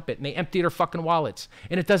 and they dump it, and they empty their fucking wallets.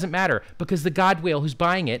 And it doesn't matter, because the God whale who's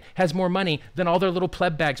buying it has more money than all their little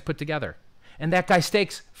pleb bags put together. And that guy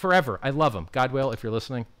stakes forever. I love him. God whale, if you're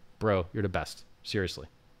listening, bro, you're the best. Seriously.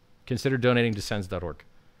 Consider donating to sens.org.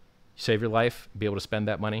 Save your life, be able to spend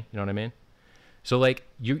that money, you know what I mean? So like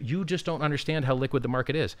you just don't understand how liquid the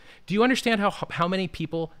market is. Do you understand how many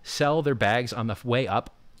people sell their bags on the way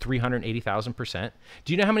up 380,000%?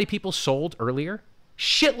 Do you know how many people sold earlier?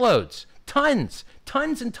 Shitloads, tons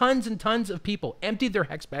and tons and tons of people emptied their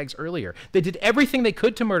hex bags earlier. They did everything they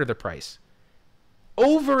could to murder the price.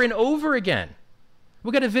 Over and over again.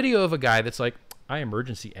 We got a video of a guy that's like, I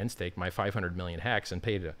emergency end staked my 500 million hex and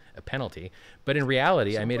paid a penalty, but in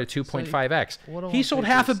reality I made a 2.5x. He sold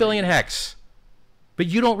half a billion hex. But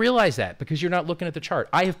you don't realize that because you're not looking at the chart.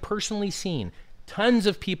 I have personally seen tons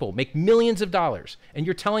of people make millions of dollars, and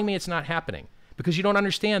you're telling me it's not happening because you don't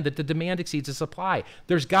understand that the demand exceeds the supply.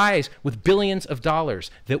 There's guys with billions of dollars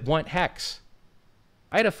that want hex.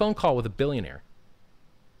 I had a phone call with a billionaire.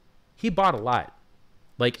 He bought a lot.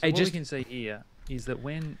 Like so what we can say here is that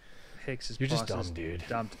when hex's price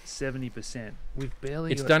dumped 70%, we've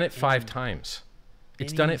barely. It's done it 5 times.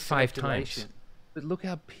 It's done it 5 times. But look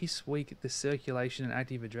how piss weak the circulation and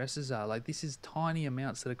active addresses are. Like, this is tiny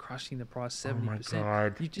amounts that are crushing the price 70%. Oh my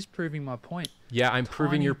God. You're just proving my point. Yeah, I'm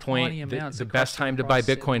proving your point. The best time to buy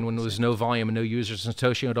Bitcoin when there was no volume and no users and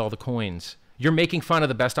Satoshi owned all the coins. You're making fun of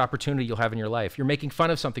the best opportunity you'll have in your life. You're making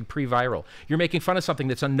fun of something pre-viral. You're making fun of something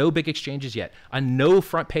that's on no big exchanges yet, on no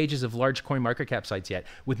front pages of large coin market cap sites yet,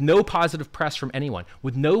 with no positive press from anyone,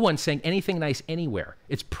 with no one saying anything nice anywhere.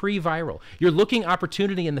 It's pre-viral. You're looking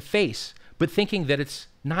opportunity in the face, but thinking that it's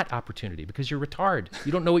not opportunity because you're retarded.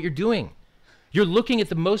 You don't know what you're doing. You're looking at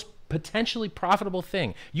the most potentially profitable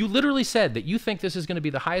thing. You literally said that you think this is going to be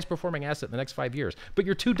the highest performing asset in the next 5 years, but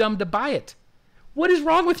you're too dumb to buy it. What is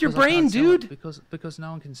wrong with your brain, dude? Because no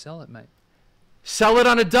one can sell it, mate. Sell it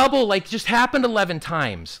on a double like just happened 11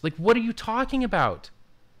 times. Like, what are you talking about?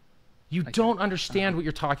 You don't understand what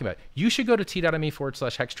you're talking about. You should go to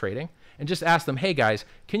t.me/hex trading and just ask them, hey guys,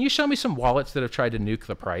 can you show me some wallets that have tried to nuke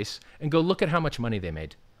the price and go look at how much money they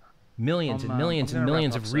made? Millions and millions and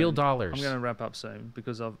millions of real dollars. I'm going to wrap up soon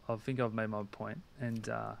because I think I've made my point. And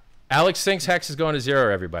Alex thinks Hex is going to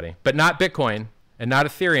zero, everybody, but not Bitcoin and not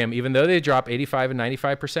Ethereum, even though they drop 85 and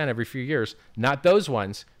 95% every few years. Not those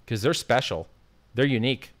ones, because they're special. They're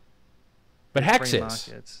unique. But Hex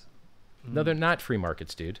is. No, they're not free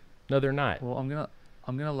markets, dude. No, they're not. Well, I'm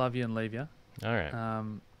gonna love you and leave you. All right.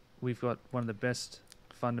 We've got one of the best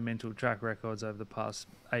fundamental track records over the past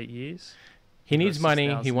 8 years. He needs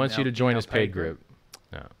money. He wants you to join his paid group.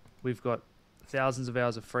 No. We've got thousands of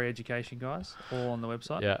hours of free education, guys, all on the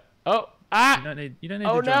website. Yeah. Oh, ah! You don't need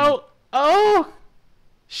oh to join no! Oh!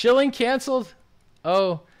 Shilling canceled.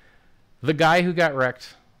 Oh, the guy who got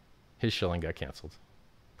wrecked, his shilling got canceled.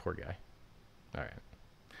 Poor guy. All right.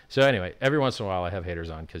 So anyway, every once in a while I have haters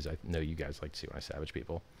on because I know you guys like to see when I savage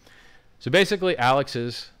people. So basically,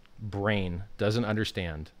 Alex's brain doesn't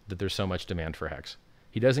understand that there's so much demand for Hex.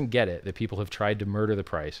 He doesn't get it that people have tried to murder the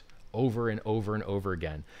price over and over and over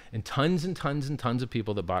again. And tons and tons and tons of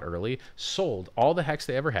people that bought early sold all the Hex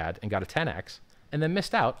they ever had and got a 10x and then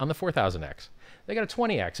missed out on the 4000x. They got a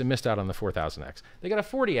 20x and missed out on the 4000x. They got a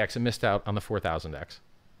 40x and missed out on the 4000x.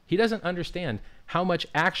 He doesn't understand how much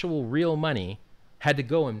actual real money had to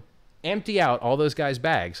go and empty out all those guys'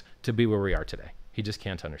 bags to be where we are today. He just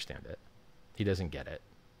can't understand it. He doesn't get it.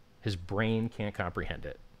 His brain can't comprehend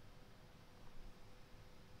it.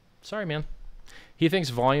 Sorry, man. He thinks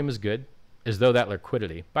volume is good, as though that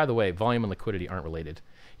liquidity. By the way, volume and liquidity aren't related.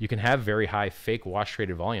 You can have very high fake wash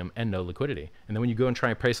traded volume and no liquidity. And then when you go and try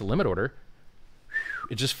and place a limit order,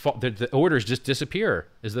 it just the orders just disappear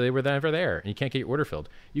as though they were never there, and you can't get your order filled.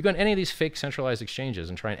 You go on any of these fake centralized exchanges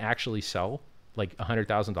and try and actually sell like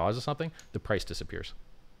 $100,000 or something, the price disappears.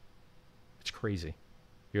 It's crazy.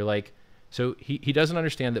 You're like, so he doesn't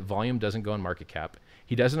understand that volume doesn't go on market cap.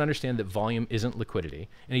 He doesn't understand that volume isn't liquidity,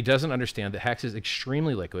 and he doesn't understand that Hex is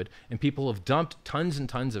extremely liquid, and people have dumped tons and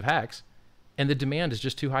tons of Hex, and the demand is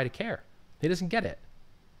just too high to care. He doesn't get it.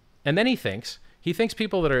 And then he thinks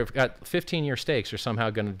people that have got 15-year stakes are somehow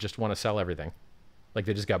going to just want to sell everything. Like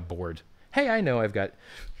they just got bored. Hey, I know I've got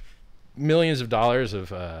millions of dollars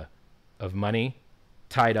of money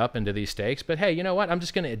tied up into these stakes, but hey, you know what? I'm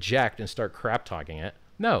just going to eject and start crap talking it.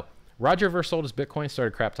 No. Roger Ver sold his Bitcoin,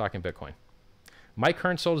 started crap talking Bitcoin. Mike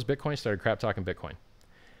Hearn sold his Bitcoin, started crap talking Bitcoin.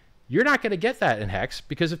 You're not going to get that in Hex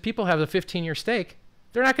because if people have a 15-year stake,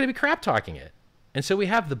 they're not going to be crap talking it. And so we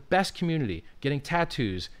have the best community getting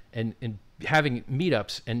tattoos and having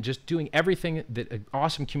meetups and just doing everything that an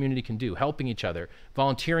awesome community can do, helping each other,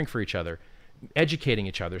 volunteering for each other, educating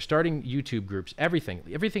each other, starting YouTube groups, everything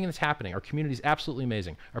that's happening. Our community is absolutely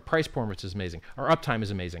amazing. Our price performance is amazing. Our uptime is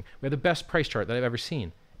amazing. We have the best price chart that I've ever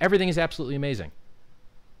seen. Everything is absolutely amazing.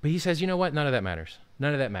 But he says, you know what? None of that matters.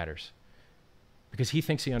 None of that matters. Because he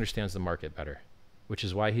thinks he understands the market better, which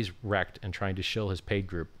is why he's wrecked and trying to shill his paid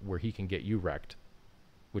group where he can get you wrecked,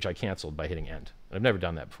 which I canceled by hitting end. I've never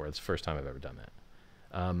done that before. It's the first time I've ever done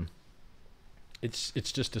that. It's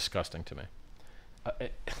just disgusting to me.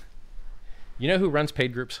 You know who runs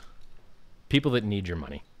paid groups? People that need your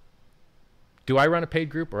money. Do I run a paid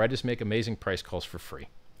group, or I just make amazing price calls for free?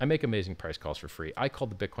 I make amazing price calls for free. I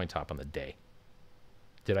called the Bitcoin top on the day.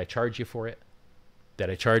 Did I charge you for it? Did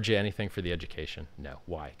I charge you anything for the education? No.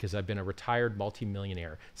 Why? Because I've been a retired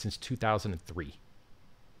multimillionaire since 2003.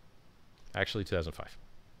 Actually, 2005.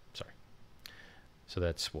 Sorry. So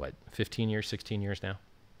that's what, 15 years, 16 years now?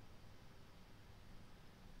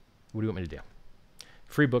 What do you want me to do?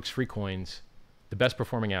 Free books, free coins, the best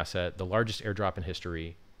performing asset, the largest airdrop in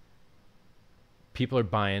history. People are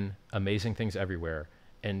buying amazing things everywhere.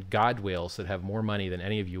 And God whales that have more money than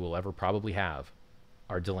any of you will ever probably have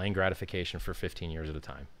are delaying gratification for 15 years at a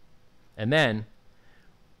time. And then,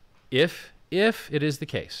 if it is the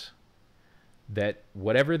case that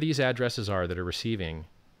whatever these addresses are that are receiving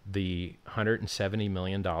the $170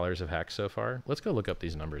 million of Hex so far, let's go look up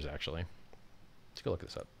these numbers actually. Let's go look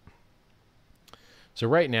this up. So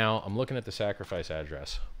right now, I'm looking at the sacrifice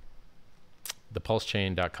address, the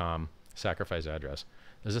pulsechain.com sacrifice address.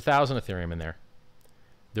 There's 1,000 Ethereum in there.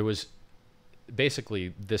 There was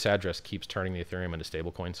basically this address keeps turning the Ethereum into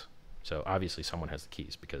stablecoins. So obviously someone has the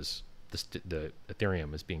keys because the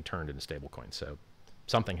Ethereum is being turned into stablecoins. So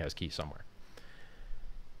something has keys somewhere.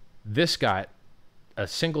 This got a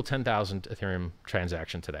single 10,000 Ethereum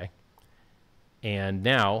transaction today. And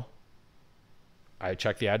now I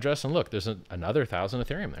check the address and look, there's another 1,000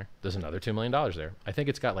 Ethereum there. There's another $2 million there. I think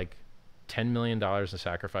it's got like $10 million in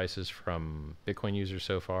sacrifices from Bitcoin users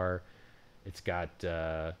so far. It's got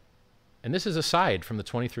And this is aside from the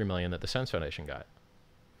 23 million that the Sense Foundation got.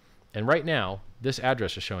 And right now, this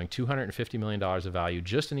address is showing $250 million of value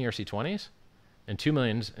just in ERC20s and $2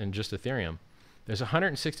 million in just Ethereum. There's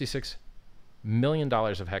 $166 million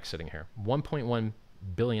of hex sitting here, 1.1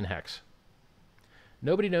 billion hex.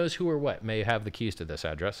 Nobody knows who or what may have the keys to this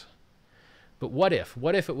address. But what if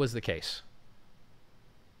it was the case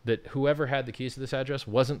that whoever had the keys to this address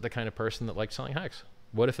wasn't the kind of person that liked selling hex?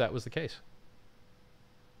 What if that was the case?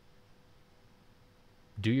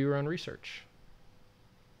 Do your own research.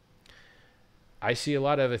 I see a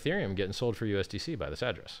lot of Ethereum getting sold for USDC by this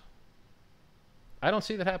address. I don't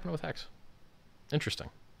see that happening with hex. Interesting.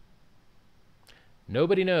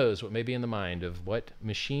 Nobody knows what may be in the mind of what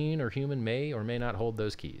machine or human may or may not hold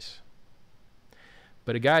those keys.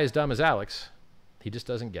 But a guy as dumb as Alex, he just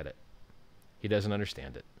doesn't get it. He doesn't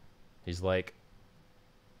understand it. He's like,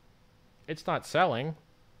 it's not selling.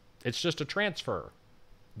 It's just a transfer.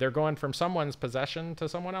 They're going from someone's possession to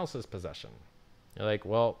someone else's possession. You're like,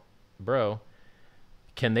 well, bro,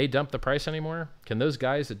 can they dump the price anymore? Can those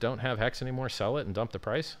guys that don't have hex anymore sell it and dump the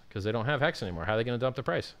price? Because they don't have hex anymore. How are they going to dump the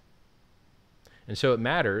price? And so it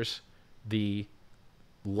matters the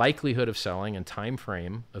likelihood of selling and time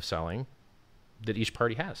frame of selling that each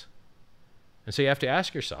party has. And so you have to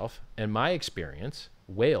ask yourself, in my experience,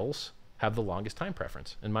 whales have the longest time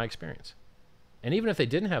preference, in my experience. And even if they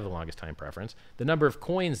didn't have the longest time preference, the number of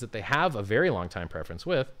coins that they have a very long time preference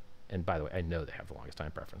with, and by the way, I know they have the longest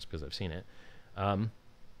time preference because I've seen it,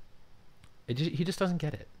 he just doesn't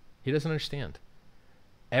get it. He doesn't understand.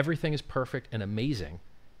 Everything is perfect and amazing,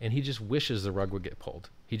 and he just wishes the rug would get pulled.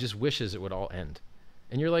 He just wishes it would all end.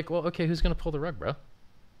 And you're like, well, okay, who's going to pull the rug, bro?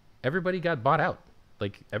 Everybody got bought out.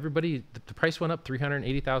 Like, everybody, the price went up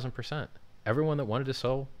 380,000%. Everyone that wanted to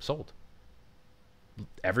sell, sold.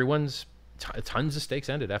 Everyone's, tons of stakes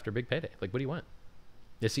ended after big payday. Like, what do you want?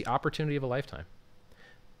 It's the opportunity of a lifetime.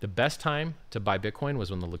 The best time to buy Bitcoin was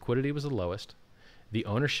when the liquidity was the lowest, the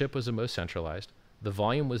ownership was the most centralized, the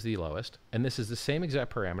volume was the lowest, and this is the same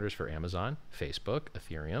exact parameters for Amazon, Facebook,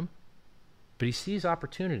 Ethereum. But he sees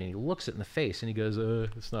opportunity, and he looks it in the face, and he goes,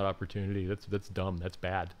 it's not opportunity, that's dumb, that's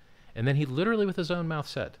bad. And then he literally with his own mouth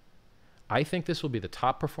said, I think this will be the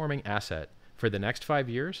top performing asset for the next 5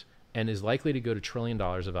 years and is likely to go to $1 trillion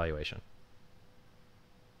of valuation.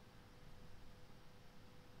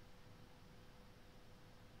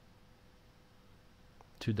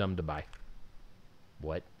 Too dumb to buy.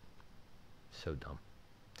 What? So dumb.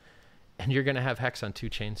 And you're going to have hex on 2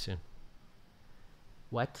 chains soon.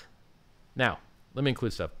 What? Now, let me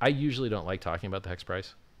include stuff. I usually don't like talking about the hex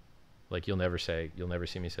price. Like, you'll never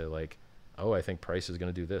see me say, like, oh, I think price is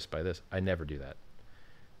going to do this by this. I never do that.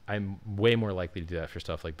 I'm way more likely to do that for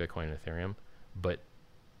stuff like Bitcoin and Ethereum, but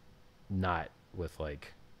not with,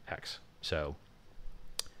 like, hex. So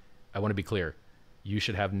I want to be clear. You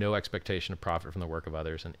should have no expectation of profit from the work of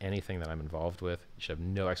others in anything that I'm involved with. You should have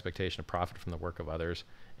no expectation of profit from the work of others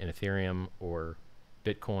in Ethereum or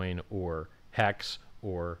Bitcoin or hex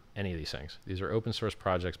or any of these things. These are open source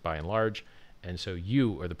projects by and large. And so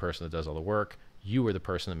you are the person that does all the work. You are the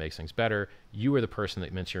person that makes things better. You are the person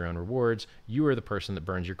that mints your own rewards. You are the person that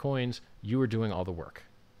burns your coins. You are doing all the work.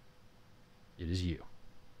 It is you.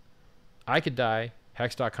 I could die.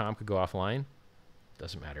 Hex.com could go offline.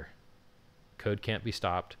 Doesn't matter. Code can't be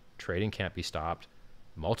stopped. Trading can't be stopped.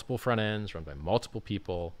 Multiple front ends run by multiple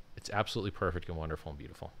people. It's absolutely perfect and wonderful and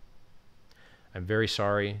beautiful. I'm very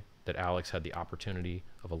sorry that Alex had the opportunity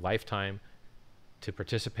of a lifetime to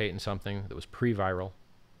participate in something that was pre-viral,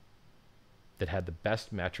 that had the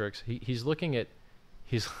best metrics. He's looking at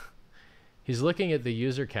the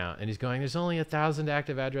user count and he's going, there's only 1,000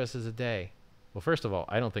 active addresses a day. Well, first of all,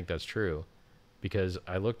 I don't think that's true because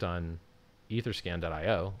I looked on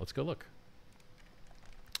etherscan.io. Let's go look.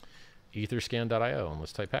 Etherscan.io, and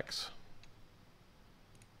let's type hex.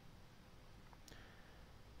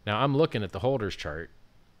 Now I'm looking at the holders chart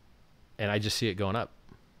and I just see it going up.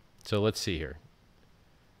 So let's see here.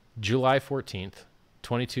 July 14th,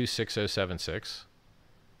 226076.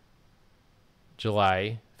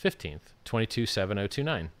 July 15th,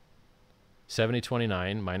 227029.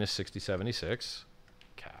 7029 minus 6076.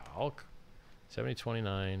 Calc.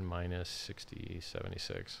 7029 minus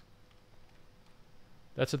 6076.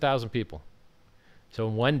 That's 1,000 people. So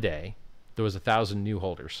in one day, there was 1,000 new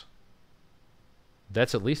holders.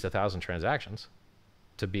 That's at least 1,000 transactions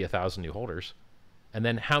to be 1,000 new holders. And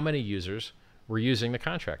then how many users were using the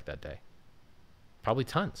contract that day? Probably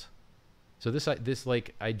tons. So this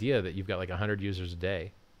like idea that you've got like 100 users a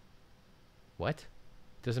day, what?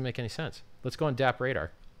 Doesn't make any sense. Let's go on DApp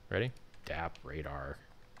Radar. Ready? DApp Radar.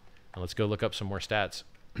 And let's go look up some more stats.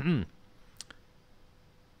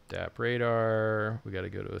 DApp Radar. We got to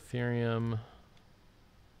go to Ethereum.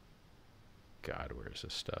 God, where's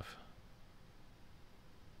this stuff?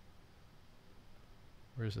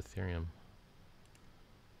 Where's Ethereum?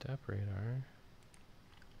 DApp Radar.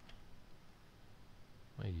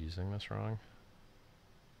 Am I using this wrong?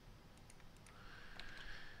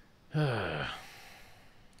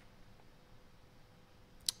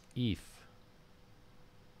 ETH.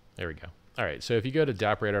 There we go. All right, so if you go to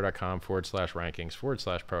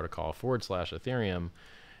dappradar.com/rankings/protocol/Ethereum,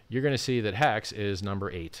 you're going to see that Hex is number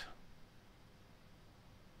 8.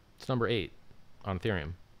 It's number 8 on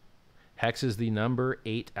Ethereum. Hex is the number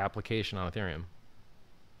 8 application on Ethereum.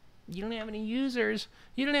 You don't have any users.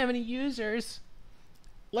 You don't have any users.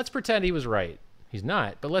 Let's pretend he was right. He's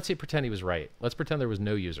not, but let's pretend he was right. Let's pretend there was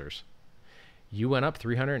no users. You went up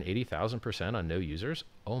 380,000% on no users?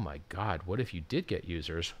 Oh my God, what if you did get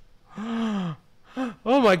users? Oh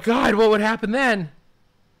my God, what would happen then?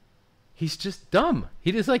 He's just dumb.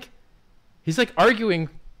 He's like arguing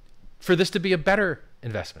for this to be a better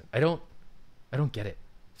investment. I don't get it.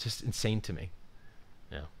 It's just insane to me.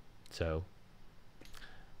 Yeah. So,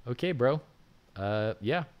 okay, bro.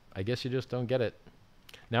 Yeah, I guess you just don't get it.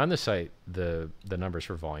 Now on the site, the numbers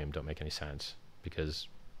for volume don't make any sense because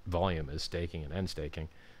volume is staking and end staking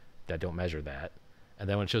that don't measure that. And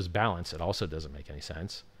then when it shows balance, it also doesn't make any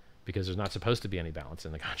sense because there's not supposed to be any balance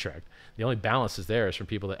in the contract. The only balance is there is from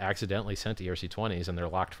people that accidentally sent ERC20s and they're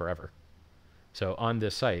locked forever. So on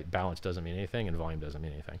this site, balance doesn't mean anything and volume doesn't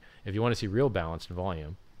mean anything. If you want to see real balance and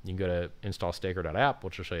volume, you can go to installstaker.app,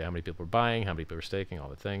 which will show you how many people are buying, how many people are staking, all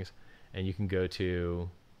the things. And you can go to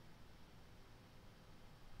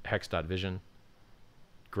hex.vision.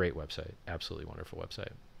 Great website. Absolutely wonderful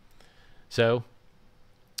website. So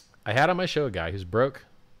I had on my show a guy who's broke,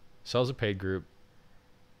 sells a paid group,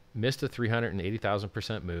 missed a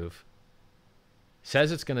 380,000% move,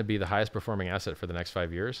 says it's going to be the highest performing asset for the next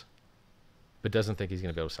 5 years, but doesn't think he's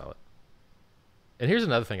going to be able to sell it. And here's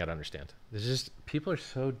another thing I don't understand. There's just, people are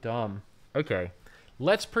so dumb. Okay,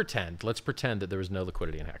 let's pretend that there was no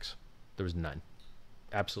liquidity in Hex. There was none.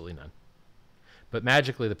 Absolutely none. But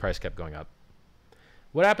magically the price kept going up.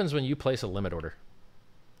 What happens when you place a limit order?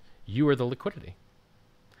 You are the liquidity.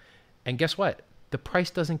 And guess what? The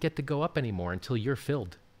price doesn't get to go up anymore until you're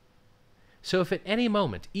filled. So if at any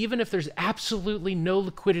moment, even if there's absolutely no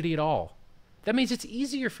liquidity at all, that means it's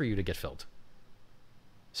easier for you to get filled.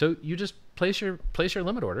 So you just place your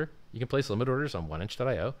limit order. You can place limit orders on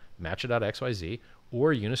 1inch.io, matcha.xyz,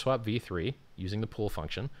 or Uniswap v3 using the pool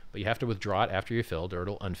function, but you have to withdraw it after you're filled or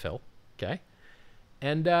it'll unfill, okay?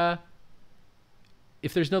 And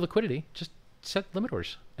if there's no liquidity, just set limit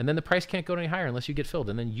orders. And then the price can't go any higher unless you get filled,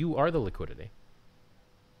 and then you are the liquidity.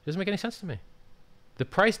 It doesn't make any sense to me. The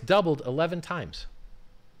price doubled 11 times.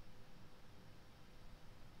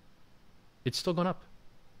 It's still going up.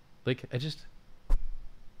 Like,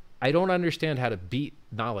 I don't understand how to beat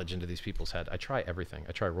knowledge into these people's head. I try everything.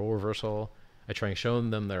 I try role reversal. I try showing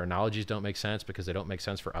them their analogies don't make sense because they don't make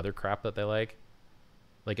sense for other crap that they like.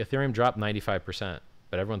 Like Ethereum dropped 95%,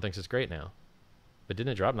 but everyone thinks it's great now. But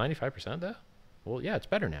didn't it drop 95% though? Well, yeah, it's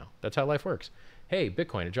better now. That's how life works. Hey,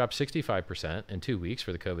 Bitcoin, it dropped 65% in 2 weeks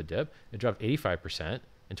for the COVID dip. It dropped 85%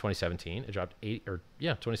 in 2017. It dropped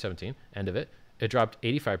 2017, end of it. It dropped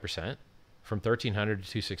 85% from 1,300 to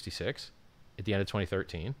 266 at the end of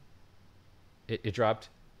 2013. It dropped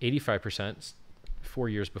 85% 4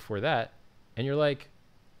 years before that. And you're like,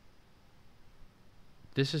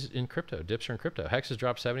 this is in crypto. Dips are in crypto. Hex has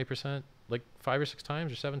dropped 70% like 5 or 6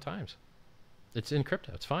 times or 7 times. It's in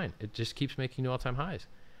crypto. It's fine. It just keeps making new all-time highs.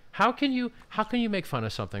 How can you make fun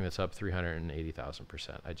of something that's up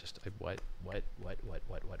 380,000%? What?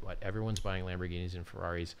 Everyone's buying Lamborghinis and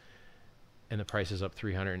Ferraris, and the price is up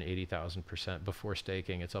 380,000% before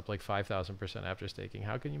staking. It's up like 5,000% after staking.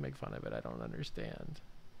 How can you make fun of it? I don't understand.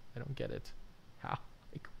 I don't get it. How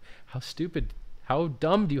stupid, how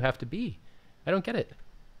dumb do you have to be? I don't get it.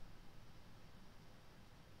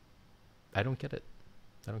 I don't get it.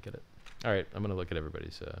 All right, I'm gonna look at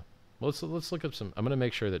everybody's. Let's look up some. I'm gonna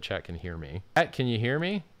make sure that chat can hear me. Chat, can you hear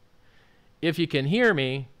me? If you can hear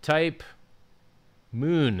me, type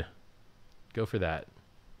moon. Go for that.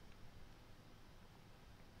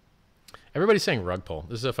 Everybody's saying rug pull.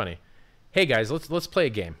 This is so funny. Hey guys, let's play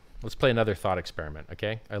a game. Let's play another thought experiment.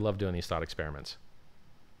 Okay, I love doing these thought experiments.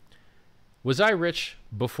 Was I rich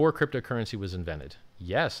before cryptocurrency was invented?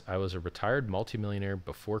 Yes, I was a retired multimillionaire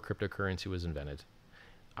before cryptocurrency was invented.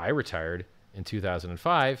 I retired in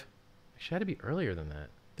 2005. Actually, it had to be earlier than that.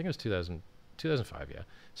 I think it was 2005, yeah.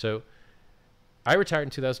 So I retired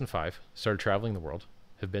in 2005, started traveling the world,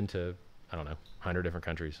 have been to, I don't know, 100 different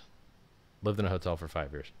countries. Lived in a hotel for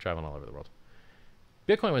 5 years, traveling all over the world.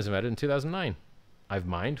 Bitcoin was invented in 2009. I've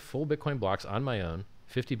mined full Bitcoin blocks on my own,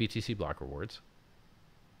 50 BTC block rewards.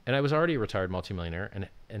 And I was already a retired multimillionaire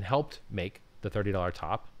and helped make the $30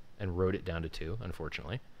 top and rode it down to 2,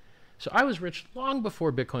 unfortunately. So I was rich long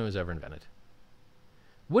before Bitcoin was ever invented.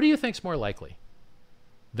 What do you think's more likely?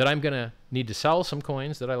 That I'm going to need to sell some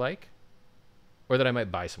coins that I like, or that I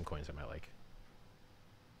might buy some coins I might like?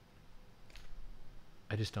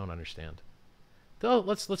 I just don't understand. Though,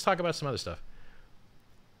 let's talk about some other stuff.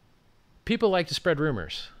 People like to spread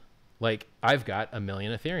rumors. Like, I've got 1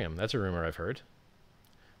 million Ethereum. That's a rumor I've heard.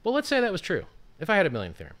 Well, let's say that was true. If I had 1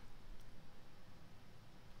 million Ethereum,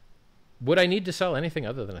 would I need to sell anything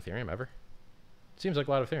other than Ethereum ever? Seems like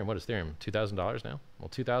a lot of Ethereum. What is Ethereum? $2,000 now? Well,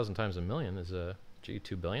 2,000 times 1 million is, gee,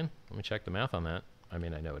 2 billion. Let me check the math on that. I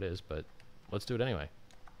mean, I know it is, but let's do it anyway.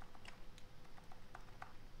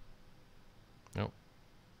 Nope.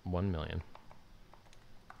 1 million.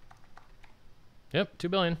 Yep, 2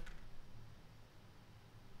 billion.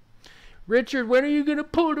 Richard, when are you going to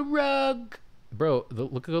pull the rug? Bro, go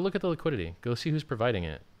look at the liquidity. Go see who's providing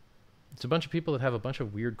it. It's a bunch of people that have a bunch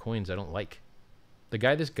of weird coins I don't like. The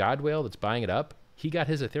guy, this God whale that's buying it up, he got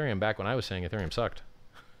his Ethereum back when I was saying Ethereum sucked.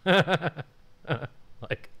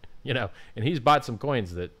 Like, you know, and he's bought some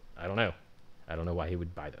coins that, I don't know. I don't know why he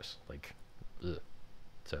would buy those. Like, ugh.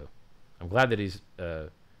 So, I'm glad that he's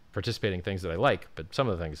participating in things that I like, but some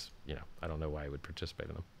of the things, you know, I don't know why he would participate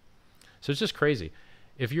in them. So it's just crazy.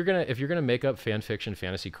 If you're gonna make up fan fiction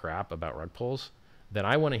fantasy crap about rug pulls, then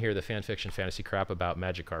I want to hear the fan fiction fantasy crap about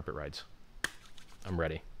magic carpet rides. I'm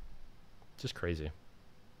ready. It's just crazy.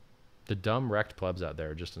 The dumb wrecked plebs out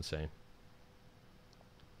there are just insane.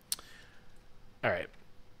 All right,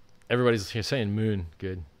 everybody's here saying moon.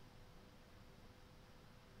 Good.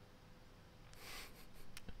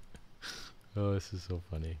 Oh, this is so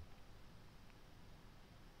funny.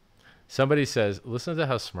 Somebody says, listen to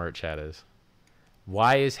how smart chat is.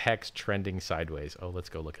 Why is Hex trending sideways? Oh, let's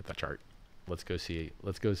go look at the chart. Let's go see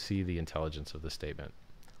the intelligence of the statement.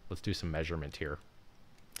 Let's do some measurement here.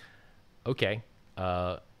 Okay.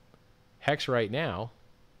 Hex right now,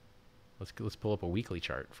 let's pull up a weekly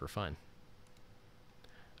chart for fun.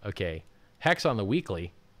 Okay. Hex on the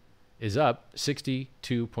weekly is up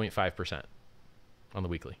 62.5% on the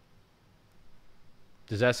weekly.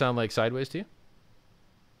 Does that sound like sideways to you?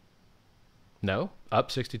 No? Up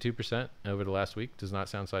 62% over the last week does not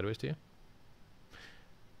sound sideways to you?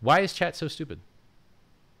 Why is chat so stupid?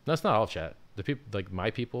 That's not all chat. The people, like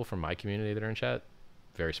my people from my community that are in chat,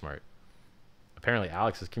 very smart. Apparently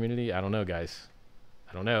Alex's community, I don't know, guys.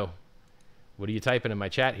 I don't know. What are you typing in my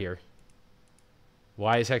chat here?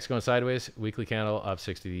 Why is Hex going sideways? Weekly candle up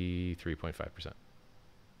 63.5%.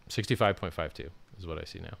 65.52 is what I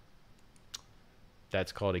see now.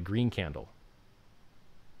 That's called a green candle.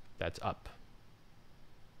 That's up.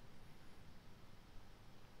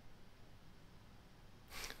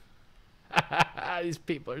 These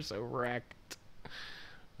people are so wrecked.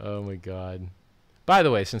 Oh my God. By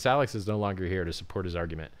the way, since Alex is no longer here to support his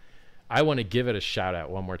argument, I want to give it a shout out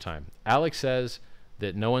one more time. Alex says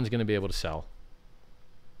that no one's going to be able to sell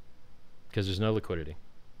because there's no liquidity.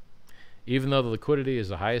 Even though the liquidity is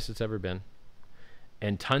the highest it's ever been.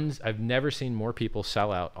 And tons, I've never seen more people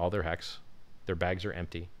sell out all their Hex. Their bags are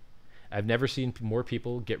empty. I've never seen more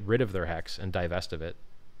people get rid of their Hex and divest of it.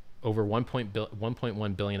 Over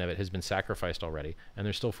 1.1 billion of it has been sacrificed already, and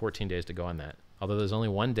there's still 14 days to go on that. Although there's only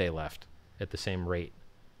 1 day left at the same rate.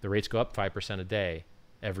 The rates go up 5% a day,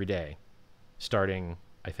 every day, starting,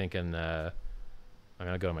 I think, in, I'm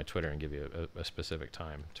going to go to my Twitter and give you a specific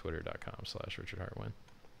time, twitter.com/RichardHartwin.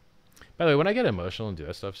 By the way, when I get emotional and do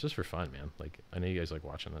that stuff, it's just for fun, man. Like, I know you guys like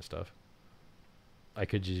watching that stuff. I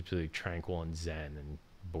could just be like tranquil and zen and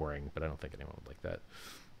boring, but I don't think anyone would like that.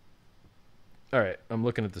 All right, I'm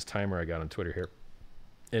looking at this timer I got on Twitter here.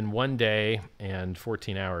 In 1 day and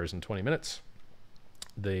 14 hours and 20 minutes,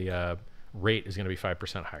 the rate is going to be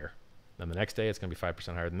 5% higher. Then the next day, it's going to be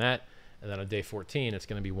 5% higher than that. And then on day 14, it's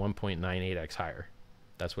going to be 1.98x higher.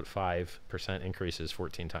 That's what 5% increases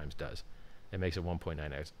 14 times does. It makes it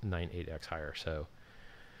 1.98x higher. So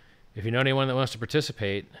if you know anyone that wants to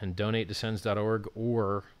participate and donate to sens.org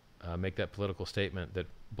or make that political statement that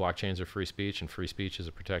blockchains are free speech and free speech is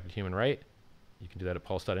a protected human right, you can do that at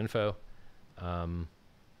pulse.info.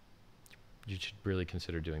 You should really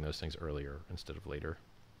consider doing those things earlier instead of later.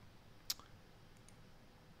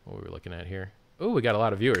 What were we looking at here? Oh, we got a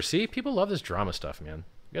lot of viewers. See, people love this drama stuff, man.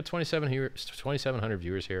 We got 2,700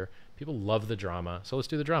 viewers here. People love the drama, so let's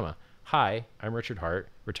do the drama. Hi, I'm Richard Hart,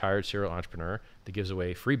 retired serial entrepreneur that gives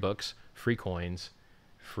away free books, free coins,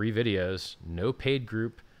 free videos, no paid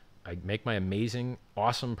group, I make my amazing,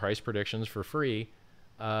 awesome price predictions for free.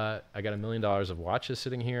 I got $1 million of watches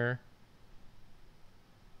sitting here.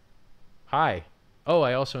 Hi. Oh,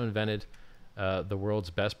 I also invented the world's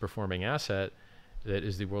best performing asset that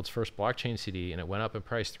is the world's first blockchain CD, and it went up in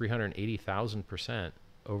price 380,000%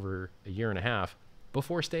 over a year and a half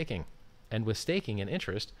before staking. And with staking and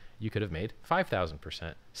interest, you could have made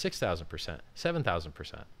 5,000%, 6,000%,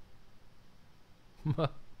 7,000%.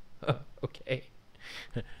 Okay.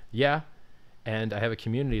 Yeah. And I have a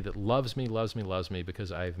community that loves me, loves me, loves me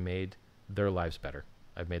because I've made their lives better.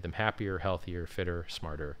 I've made them happier, healthier, fitter,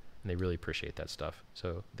 smarter, and they really appreciate that stuff.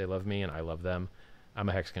 So they love me and I love them. I'm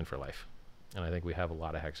a Hexagon for life. And I think we have a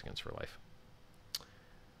lot of Hexagons for life.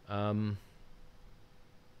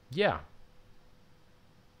 Yeah.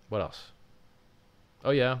 What else?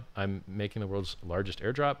 Oh yeah, I'm making the world's largest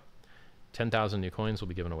airdrop. 10,000 new coins will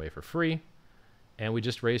be given away for free. And we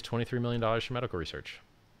just raised $23 million for medical research.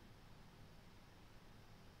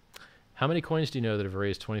 How many coins do you know that have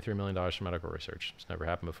raised $23 million for medical research? It's never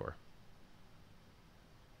happened before.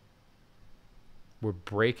 We're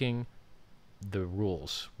breaking the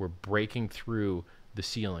rules. We're breaking through the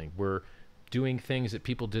ceiling. We're doing things that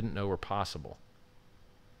people didn't know were possible.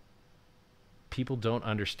 People don't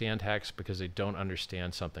understand Hex because they don't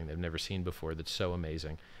understand something they've never seen before that's so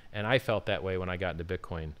amazing. And I felt that way when I got into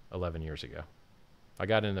Bitcoin 11 years ago. I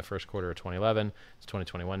got in the first quarter of 2011. It's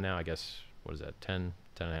 2021 now. I guess, what is that, 10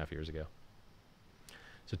 and a half years ago.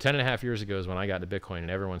 So 10 and a half years ago is when I got into Bitcoin, and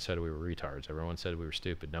everyone said we were retards. Everyone said we were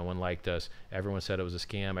stupid. No one liked us. Everyone said it was a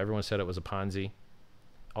scam. Everyone said it was a Ponzi.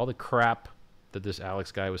 All the crap that this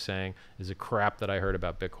Alex guy was saying is the crap that I heard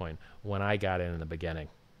about Bitcoin when I got in the beginning.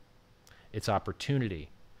 It's opportunity.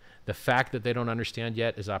 The fact that they don't understand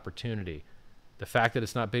yet is opportunity. The fact that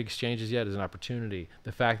it's not big exchanges yet is an opportunity.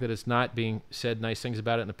 The fact that it's not being said nice things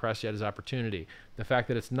about it in the press yet is opportunity. The fact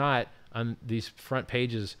that it's not on these front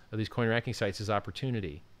pages of these coin ranking sites is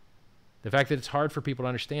opportunity. The fact that it's hard for people to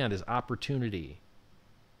understand is opportunity.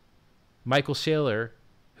 Michael Saylor,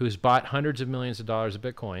 who's bought hundreds of millions of dollars of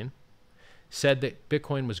Bitcoin, said that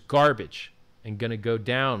Bitcoin was garbage and going to go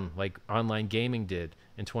down like online gaming did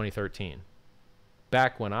in 2013.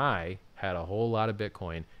 Back when I had a whole lot of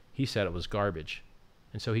Bitcoin, he said it was garbage.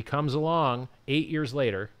 And so he comes along 8 years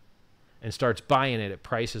later and starts buying it at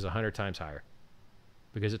prices 100 times higher.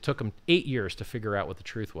 Because it took him 8 years to figure out what the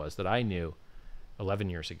truth was that I knew 11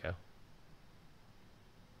 years ago.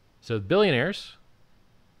 So billionaires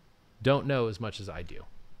don't know as much as I do.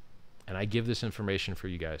 And I give this information for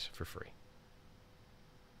you guys for free.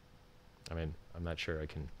 I mean, I'm not sure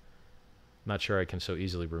I can so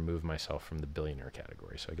easily remove myself from the billionaire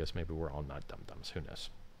category. So I guess maybe we're all not dum-dums. Who knows?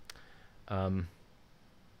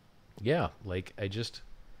 Yeah, like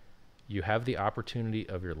you have the opportunity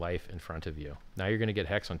of your life in front of you. Now you're going to get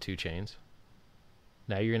Hex on 2 chains.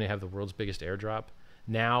 Now you're going to have the world's biggest airdrop.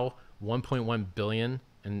 Now 1.1 billion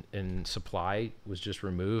in supply was just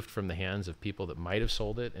removed from the hands of people that might have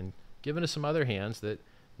sold it and given to some other hands that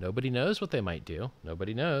nobody knows what they might do.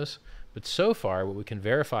 Nobody knows. But so far, what we can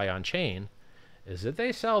verify on chain is that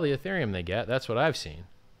they sell the Ethereum they get. That's what I've seen.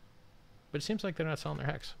 But it seems like they're not selling their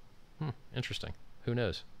Hex. Interesting. Who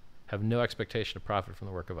knows? Have no expectation of profit from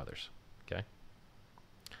the work of others. Okay.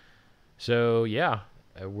 So yeah,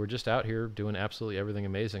 we're just out here doing absolutely everything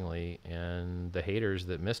amazingly, and the haters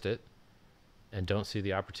that missed it and don't see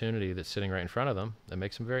the opportunity that's sitting right in front of them, that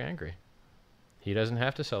makes them very angry. He doesn't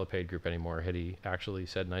have to sell a paid group anymore had he actually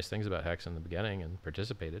said nice things about Hex in the beginning and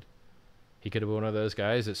participated. He could have been one of those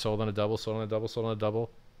guys that sold on a double, sold on a double, sold on a double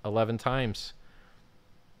 11 times.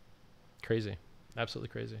 Crazy. Absolutely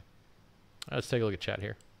crazy. Let's take a look at chat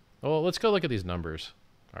here. Well, let's go look at these numbers.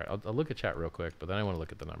 All right, I'll look at chat real quick, but then I want to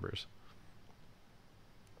look at the numbers.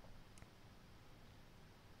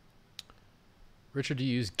 Richard, do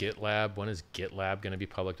you use GitLab? When is GitLab going to be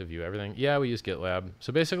public to view everything? Yeah, we use GitLab.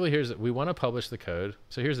 So basically, we want to publish the code.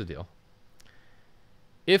 So here's the deal.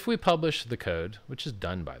 If we publish the code, which is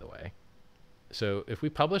done, by the way. So if we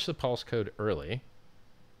publish the Pulse code early,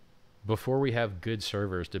 before we have good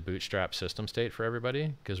servers to bootstrap system state for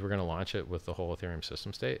everybody, because we're going to launch it with the whole Ethereum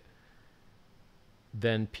system state,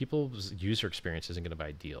 then people's user experience isn't going to be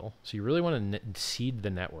ideal. So you really want to seed the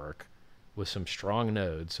network with some strong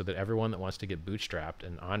nodes so that everyone that wants to get bootstrapped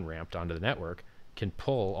and on-ramped onto the network can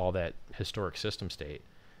pull all that historic system state.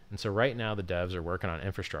 And so right now the devs are working on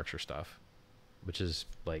infrastructure stuff, which is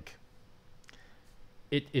like,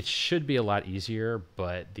 it should be a lot easier,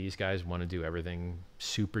 but these guys want to do everything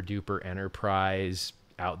super duper enterprise,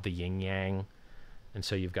 out the yin yang. And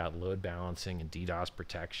so you've got load balancing and DDoS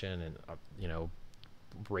protection and,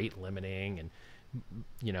 rate limiting and,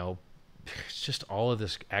 it's just all of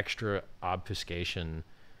this extra obfuscation.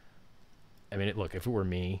 I mean, look, if it were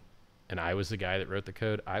me and I was the guy that wrote the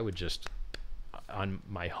code, I would just on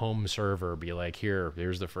my home server be like,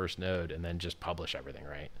 here's the first node, and then just publish everything,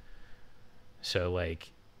 right? So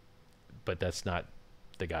like, but that's not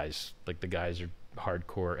the guys. Like, the guys are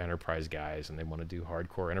hardcore enterprise guys, and they want to do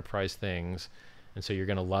hardcore enterprise things. And so you're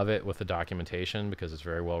going to love it with the documentation because it's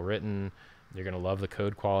very well written. You're going to love the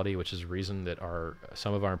code quality, which is a reason that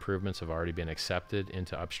some of our improvements have already been accepted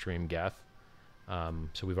into upstream Geth.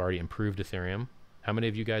 So we've already improved Ethereum. How many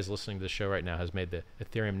of you guys listening to the show right now has made the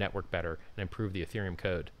Ethereum network better and improved the Ethereum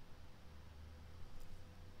code?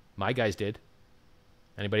 My guys did.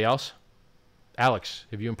 Anybody else? Alex,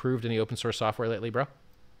 have you improved any open source software lately, bro?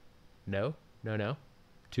 No.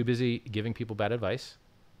 Too busy giving people bad advice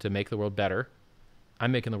to make the world better.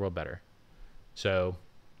 I'm making the world better. So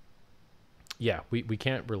yeah, we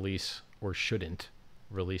can't release, or shouldn't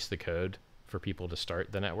release, the code for people to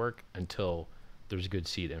start the network until there's good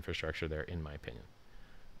seed infrastructure there, in my opinion.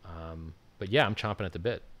 But yeah, I'm chomping at the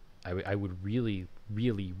bit. I would really,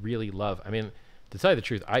 really, really love, I mean, to tell you the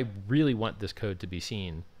truth, I really want this code to be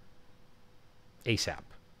seen ASAP,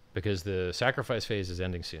 because the sacrifice phase is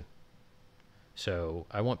ending soon. So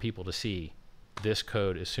I want people to see this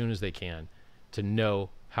code as soon as they can, to know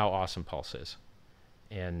how awesome Pulse is.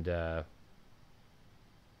 And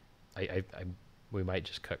we might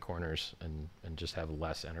just cut corners and just have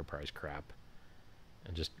less enterprise crap,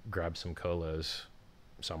 and just grab some colos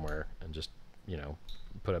somewhere and just, you know,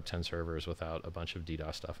 put up 10 servers without a bunch of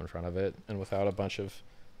DDoS stuff in front of it, and without a bunch of,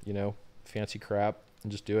 you know, fancy crap,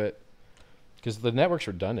 and just do it. Because the network's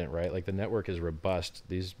redundant, right? Like, the network is robust.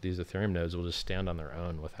 These Ethereum nodes will just stand on their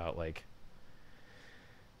own without, like,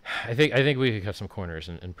 I think we could cut some corners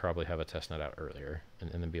and probably have a testnet out earlier,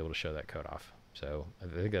 and then be able to show that code off. So I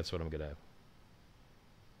think that's what I'm gonna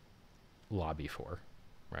lobby for,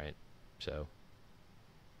 right? So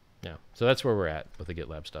yeah, so that's where we're at with the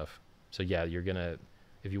GitLab stuff. So yeah,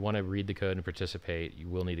 if you want to read the code and participate, you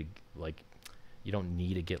will need you don't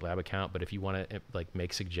need a GitLab account, but if you want to like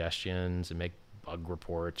make suggestions and make bug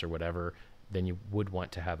reports or whatever, then you would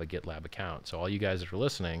want to have a GitLab account. So all you guys that are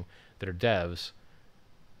listening that are devs,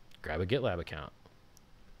 grab a GitLab account.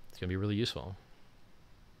 It's gonna be really useful.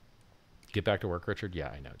 Get back to work, Richard. Yeah,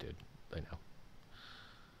 I know, dude. I know.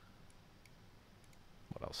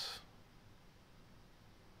 What else?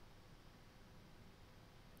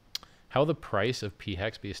 How will the price of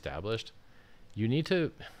pHEX be established? You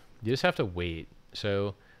just have to wait.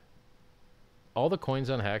 So all the coins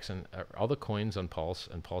on Hex and all the coins on Pulse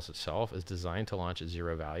and Pulse itself is designed to launch at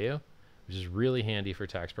 0 value, which is really handy for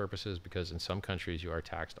tax purposes, because in some countries you are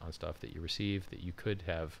taxed on stuff that you receive that you could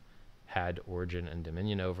have had origin and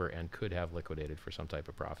dominion over and could have liquidated for some type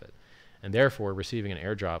of profit. And therefore, receiving an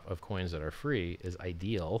airdrop of coins that are free is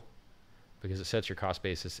ideal, because it sets your cost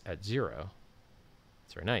basis at 0.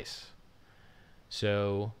 It's very nice.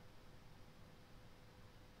 So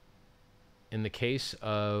in the case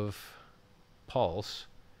of Pulse,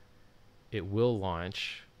 it will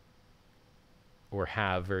launch, or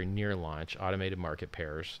have very near launch, automated market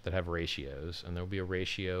pairs that have ratios, and there'll be a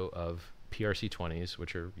ratio of PRC20s,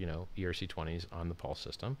 which are, you know, ERC20s on the Pulse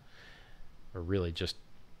system, or really just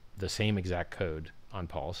the same exact code on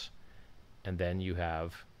Pulse. And then you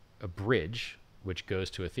have a bridge which goes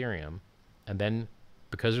to Ethereum, and then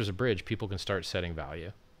because there's a bridge, people can start setting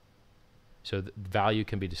value. So the value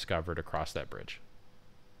can be discovered across that bridge.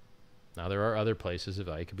 Now, there are other places that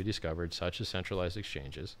value can be discovered, such as centralized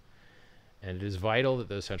exchanges, and it is vital that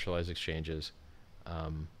those centralized exchanges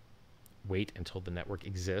wait until the network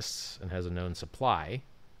exists and has a known supply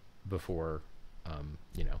before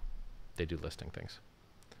you know, they do listing things.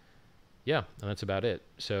 Yeah, and that's about it.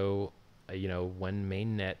 So you know, when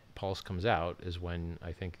mainnet Pulse comes out is when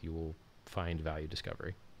I think you will find value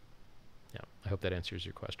discovery. Yeah, I hope that answers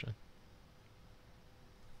your question.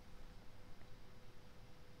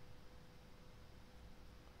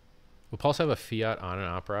 Will Pulse have a fiat on and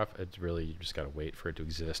off? It's really, you just got to wait for it to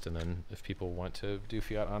exist, and then if people want to do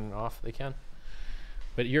fiat on and off, they can.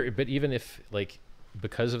 But even if, like,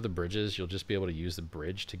 because of the bridges, you'll just be able to use the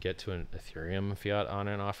bridge to get to an Ethereum fiat on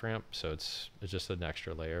and off ramp. So it's just an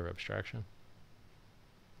extra layer of abstraction.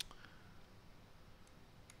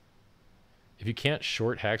 If you can't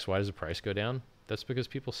short Hex, why does the price go down? That's because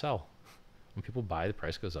people sell. When people buy, the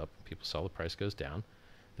price goes up. When people sell, the price goes down.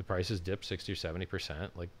 The prices dip 60 or 70%,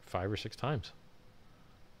 like 5 or 6 times.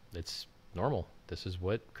 It's normal. This is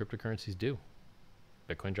what cryptocurrencies do.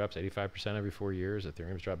 Bitcoin drops 85% every 4 years.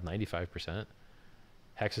 Ethereum's dropped 95%.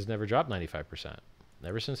 Hex has never dropped 95%.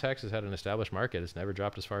 Ever since Hex has had an established market, it's never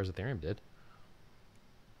dropped as far as Ethereum did.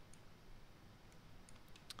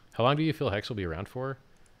 How long do you feel Hex will be around for?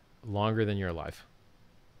 Longer than you're alive.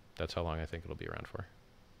 That's how long I think it'll be around for.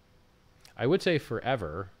 I would say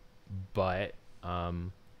forever, but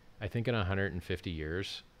I think in 150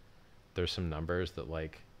 years, there's some numbers that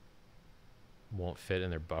like won't fit in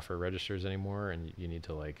their buffer registers anymore, and you need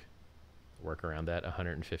to like work around that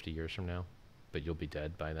 150 years from now. But you'll be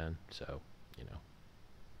dead by then, so you know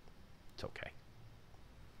it's okay.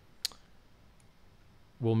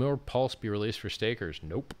 Will more Pulse be released for stakers?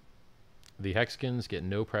 Nope. The Hexkins get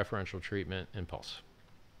no preferential treatment in Pulse.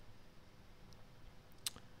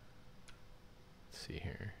 Let's see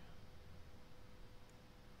here.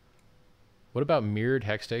 What about mirrored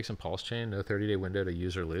hex stakes and Pulse chain? No 30-day window to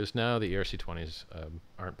use or lose? No, the ERC20s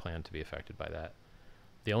aren't planned to be affected by that.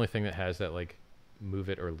 The only thing that has that like move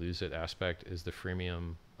it or lose it aspect is the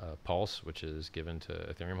freemium Pulse, which is given to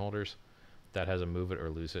Ethereum holders. That has a move it or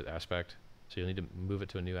lose it aspect. So you'll need to move it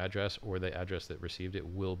to a new address, or the address that received it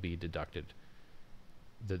will be deducted.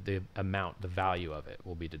 The amount, the value of it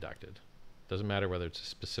will be deducted. Doesn't matter whether it's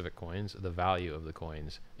specific coins, the value of the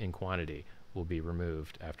coins in quantity will be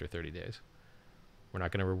removed after 30 days. We're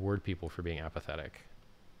not going to reward people for being apathetic.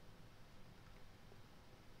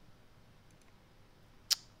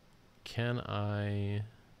 Can I...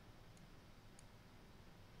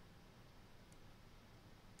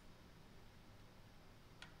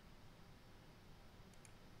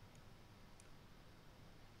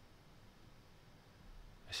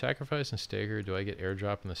 sacrifice and staker, do I get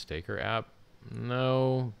airdrop in the staker app?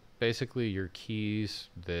 No. Basically, your keys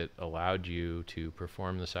that allowed you to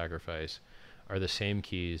perform the sacrifice are the same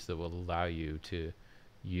keys that will allow you to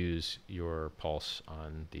use your Pulse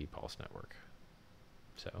on the Pulse network.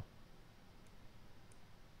 So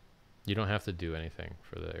you don't have to do anything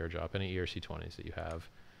for the airdrop, any ERC20s that you have,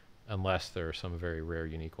 unless there are some very rare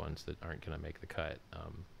unique ones that aren't going to make the cut.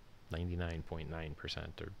 99.9%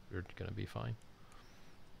 are going to be fine.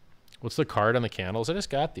 What's the card on the candles? I just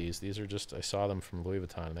got these. These are just, I saw them from Louis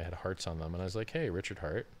Vuitton and they had hearts on them. And I was like, hey, Richard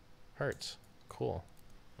Hart. Hearts. Cool.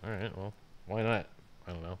 All right, well, why not?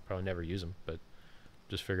 I don't know. Probably never use them, but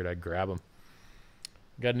just figured I'd grab them.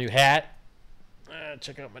 Got a new hat.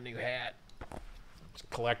 Check out my new hat. Just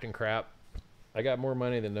collecting crap. I got more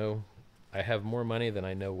money than I have more money than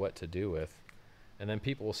I know what to do with. And then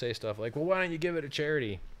people will say stuff like, well, why don't you give it to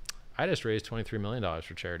charity? I just raised $23 million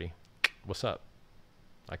for charity. What's up?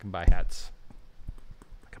 I can buy hats.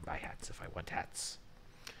 I can buy hats if I want hats.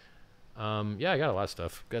 Yeah, I got a lot of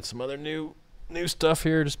stuff. Got some other new stuff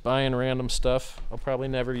here. Just buying random stuff I'll probably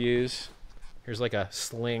never use. Here's like a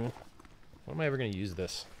sling. When am I ever going to use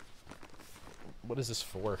this? What is this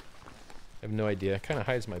for? I have no idea. Kind of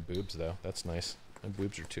hides my boobs, though. That's nice. My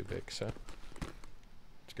boobs are too big, so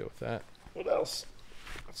let's go with that. What else?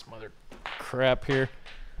 Got some other crap here.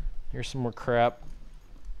 Here's some more crap.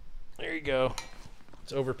 There you go.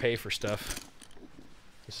 Let's overpay for stuff.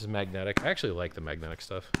 This is magnetic. I actually like the magnetic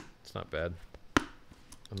stuff. It's not bad.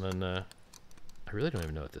 And then I really don't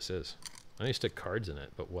even know what this is. I know you stick cards in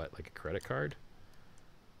it, but what? Like a credit card?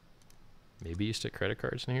 Maybe you stick credit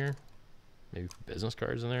cards in here? Maybe business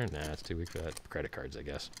cards in there? Nah, it's too weak for that. Credit cards, I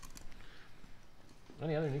guess.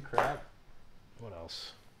 Any other new crap? What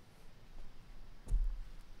else?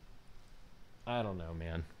 I don't know,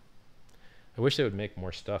 man. I wish they would make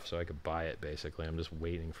more stuff so I could buy it, basically. I'm just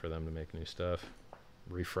waiting for them to make new stuff.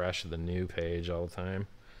 Refresh the new page all the time.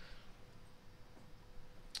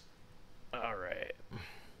 All right.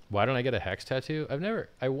 Why don't I get a hex tattoo?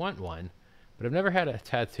 I want one, but I've never had a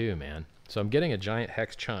tattoo, man. So I'm getting a giant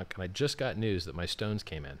hex chunk, and I just got news that my stones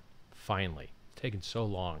came in. Finally. It's taken so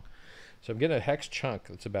long. So I'm getting a hex chunk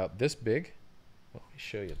that's about this big. Well, let me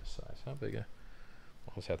show you the size. How big?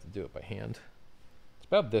 I'll just have to do it by hand. It's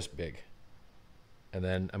about this big. And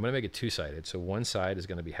then I'm going to make it two-sided. So one side is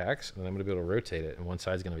going to be hex, and then I'm going to be able to rotate it, and one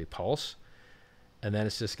side is going to be pulse. And then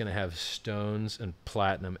it's just going to have stones and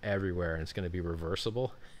platinum everywhere, and it's going to be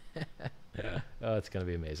reversible. Oh, it's going to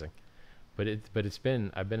be amazing. But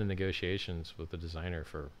I've been in negotiations with the designer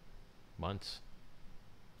for months,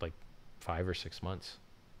 like 5 or 6 months,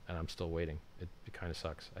 and I'm still waiting. It kind of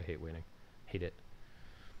sucks. I hate waiting. Hate it.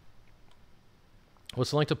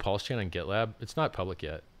 What's the link to Pulse Chain on GitLab? It's not public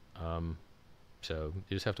yet. So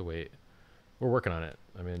you just have to wait. We're working on it.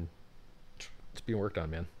 I mean, it's being worked on,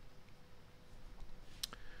 man.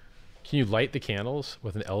 Can you light the candles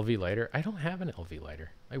with an LV lighter? I don't have an LV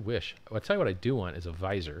lighter. I wish. I'll tell you what I do want is a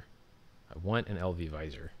visor. I want an LV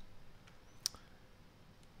visor.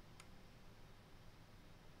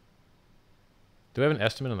 Do I have an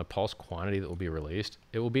estimate on the Pulse quantity that will be released?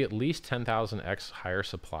 It will be at least 10,000x higher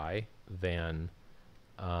supply than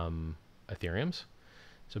Ethereum's.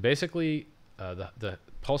 So basically, the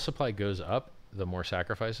pulse supply goes up the more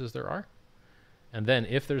sacrifices there are. And then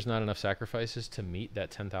if there's not enough sacrifices to meet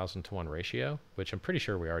that 10,000 to 1 ratio, which I'm pretty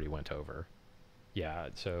sure we already went over. Yeah,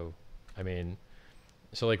 so, I mean,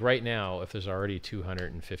 so like right now, if there's already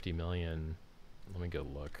 250 million, let me go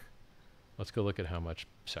look. Let's go look at how much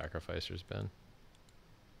sacrifice there's been.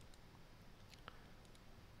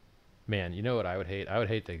 Man, you know what I would hate? I would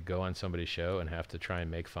hate to go on somebody's show and have to try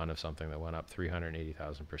and make fun of something that went up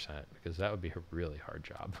 380,000%, because that would be a really hard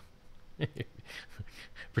job.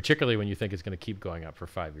 Particularly when you think it's going to keep going up for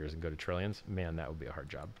 5 years and go to trillions. Man, that would be a hard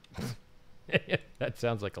job. That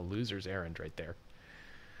sounds like a loser's errand right there.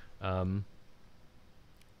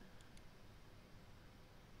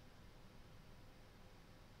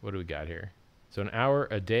 What do we got here? So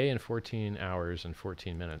a day and 14 hours and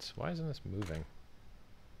 14 minutes. Why isn't this moving?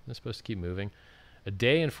 Isn't this supposed to keep moving? A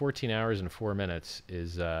day and 14 hours and 4 minutes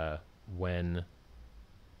is when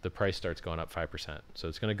the price starts going up 5%. So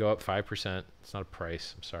it's going to go up 5%. It's not a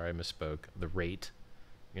price. I'm sorry, I misspoke. The rate.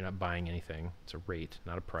 You're not buying anything. It's a rate,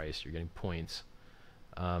 not a price. You're getting points.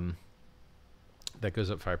 That goes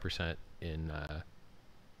up 5% in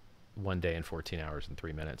 1 day and 14 hours and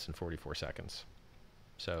 3 minutes and 44 seconds.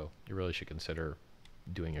 So you really should consider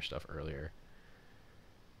doing your stuff earlier.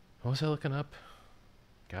 What was I looking up?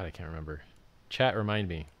 God, I can't remember. Chat, remind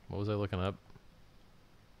me. What was I looking up?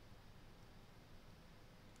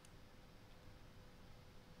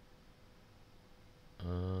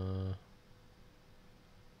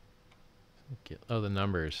 Oh, the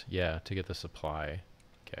numbers. Yeah, to get the supply.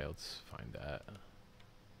 Okay, let's find that.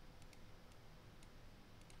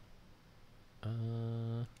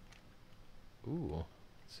 Ooh, let's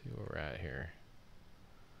see where we're at here.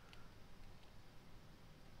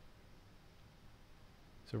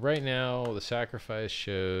 So right now, the sacrifice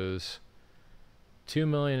shows 2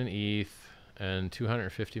 million in ETH and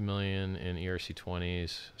 250 million in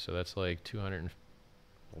ERC20s. So that's like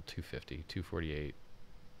 250, 248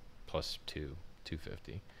 plus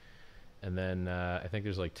 250. And then I think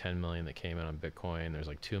there's like 10 million that came in on Bitcoin. There's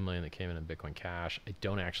like 2 million that came in Bitcoin Cash. I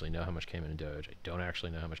don't actually know how much came in Doge. I don't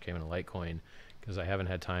actually know how much came in Litecoin, because I haven't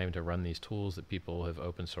had time to run these tools that people have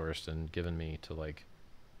open sourced and given me to like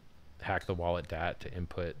hack the wallet DAT to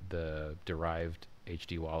input the derived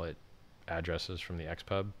HD wallet addresses from the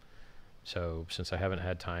XPub. So since I haven't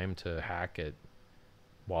had time to hack at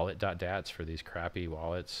wallet.dats for these crappy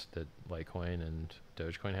wallets that Litecoin and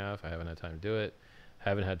Dogecoin have, I haven't had time to do it.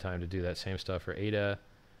 Haven't had time to do that same stuff for ADA.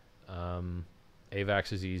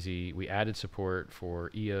 AVAX is easy. We added support for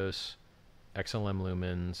EOS, XLM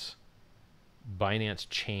Lumens, Binance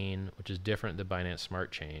Chain, which is different than Binance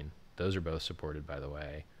Smart Chain. Those are both supported, by the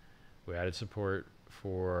way. We added support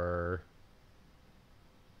for,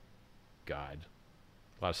 God,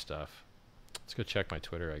 a lot of stuff. Let's go check my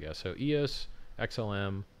Twitter, I guess. So EOS,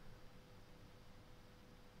 XLM.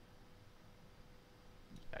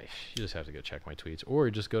 You just have to go check my tweets, or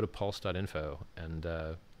just go to pulse.info and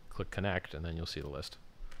click connect, and then you'll see the list.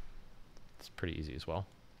 It's pretty easy as well.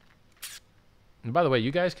 And by the way, you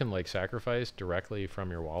guys can like sacrifice directly from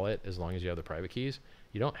your wallet as long as you have the private keys.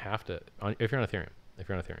 You don't have to, if you're on Ethereum. If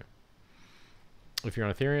you're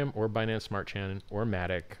on Ethereum or Binance Smart Chain or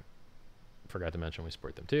Matic, forgot to mention we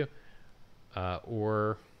support them too,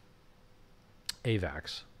 or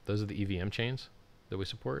AVAX. Those are the EVM chains that we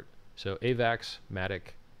support. So AVAX,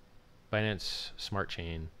 Matic, Binance Smart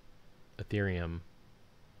Chain, Ethereum.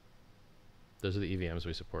 Those are the EVMs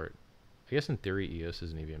we support. I guess in theory EOS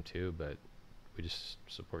is an EVM too, but we just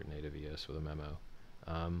support native EOS with a memo.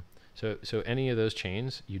 So any of those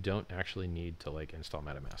chains, you don't actually need to like install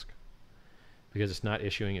MetaMask, because it's not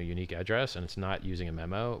issuing a unique address and it's not using a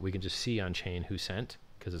memo. We can just see on chain who sent,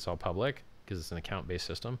 because it's all public, because it's an account-based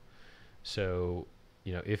system. So,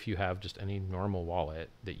 you know, if you have just any normal wallet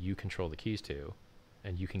that you control the keys to,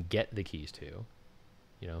 and you can get the keys to,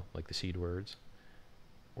 you know, like the seed words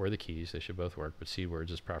or the keys, they should both work, but seed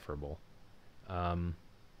words is preferable.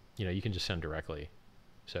 You know, you can just send directly.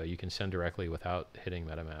 So you can send directly without hitting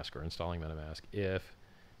MetaMask or installing MetaMask if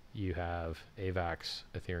you have AVAX,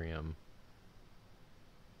 Ethereum,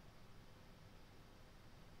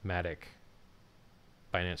 Matic,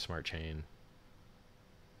 Binance Smart Chain.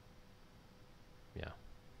 Yeah,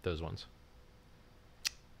 those ones.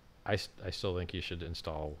 I still think you should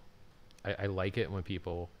install. I like it when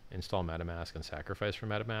people install MetaMask and sacrifice for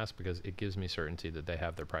MetaMask, because it gives me certainty that they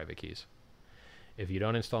have their private keys. If you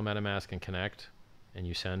don't install MetaMask and connect and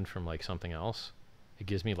you send from like something else, it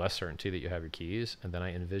gives me less certainty that you have your keys. And then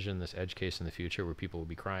I envision this edge case in the future where people will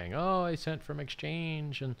be crying, oh, I sent from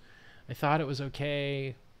exchange and I thought it was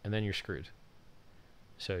okay. And then you're screwed.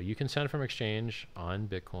 So you can send from exchange on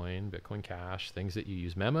Bitcoin, Bitcoin Cash, things that you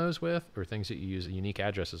use memos with or things that you use unique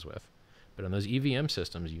addresses with. But on those EVM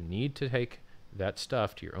systems, you need to take that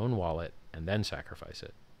stuff to your own wallet and then sacrifice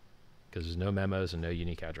it, because there's no memos and no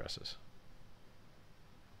unique addresses.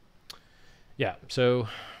 Yeah, so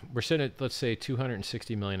we're sitting at, let's say,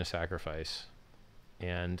 260 million a sacrifice.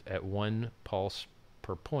 And at 1 pulse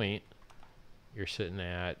per point, you're sitting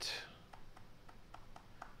at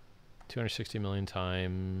 260 million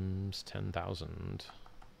times 10,000. And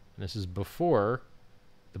this is before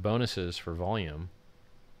the bonuses for volume.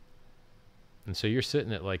 And so you're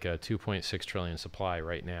sitting at like a 2.6 trillion supply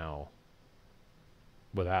right now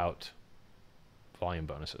without volume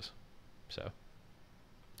bonuses. So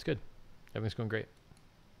it's good. Everything's going great.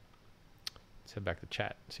 Let's head back to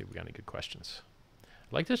chat and see if we got any good questions.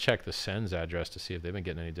 I'd like to check the Sens address to see if they've been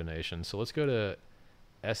getting any donations. So let's go to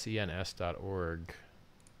sens.org.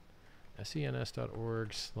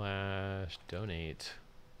 sens.org/donate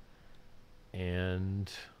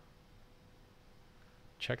and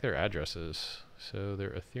check their addresses. So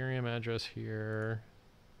their Ethereum address here.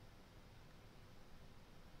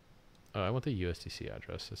 Oh, I want the USDC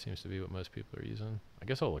address. That seems to be what most people are using. I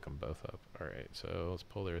guess I'll look them both up. All right, so let's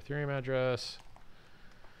pull their Ethereum address.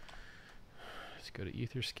 Let's go to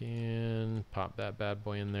Etherscan, pop that bad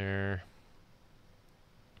boy in there.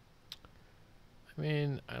 I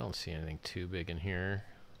mean, I don't see anything too big in here.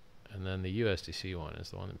 And then the USDC one is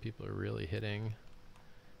the one that people are really hitting.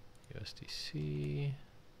 USDC.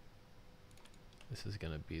 This is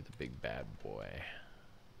going to be the big bad boy.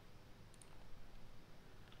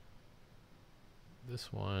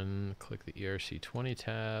 This one, click the ERC20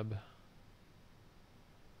 tab.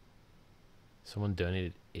 Someone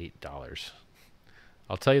donated $8.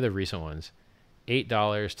 I'll tell you the recent ones. $8,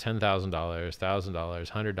 $10,000,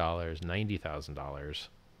 $1,000, $100, $90,000,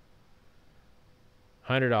 $100,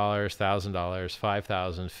 $1,000,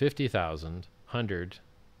 $5,000, $50,000, $100,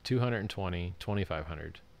 $220,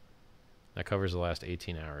 $2,500. That covers the last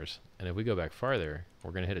 18 hours. And if we go back farther,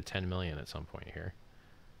 we're going to hit a 10 million at some point here.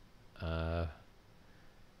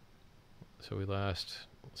 So it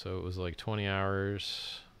was like 20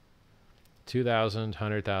 hours, 2,000,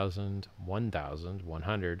 100,000, 1,000,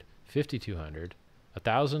 100, 5,200,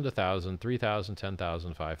 1,000, 1,000, 3,000,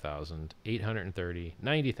 10,000, 5,000, 830,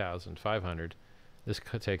 90,000, 500. This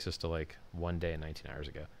takes us to like 1 day and 19 hours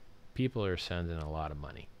ago. People are sending a lot of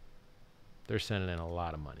money. They're sending in a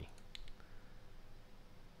lot of money.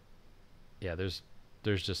 Yeah, there's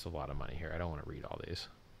just a lot of money here. I don't want to read all these.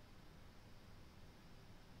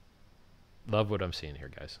 Love what I'm seeing here,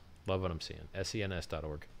 guys. Love what I'm seeing.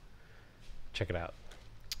 SENS.org. Check it out.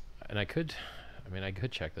 And I could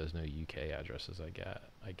check those no UK addresses, I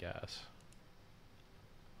guess.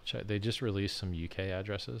 They just released some UK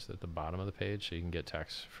addresses at the bottom of the page so you can get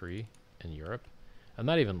tax-free in Europe. I'm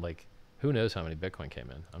not even like, who knows how many Bitcoin came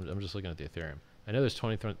in. I'm just looking at the Ethereum. I know there's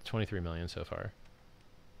 23 million so far.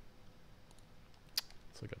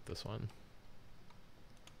 Let's look at this one.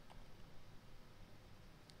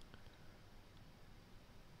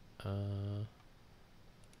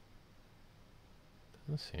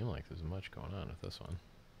 Doesn't seem like there's much going on with this one.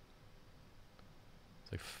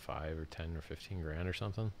 It's like 5 or 10 or 15 grand or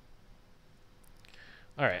something.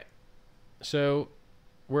 All right. So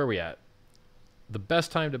where are we at? The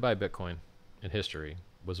best time to buy Bitcoin in history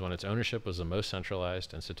was when its ownership was the most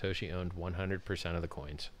centralized and Satoshi owned 100% of the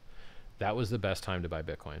coins. That was the best time to buy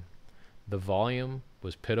Bitcoin. The volume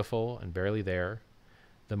was pitiful and barely there.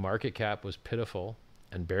 The market cap was pitiful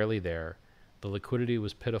and barely there. The liquidity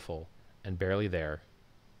was pitiful and barely there.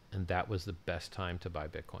 And that was the best time to buy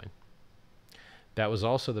Bitcoin. That was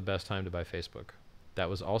also the best time to buy Facebook. That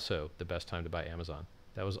was also the best time to buy Amazon.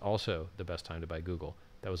 That was also the best time to buy Google.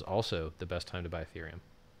 That was also the best time to buy Ethereum.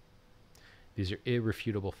 These are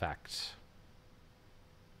irrefutable facts.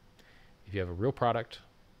 If you have a real product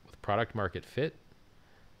with product market fit,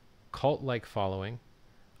 cult-like following,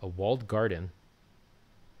 a walled garden,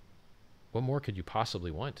 what more could you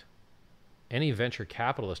possibly want? Any venture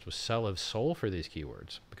capitalist would sell his soul for these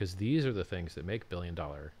keywords, because these are the things that make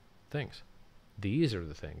billion-dollar things. These are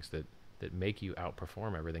the things that make you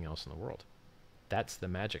outperform everything else in the world. That's the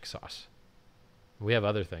magic sauce. We have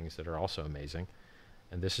other things that are also amazing,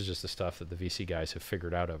 and this is just the stuff that the VC guys have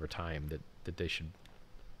figured out over time that they should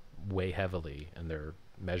weigh heavily in their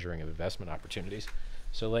measuring of investment opportunities.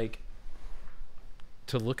 So like,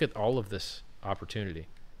 to look at all of this opportunity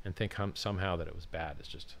and think somehow that it was bad is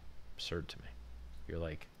just absurd to me. You're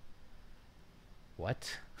like,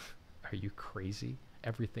 what? Are you crazy?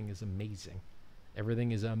 Everything is amazing.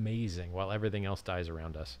 Everything is amazing while everything else dies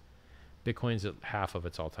around us. Bitcoin's at half of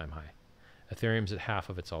its all-time high. Ethereum's at half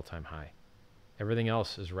of its all-time high. Everything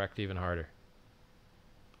else is wrecked even harder.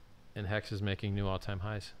 And Hex is making new all-time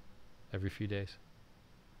highs every few days.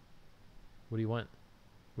 What do you want?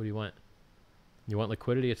 What do you want? You want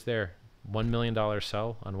liquidity? It's there. $1 million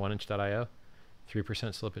sell on 1inch.io, 3%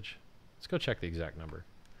 slippage. Let's go check the exact number.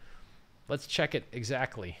 Let's check it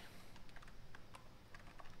exactly.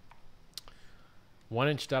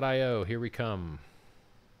 1inch.io, here we come.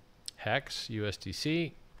 Hex,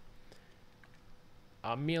 USDC,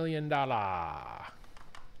 $1 million. I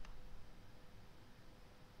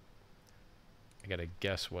gotta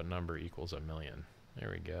guess what number equals 1 million. There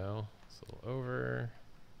we go. It's a little over.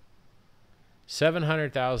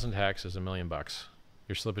 700,000 Hex is $1 million.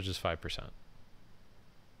 Your slippage is 5%.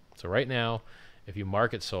 So right now, if you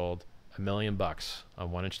market sold $1 million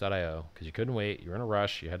on 1inch.io, because you couldn't wait, you were in a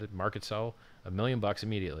rush, you had to market sell $1 million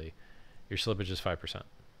immediately, your slippage is 5%.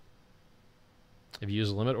 If you use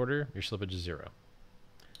a limit order, your slippage is 0.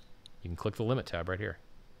 You can click the limit tab right here.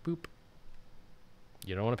 Boop.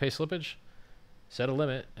 You don't want to pay slippage? Set a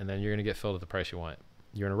limit, and then you're going to get filled at the price you want.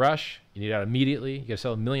 You're in a rush. You need out immediately. You got to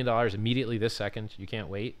sell $1 million immediately this second. You can't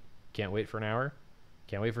wait. Can't wait for an hour.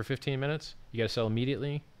 Can't wait for 15 minutes. You got to sell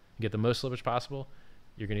immediately and get the most slippage possible.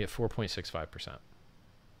 You're going to get 4.65%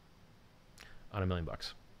 on $1 million.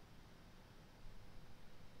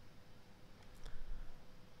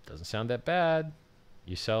 Doesn't sound that bad.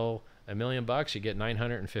 You sell $1 million, you get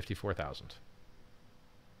 954,000.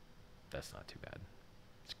 That's not too bad.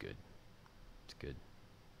 It's good. It's good.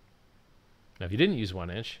 Now, if you didn't use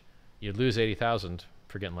 1inch, you'd lose 80,000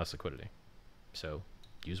 for getting less liquidity. So,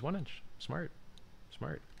 use 1inch. Smart.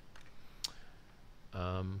 Smart.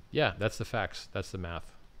 Yeah, that's the facts. That's the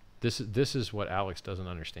math. This is what Alex doesn't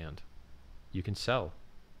understand. You can sell.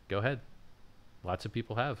 Go ahead. Lots of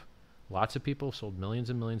people have. Lots of people sold millions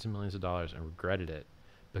and millions and millions of dollars and regretted it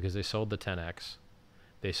because they sold the 10x,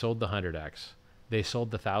 they sold the 100x, they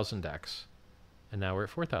sold the 1000x, and now we're at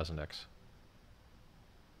 4000x.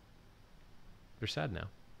 They're sad now.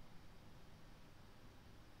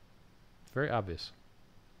 It's very obvious.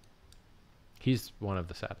 He's one of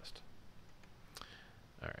the saddest.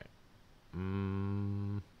 All right.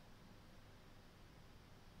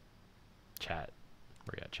 Chat.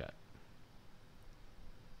 Where you at, chat?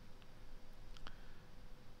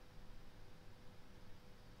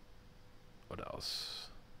 What else?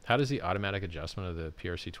 How does the automatic adjustment of the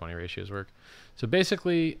PRC20 ratios work? So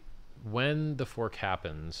basically, when the fork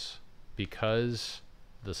happens, because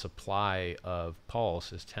the supply of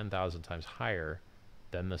Pulse is 10,000 times higher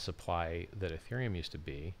than the supply that Ethereum used to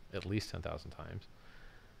be, at least 10,000 times,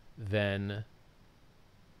 then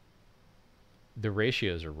the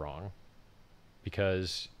ratios are wrong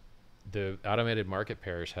because the automated market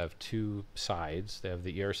pairs have two sides. They have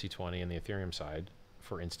the ERC20 and the Ethereum side,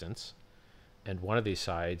 for instance. And one of these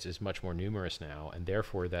sides is much more numerous now, and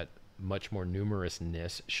therefore that much more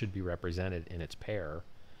numerousness should be represented in its pair.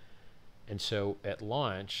 And so at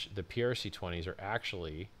launch, the PRC20s are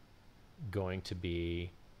actually going to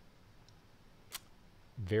be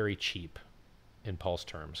very cheap in Pulse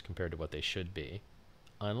terms compared to what they should be,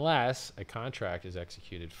 unless a contract is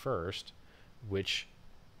executed first, which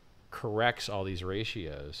corrects all these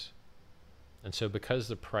ratios. And so because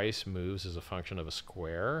the price moves as a function of a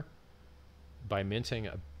square, by minting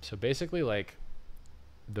so basically, like,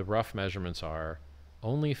 the rough measurements are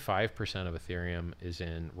only 5% of Ethereum is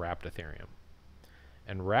in wrapped Ethereum,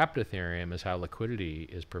 and wrapped Ethereum is how liquidity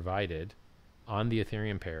is provided on the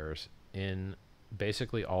Ethereum pairs in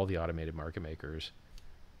basically all the automated market makers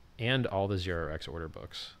and all the 0x order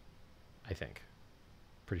books, I think.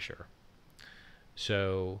 Pretty sure.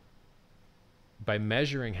 So by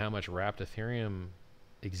measuring how much wrapped Ethereum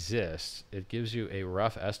exists, it gives you a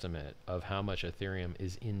rough estimate of how much Ethereum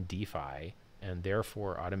is in DeFi and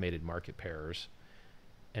therefore automated market pairs.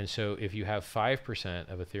 And so if you have 5%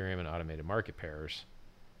 of Ethereum in automated market pairs,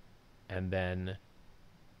 and then,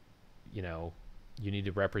 you know, you need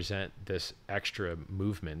to represent this extra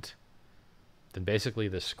movement, then basically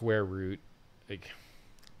the square root, like,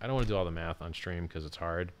 I don't want to do all the math on stream because it's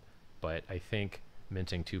hard, but I think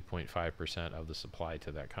minting 2.5% of the supply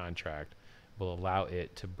to that contract will allow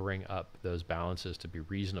it to bring up those balances to be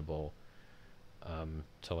reasonable,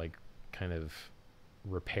 to, like, kind of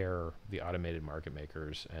repair the automated market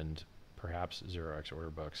makers and perhaps 0x order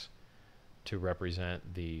books to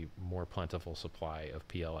represent the more plentiful supply of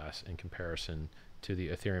PLS in comparison to the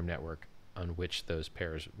Ethereum network on which those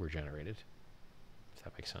pairs were generated. If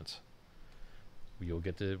that makes sense. We'll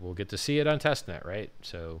get to see it on testnet, right?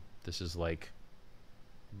 So this is like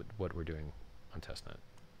what we're doing on testnet.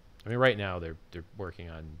 I mean, right now they're working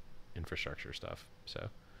on infrastructure stuff, so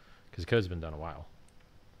because the code's been done a while.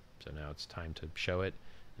 So now it's time to show it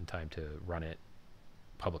and time to run it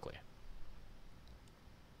publicly.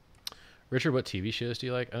 Richard, what TV shows do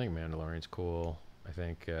you like? I think Mandalorian's cool. I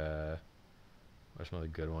think, what are some of the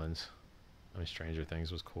good ones? I mean, Stranger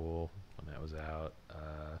Things was cool when that was out.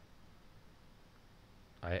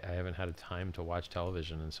 I haven't had a time to watch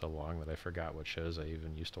television in so long that I forgot what shows I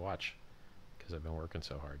even used to watch because I've been working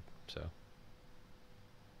so hard. So,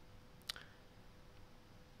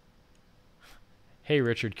 hey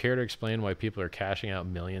Richard, care to explain why people are cashing out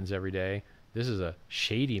millions every day? This is a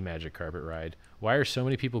shady magic carpet ride. Why are so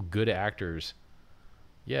many people good actors?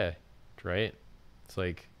 Yeah, right? It's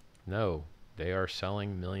like, no, they are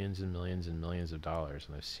selling millions and millions and millions of dollars,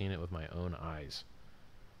 and I've seen it with my own eyes.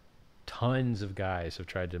 Tons of guys have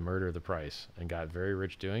tried to murder the price and got very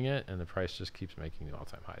rich doing it, and the price just keeps making the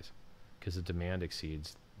all-time highs because the demand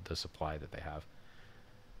exceeds the supply that they have.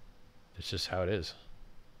 It's just how it is.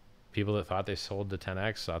 People that thought they sold the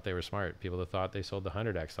 10x thought they were smart. People that thought they sold the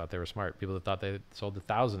 100x thought they were smart. People that thought they sold the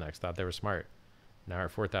 1000x thought they were smart. Now are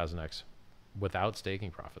at 4000x without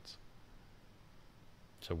staking profits.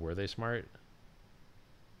 So were they smart?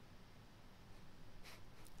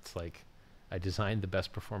 It's like I designed the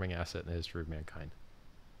best performing asset in the history of mankind.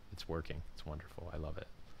 It's working. It's wonderful. I love it.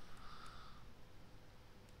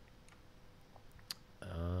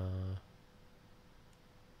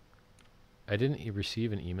 I didn't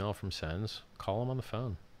receive an email from Sens. Call him on the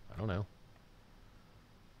phone. I don't know.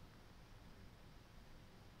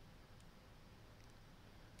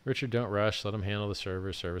 Richard, don't rush. Let him handle the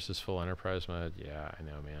server. Service is full enterprise mode. Yeah, I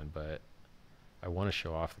know, man. But I want to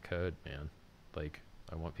show off the code, man. Like,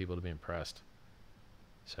 I want people to be impressed.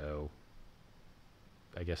 So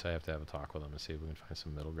I guess I have to have a talk with them and see if we can find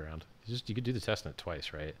some middle ground. You could do the testnet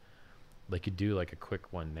twice, right? Like you do like a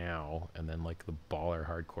quick one now and then like the baller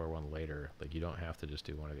hardcore one later. Like you don't have to just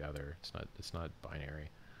do one or the other. It's not binary.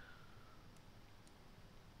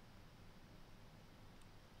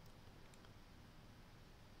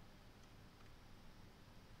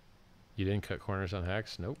 You didn't cut corners on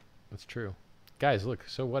Hex? Nope, that's true. Guys, look,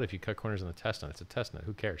 so what if you cut corners on the testnet? It's a testnet.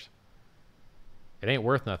 Who cares? It ain't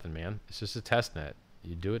worth nothing, man. It's just a testnet.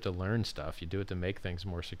 You do it to learn stuff. You do it to make things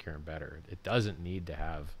more secure and better. It doesn't need to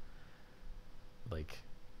have, like,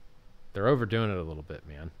 they're overdoing it a little bit,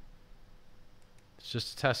 man. It's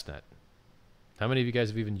just a testnet. How many of you guys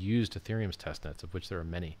have even used Ethereum's testnets, of which there are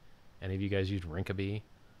many? Any of you guys used Rinkeby?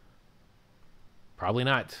 Probably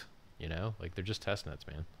not. You know, like they're just testnets,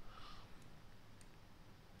 man.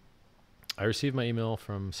 I received my email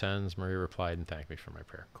from Sens. Maria replied and thanked me for my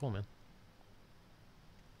prayer. Cool, man.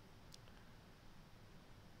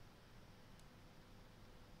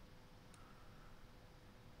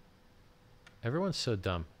 Everyone's so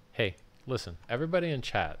dumb. Hey, listen, everybody in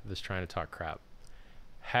chat that's trying to talk crap.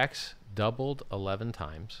 Hex doubled 11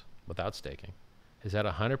 times without staking. Is at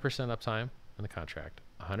 100% uptime in the contract,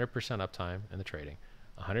 100% uptime in the trading,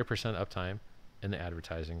 100% uptime in the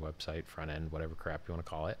advertising website, front end, whatever crap you want to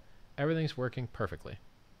call it. Everything's working perfectly.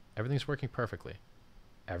 Everything's working perfectly.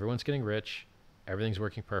 Everyone's getting rich. Everything's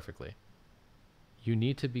working perfectly. You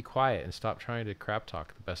need to be quiet and stop trying to crap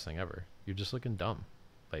talk the best thing ever. You're just looking dumb.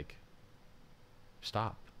 Like,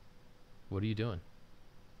 stop. What are you doing?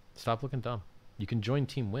 Stop looking dumb. You can join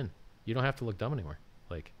Team Win. You don't have to look dumb anymore.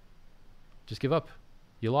 Like, just give up.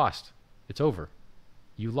 You lost. It's over.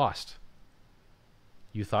 You lost.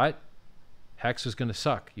 You thought Hex was going to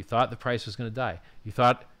suck. You thought the price was going to die. You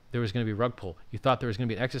thought there was going to be rug pull. You thought there was going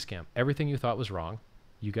to be an exit scam. Everything you thought was wrong.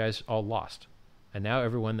 You guys all lost. And now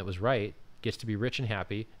everyone that was right gets to be rich and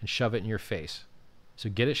happy and shove it in your face. So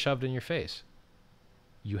get it shoved in your face.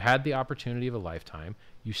 You had the opportunity of a lifetime.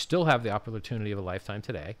 You still have the opportunity of a lifetime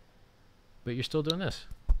today, but you're still doing this.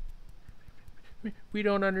 We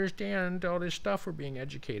don't understand all this stuff. We're being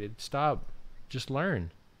educated. Stop. Just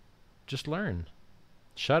learn. Just learn.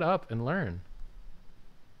 Shut up and learn.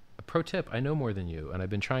 A pro tip, I know more than you, and I've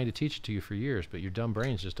been trying to teach it to you for years, but your dumb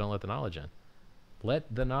brains just don't let the knowledge in.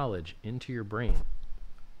 Let the knowledge into your brain.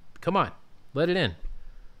 Come on. Let it in.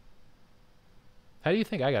 How do you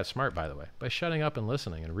think I got smart, by the way? By shutting up and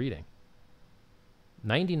listening and reading.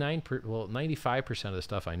 95% of the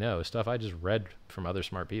stuff I know is stuff I just read from other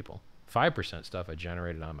smart people. 5% stuff I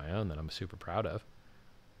generated on my own that I'm super proud of.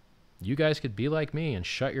 You guys could be like me and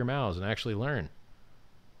shut your mouths and actually learn.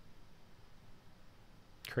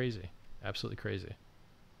 Crazy. Absolutely crazy.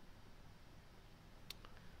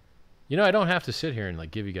 You know, I don't have to sit here and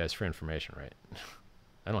like give you guys free information, right?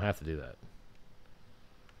 I don't have to do that.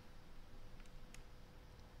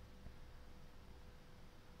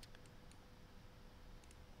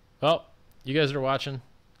 Well, you guys that are watching,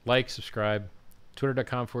 like, subscribe,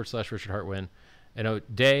 Twitter.com/Richard Hartwin. And a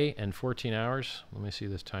day and 14 hours. Let me see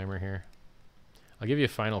this timer here. I'll give you a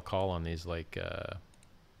final call on these, like, where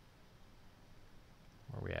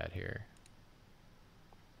are we at here?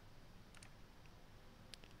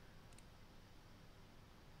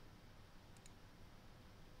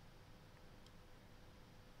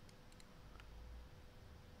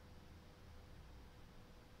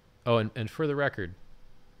 Oh, and for the record,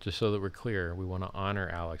 just so that we're clear, we want to honor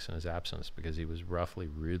Alex in his absence because he was roughly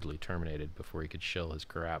rudely terminated before he could shill his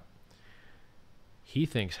crap. He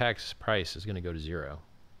thinks Hex price is going to go to 0,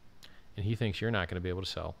 and he thinks you're not going to be able to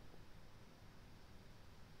sell.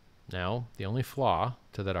 Now, the only flaw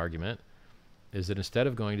to that argument is that instead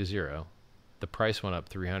of going to 0, the price went up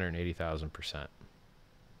 380,000%.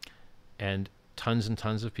 And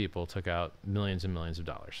tons of people took out millions and millions of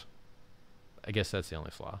dollars. I guess that's the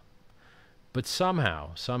only flaw. But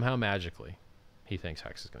somehow magically, he thinks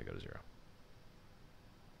Hex is going to go to 0.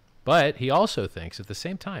 But he also thinks at the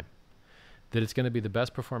same time that it's going to be the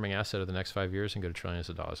best performing asset of the next 5 years and go to trillions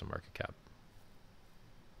of dollars in market cap.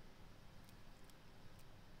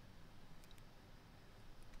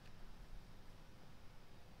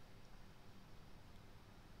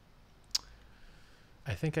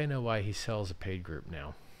 I think I know why he sells a paid group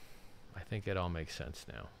now. I think it all makes sense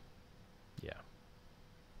now. Yeah.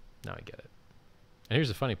 Now I get it. And here's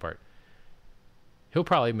the funny part. He'll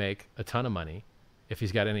probably make a ton of money if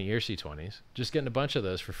he's got any ERC-20s, just getting a bunch of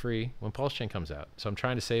those for free when Pulse Chain comes out. So I'm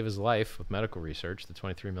trying to save his life with medical research, the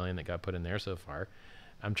 23 million that got put in there so far.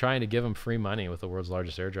 I'm trying to give him free money with the world's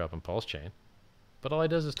largest airdrop in Pulse Chain. But all he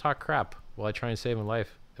does is talk crap while I try and save him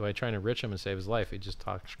life. While I try and enrich him and save his life, he just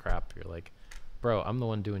talks crap. You're like, bro, I'm the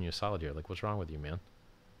one doing you a solid here. Like, what's wrong with you, man?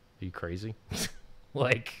 Are you crazy?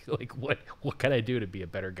 like what can I do to be a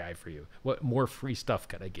better guy for you? What more free stuff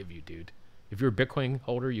can I give you, dude? If you're a Bitcoin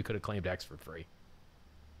holder, you could have claimed X for free.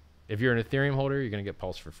 If you're an Ethereum holder, you're going to get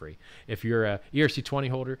Pulse for free. If you're a ERC-20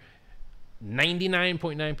 holder,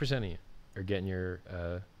 99.9% of you are getting your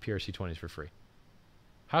PRC-20s for free.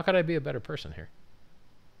 How could I be a better person here?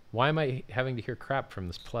 Why am I having to hear crap from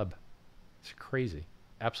this pleb? It's crazy.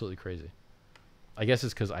 Absolutely crazy. I guess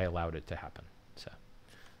it's because I allowed it to happen. So,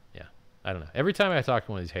 yeah. I don't know. Every time I talk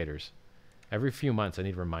to one of these haters, every few months I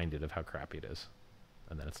need reminded of how crappy it is.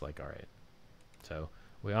 And then it's like, all right. So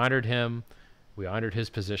we honored him. We honored his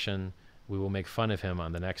position. We will make fun of him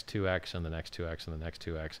on the next 2x and the next 2x and the next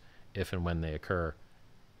 2x if and when they occur.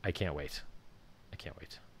 I can't wait. I can't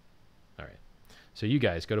wait. All right. So you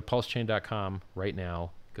guys go to pulsechain.com right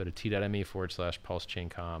now. Go to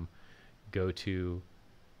t.me/pulsechaincom. Go to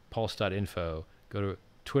pulse.info. Go to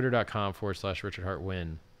twitter.com/Richard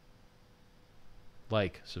Hartwin.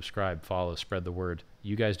 Like, subscribe, follow, spread the word.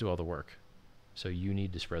 You guys do all the work. So you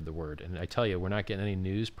need to spread the word. And I tell you, we're not getting any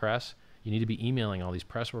news press. You need to be emailing all these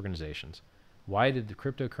press organizations. Why did the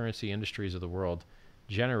cryptocurrency industries of the world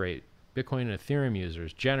generate, Bitcoin and Ethereum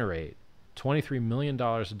users generate $23 million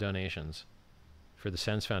of donations for the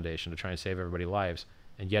SENS Foundation to try and save everybody's lives,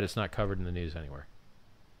 and yet it's not covered in the news anywhere?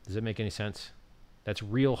 Does it make any sense? That's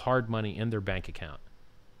real hard money in their bank account.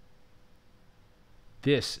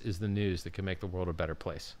 This is the news that can make the world a better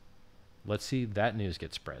place. Let's see that news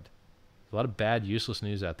get spread. There's a lot of bad, useless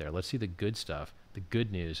news out there. Let's see the good stuff, the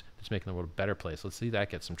good news that's making the world a better place. Let's see that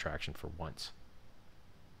get some traction for once.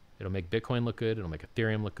 It'll make Bitcoin look good. It'll make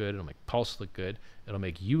Ethereum look good. It'll make Pulse look good. It'll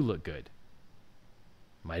make you look good.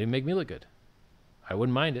 Might even make me look good. I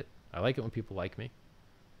wouldn't mind it. I like it when people like me.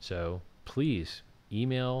 So please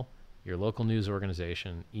email your local news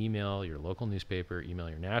organization, email your local newspaper, email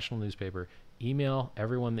your national newspaper, email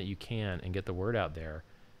everyone that you can and get the word out there,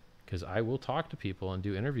 because I will talk to people and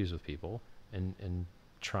do interviews with people and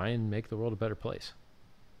try and make the world a better place.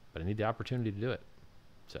 But I need the opportunity to do it.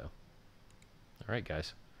 So, all right,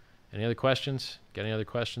 guys. Any other questions? Got any other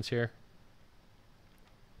questions here?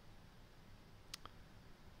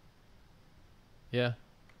 Yeah,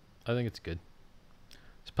 I think it's good.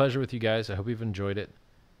 It's a pleasure with you guys. I hope you've enjoyed it.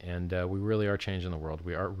 And we really are changing the world.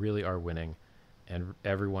 We really are winning. And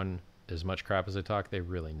everyone, as much crap as they talk, they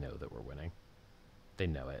really know that we're winning. They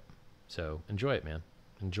know it. So enjoy it, man.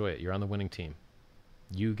 Enjoy it. You're on the winning team.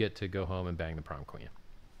 You get to go home and bang the prom queen.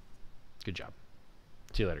 Good job.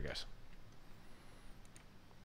 See you later, guys.